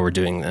about why we're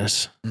doing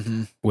this,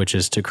 which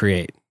is to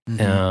create,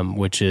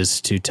 which is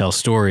to tell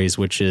stories,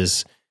 which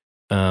is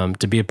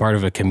to be a part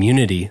of a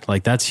community.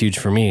 Like that's huge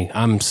for me.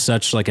 I'm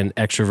such like an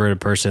extroverted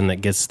person that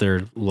gets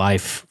their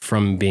life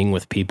from being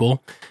with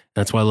people.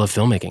 That's why I love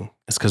filmmaking.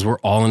 It's because we're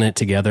all in it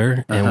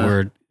together and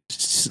we're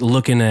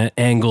looking at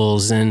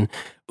angles and,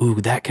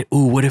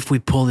 what if we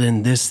pulled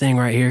in this thing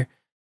right here?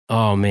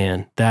 Oh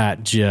man,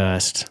 that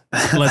just,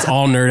 let's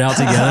all nerd out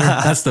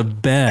together. That's the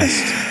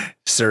best.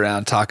 Sit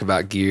around, talk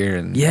about gear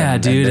and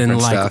dude,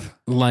 and like stuff.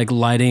 Like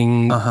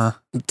lighting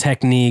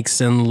techniques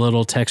and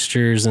little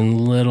textures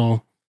and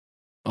little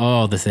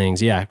all the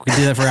things. Yeah, we could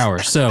do that for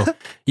hours. So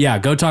yeah,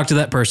 go talk to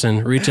that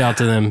person, reach out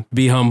to them,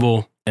 be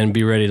humble, and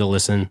be ready to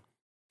listen. I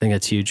think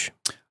that's huge.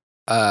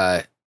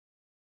 Are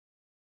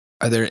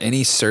there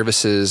any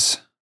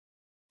services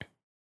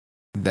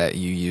that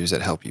you use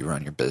that help you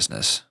run your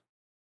business?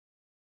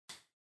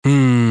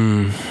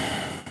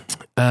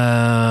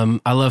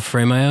 I love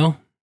Frame.io.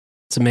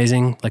 It's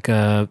amazing. Like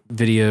a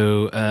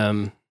video,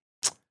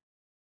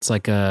 it's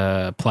like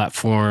a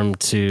platform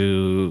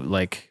to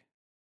like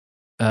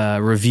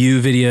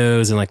review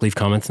videos and like leave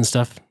comments and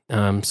stuff.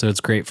 So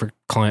it's great for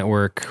client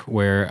work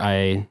where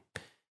I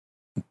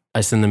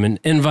send them an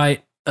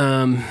invite,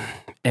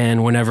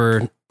 and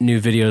whenever new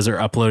videos are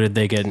uploaded,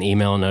 they get an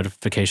email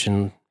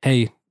notification.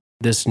 Hey,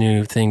 this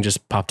new thing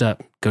just popped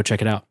up. Go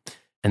check it out.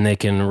 And they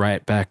can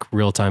write back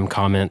real-time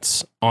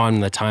comments on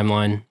the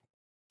timeline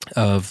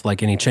of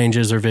like any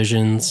changes or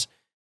visions.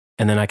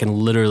 And then I can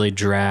literally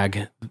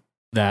drag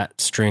that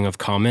string of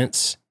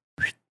comments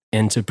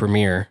into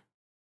Premiere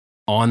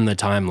on the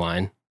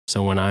timeline.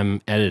 So when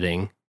I'm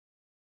editing,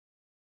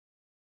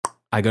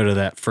 I go to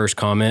that first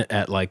comment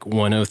at like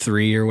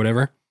 103 or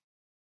whatever.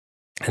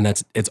 And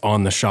it's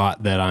on the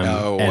shot that I'm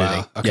editing.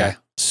 Wow. Okay. Yeah,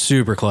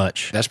 super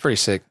clutch. That's pretty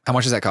sick. How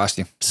much does that cost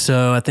you?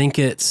 So I think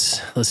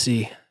it's, let's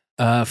see,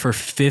 for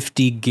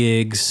 50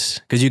 gigs,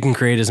 because you can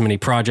create as many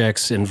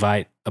projects,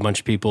 invite a bunch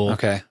of people.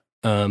 Okay.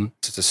 So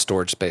it's a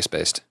storage space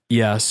based.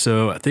 Yeah.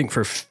 So I think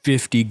for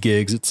 50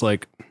 gigs, it's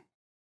like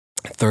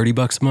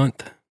 $30 a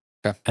month.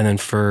 Okay. And then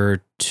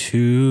for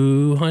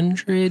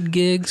 200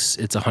 gigs,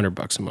 it's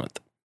 $100 a month.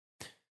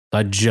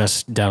 I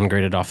just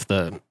downgraded off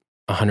the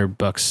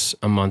 $100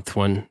 a month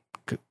one.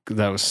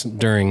 That was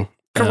during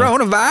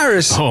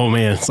Coronavirus. Oh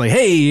man, it's like,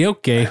 hey,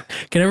 okay,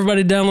 can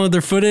everybody download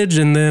their footage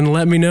and then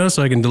let me know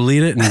so I can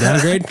delete it and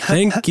downgrade?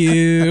 Thank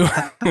you.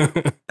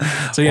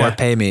 So yeah, Or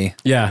pay me.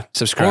 Yeah,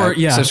 Subscribe. Or,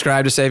 yeah,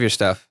 subscribe to save your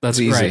stuff. that's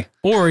It's easy. right.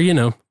 Or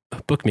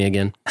book me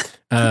again.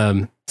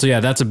 So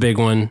yeah, that's a big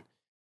one.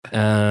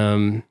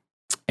 And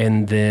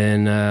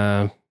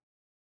then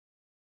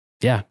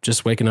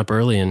just waking up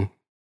early and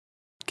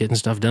getting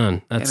stuff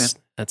done. That's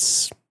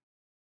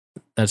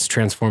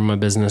transformed my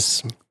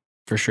business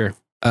for sure.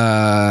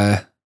 You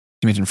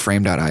mentioned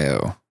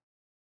Frame.io.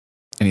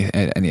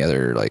 Any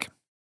other like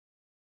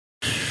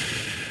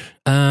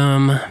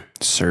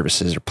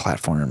services or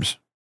platforms?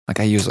 Like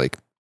I use like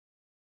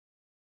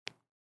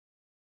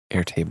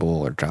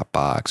Airtable or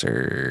Dropbox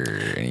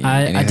or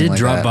I did like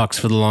Dropbox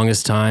for the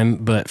longest time,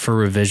 but for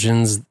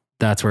revisions,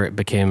 that's where it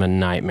became a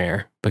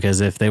nightmare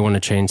because if they want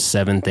to change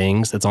 7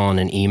 things, that's all in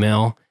an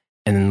email.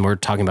 And then we're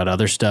talking about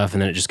other stuff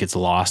and then it just gets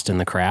lost in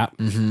the crap.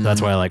 Mm-hmm.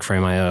 That's why I like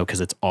Frame.io because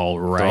it's all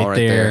right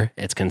there.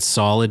 It's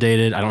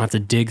consolidated. I don't have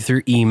to dig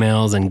through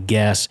emails and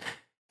guess.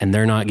 And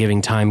they're not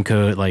giving time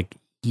code. Like,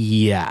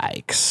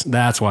 yikes.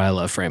 That's why I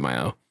love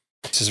Frame.io.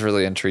 This is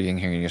really intriguing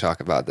hearing you talk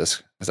about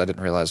this because I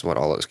didn't realize what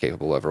all it was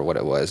capable of or what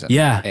it was. And,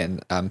 yeah.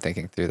 And I'm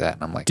thinking through that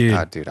and I'm like, dude,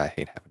 God, dude, I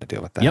hate having to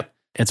deal with that. Yep.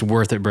 It's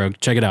worth it, bro.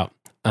 Check it out.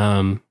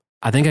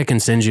 I think I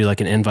can send you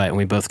like an invite and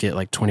we both get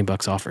like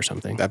 $20 off or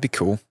something. That'd be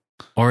cool.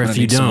 Or if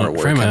you don't,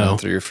 Frame.io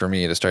through for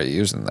me to start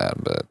using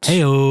that, but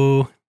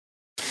heyo.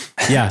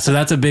 Yeah, so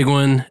that's a big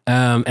one.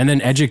 And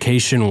then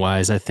education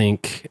wise, I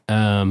think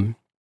there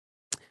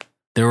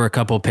were a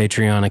couple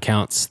Patreon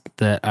accounts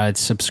that I'd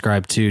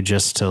subscribe to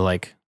just to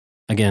like,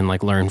 again,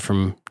 like learn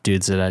from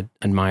dudes that I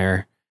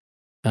admire.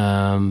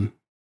 One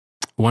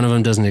of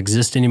them doesn't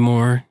exist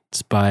anymore.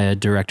 It's by a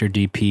director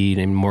DP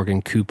named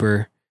Morgan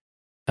Cooper,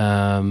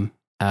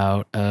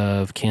 out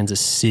of Kansas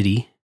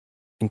City.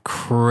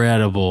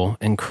 Incredible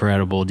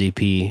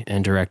DP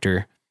and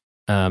director.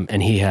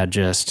 And he had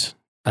just,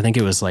 I think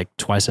it was like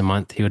twice a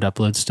month he would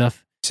upload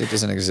stuff. So it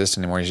doesn't exist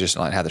anymore. He's just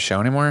not had the show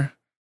anymore.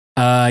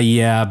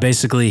 Yeah,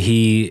 basically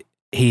he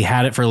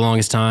had it for the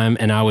longest time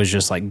and I was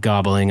just like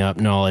gobbling up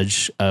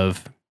knowledge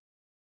of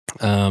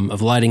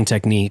lighting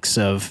techniques,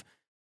 of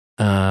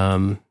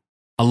a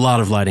lot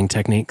of lighting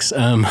techniques.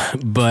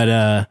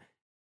 But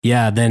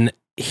then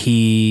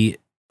he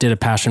did a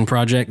passion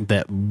project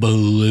that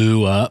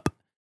blew up.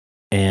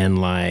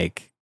 And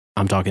like,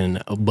 I'm talking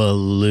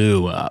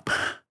blew up.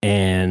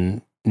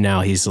 And now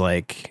he's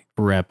like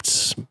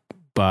repped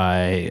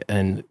by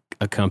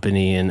a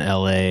company in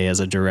LA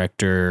as a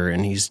director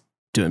and he's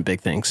doing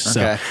big things.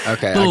 Okay.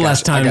 So a little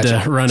less time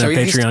to run a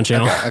Patreon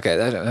channel. Okay.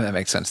 That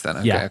makes sense then.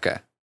 Okay. Yeah. Okay.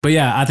 But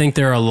yeah, I think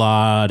there are a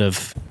lot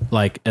of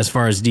like, as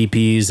far as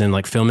DPs and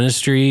like film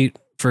industry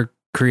for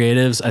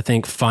creatives, I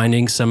think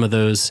finding some of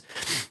those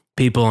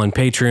people on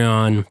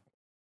Patreon,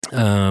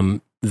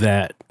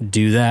 that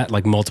do that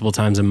like multiple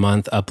times a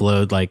month,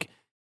 upload like,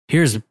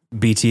 here's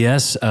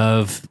BTS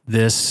of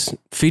this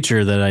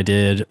feature that I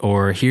did,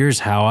 or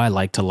here's how I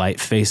like to light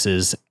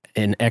faces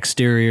in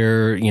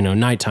exterior,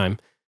 nighttime.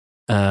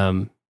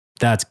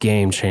 That's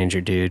game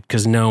changer, dude.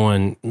 Cause no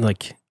one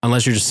like,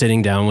 unless you're just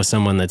sitting down with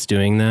someone that's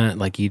doing that,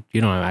 like you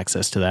don't have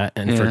access to that.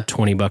 And for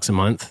 $20 a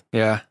month,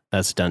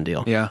 that's a done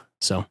deal. Yeah.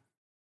 So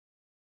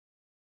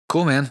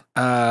cool, man.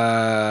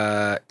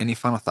 Any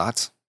final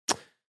thoughts?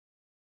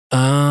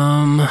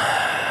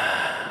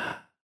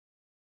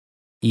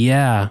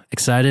 Yeah,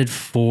 excited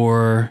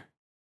for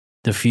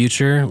the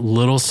future.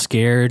 Little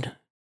scared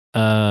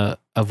of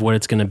what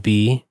it's going to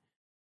be.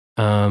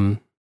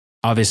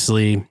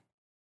 Obviously,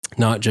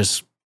 not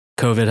just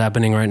COVID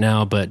happening right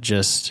now, but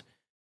just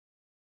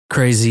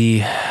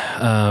crazy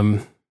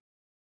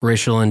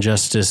racial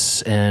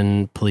injustice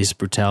and police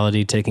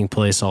brutality taking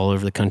place all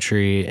over the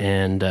country.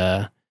 And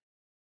I'm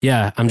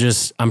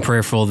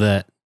prayerful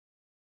that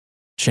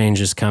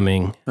change is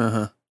coming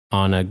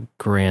on a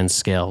grand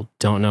scale.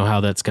 Don't know how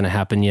that's going to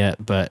happen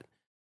yet, but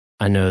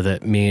I know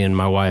that me and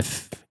my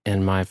wife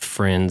and my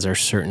friends are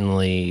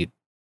certainly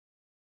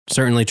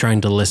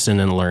trying to listen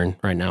and learn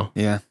right now.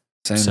 Yeah.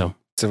 Same. So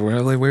it's a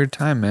really weird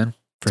time, man.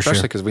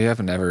 Especially because we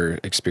haven't ever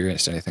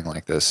experienced anything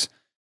like this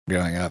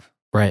growing up.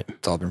 Right.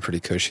 It's all been pretty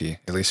cushy.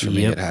 At least for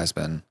me, it has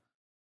been.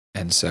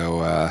 And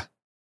so, I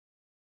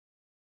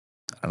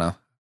don't know.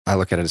 I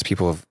look at it as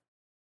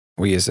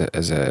we as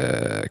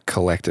a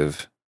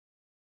collective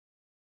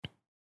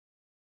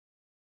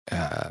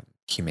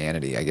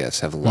humanity, I guess,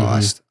 have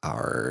lost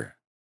our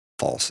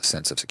false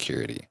sense of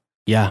security.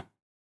 Yeah.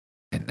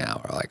 And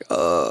now we're like,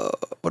 oh,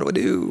 what do we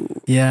do?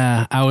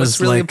 Yeah, What's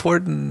really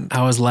important.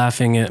 I was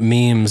laughing at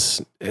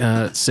memes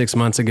 6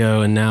 months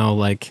ago, and now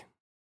I'm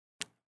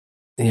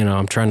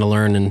trying to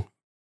learn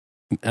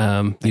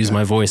and use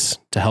my voice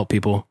to help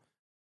people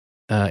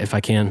if I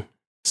can.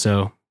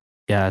 So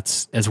yeah,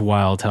 it's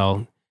wild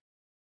how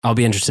I'll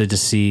be interested to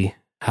see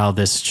how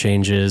this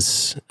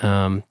changes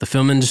the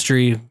film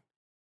industry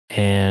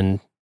and,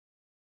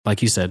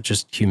 like you said,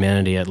 just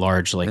humanity at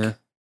large.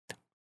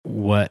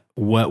 What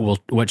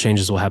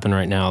changes will happen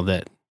right now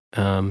that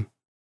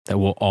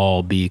will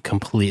all be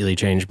completely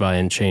changed by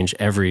and change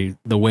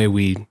the way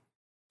we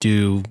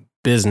do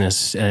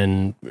business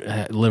and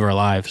live our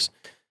lives.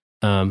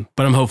 But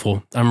I'm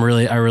hopeful. I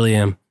really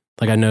am.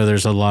 I know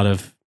there's a lot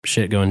of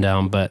shit going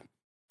down, but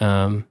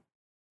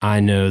I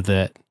know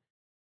that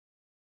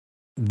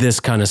this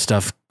kind of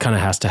stuff kind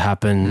of has to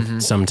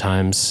happen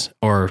sometimes,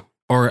 or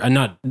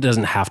not,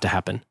 doesn't have to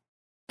happen.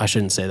 I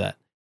shouldn't say that.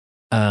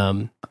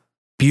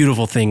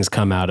 Beautiful things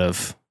come out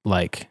of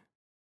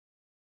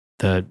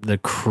the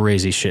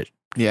crazy shit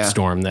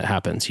storm that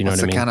happens. You know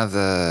what I mean?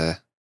 I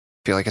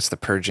feel like it's the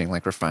purging,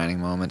 refining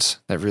moments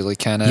that really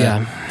kind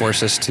of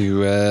force us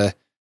to,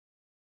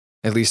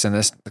 at least in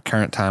the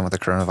current time with the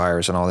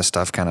coronavirus and all this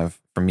stuff, kind of,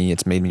 for me,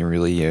 it's made me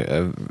really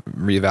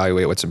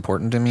reevaluate what's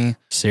important to me.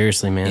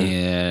 Seriously, man.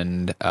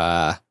 And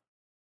I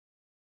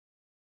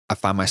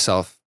find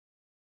myself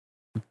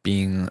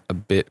being a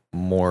bit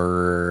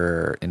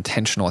more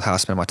intentional with how I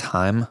spend my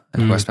time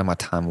and who I spend my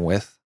time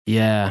with.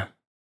 Yeah.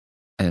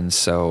 And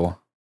so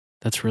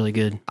that's really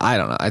good. I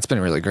don't know. It's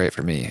been really great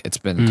for me. It's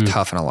been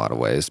tough in a lot of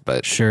ways,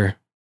 but sure.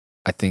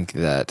 I think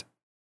that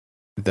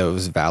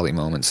those valley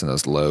moments and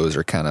those lows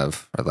are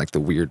the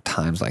weird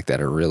times like that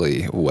are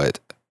really what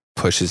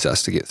pushes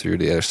us to get through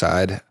to the other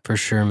side. For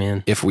sure,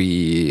 man. If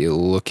we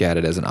look at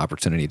it as an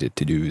opportunity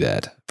to do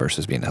that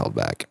versus being held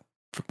back.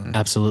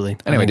 Absolutely.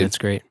 Anyway, dude, that's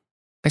great.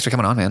 Thanks for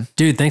coming on, man.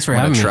 Dude, thanks for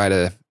having me. I'm going to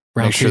try to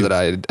make sure that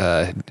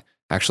I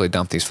actually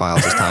dump these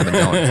files this time and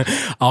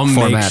don't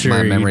format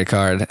my memory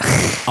card.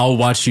 I'll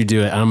watch you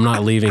do it. I'm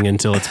not leaving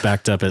until it's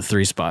backed up at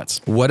 3 spots.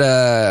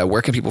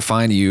 Where can people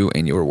find you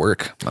and your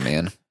work, my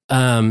man?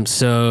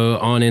 So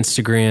on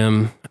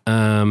Instagram,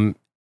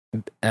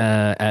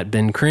 at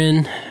Ben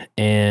Crin,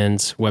 and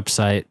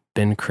website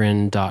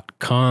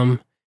bencrin.com.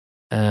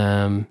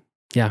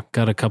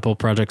 Got a couple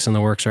projects in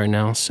the works right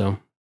now, so it'll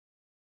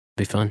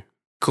be fun.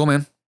 Cool,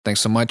 man.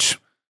 Thanks so much.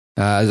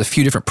 There's a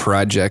few different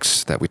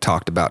projects that we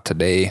talked about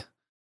today.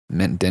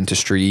 Mint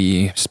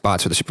Dentistry,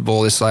 spots for the Super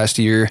Bowl this last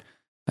year.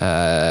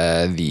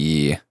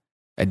 The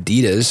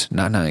Adidas,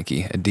 not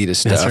Nike, Adidas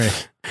stuff. That's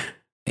right.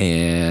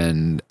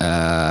 And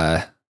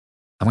I'm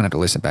going to have to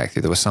listen back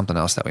through. There was something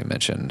else that we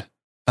mentioned.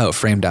 Oh,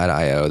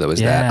 Frame.io. That was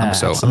that.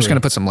 So absolutely. I'm just going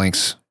to put some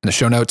links in the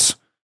show notes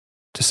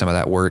to some of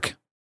that work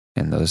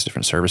and those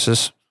different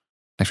services.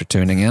 Thanks for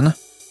tuning in.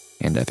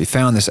 And if you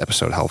found this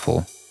episode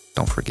helpful,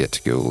 don't forget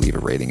to go leave a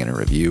rating and a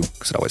review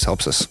because it always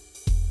helps us.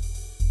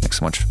 Thanks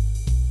so much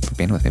for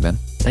being with me, Ben.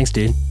 Thanks,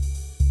 dude.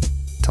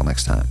 Until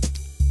next time.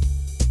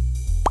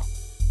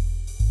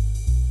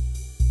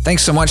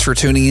 Thanks so much for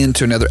tuning in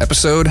to another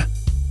episode.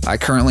 I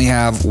currently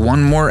have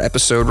one more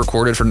episode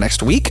recorded for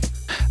next week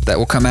that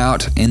will come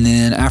out. And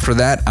then after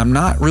that, I'm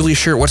not really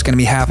sure what's going to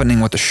be happening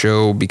with the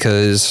show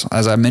because,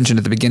 as I mentioned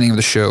at the beginning of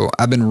the show,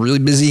 I've been really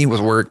busy with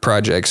work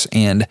projects.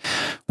 And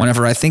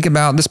whenever I think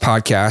about this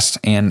podcast,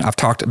 and I've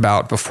talked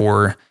about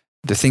before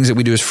the things that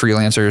we do as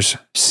freelancers,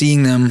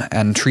 seeing them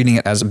and treating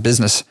it as a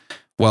business,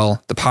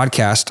 well, the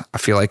podcast, I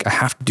feel like I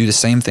have to do the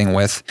same thing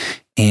with.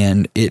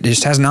 And it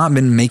just has not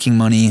been making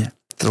money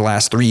for the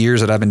last 3 years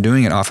that I've been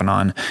doing it off and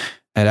on.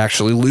 It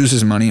actually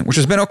loses money, which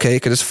has been okay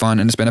because it's fun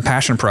and it's been a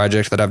passion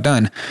project that I've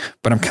done.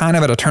 But I'm kind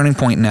of at a turning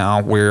point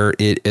now where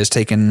it has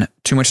taken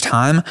too much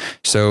time.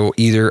 So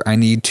either I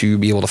need to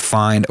be able to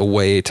find a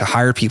way to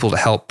hire people to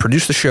help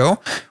produce the show,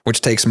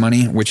 which takes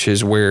money, which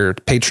is where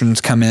patrons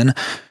come in,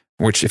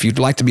 which if you'd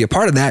like to be a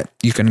part of that,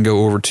 you can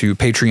go over to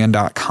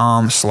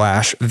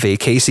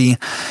patreon.com/vacasey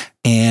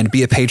and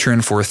be a patron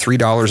for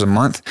 $3 a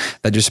month.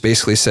 That just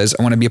basically says,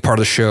 I want to be a part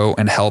of the show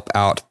and help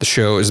out the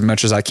show as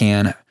much as I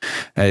can,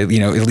 at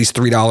least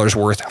 $3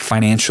 worth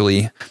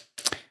financially.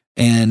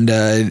 And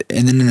then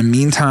in the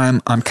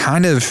meantime, I'm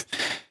kind of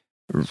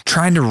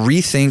trying to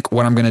rethink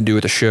what I'm going to do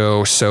with the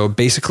show. So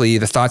basically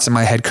the thoughts in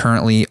my head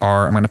currently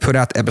are, I'm going to put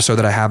out the episode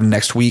that I have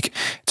next week.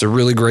 It's a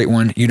really great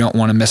one. You don't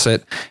want to miss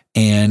it.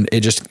 And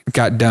it just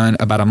got done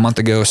about a month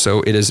ago.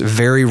 So it is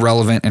very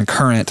relevant and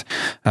current.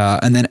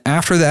 And then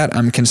after that,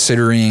 I'm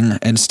considering,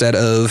 instead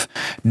of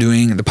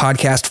doing the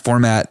podcast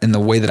format in the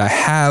way that I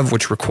have,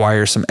 which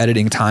requires some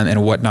editing time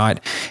and whatnot,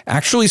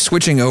 actually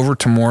switching over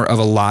to more of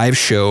a live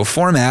show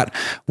format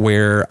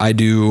where I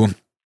do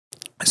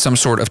some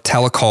sort of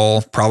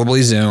telecall,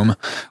 probably Zoom,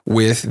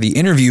 with the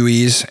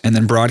interviewees and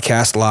then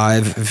broadcast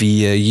live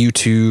via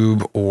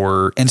YouTube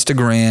or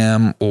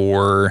Instagram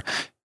or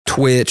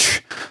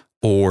Twitch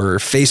or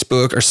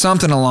Facebook or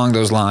something along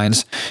those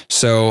lines.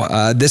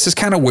 So this is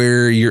kind of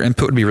where your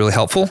input would be really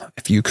helpful.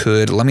 If you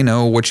could let me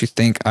know what you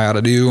think I ought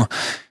to do.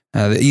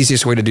 The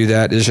easiest way to do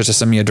that is just to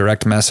send me a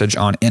direct message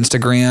on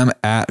Instagram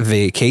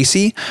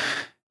 @vacasey.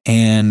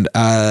 And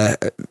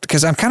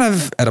because I'm kind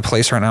of at a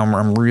place right now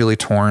where I'm really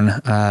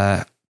torn.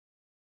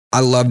 I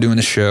love doing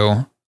the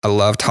show. I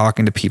love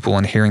talking to people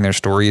and hearing their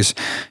stories.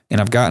 And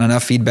I've gotten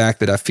enough feedback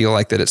that I feel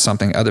like that it's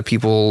something other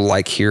people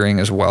like hearing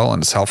as well,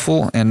 and it's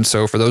helpful. And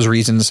so for those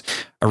reasons,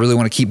 I really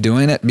want to keep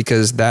doing it,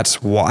 because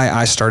that's why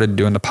I started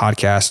doing the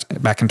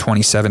podcast back in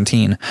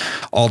 2017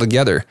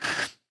 altogether.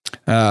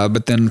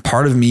 But then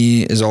part of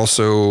me is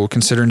also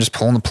considering just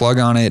pulling the plug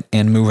on it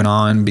and moving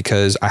on,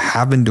 because I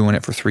have been doing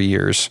it for 3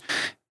 years.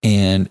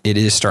 And it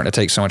is starting to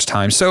take so much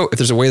time. So if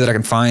there's a way that I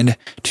can find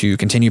to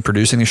continue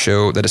producing the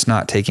show that it's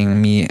not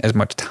taking me as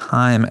much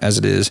time as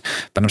it is,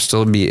 but I'm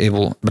still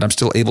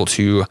able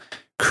to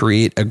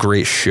create a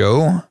great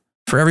show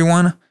for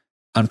everyone,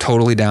 I'm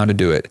totally down to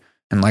do it.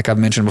 And like I've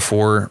mentioned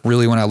before,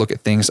 really when I look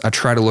at things, I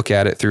try to look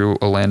at it through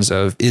a lens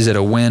of, is it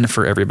a win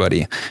for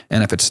everybody?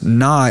 And if it's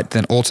not,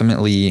 then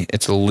ultimately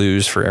it's a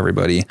lose for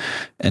everybody.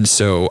 And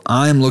so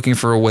I'm looking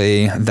for a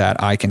way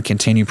that I can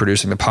continue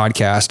producing the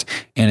podcast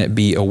and it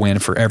be a win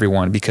for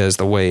everyone, because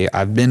the way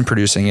I've been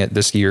producing it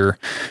this year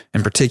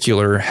in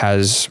particular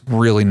has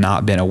really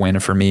not been a win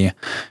for me.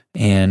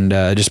 And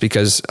just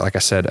because, like I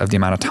said, of the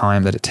amount of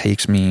time that it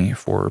takes me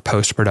for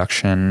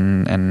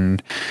post-production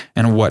and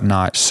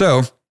whatnot.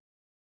 So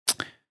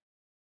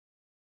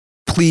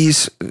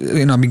please,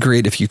 it'd be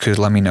great if you could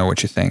let me know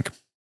what you think.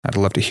 I'd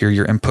love to hear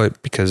your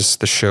input, because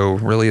the show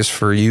really is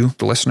for you,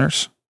 the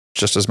listeners,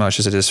 just as much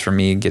as it is for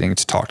me getting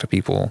to talk to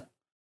people.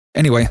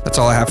 Anyway, that's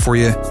all I have for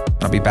you.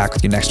 I'll be back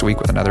with you next week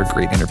with another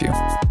great interview.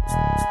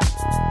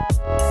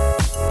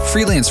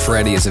 Freelance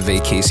Friday is a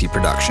Vacasey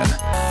production.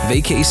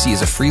 Vacasey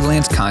is a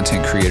freelance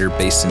content creator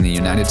based in the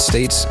United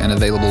States and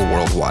available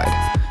worldwide.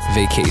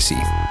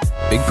 Vacasey.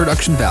 Big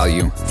production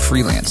value,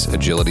 freelance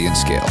agility and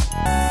scale.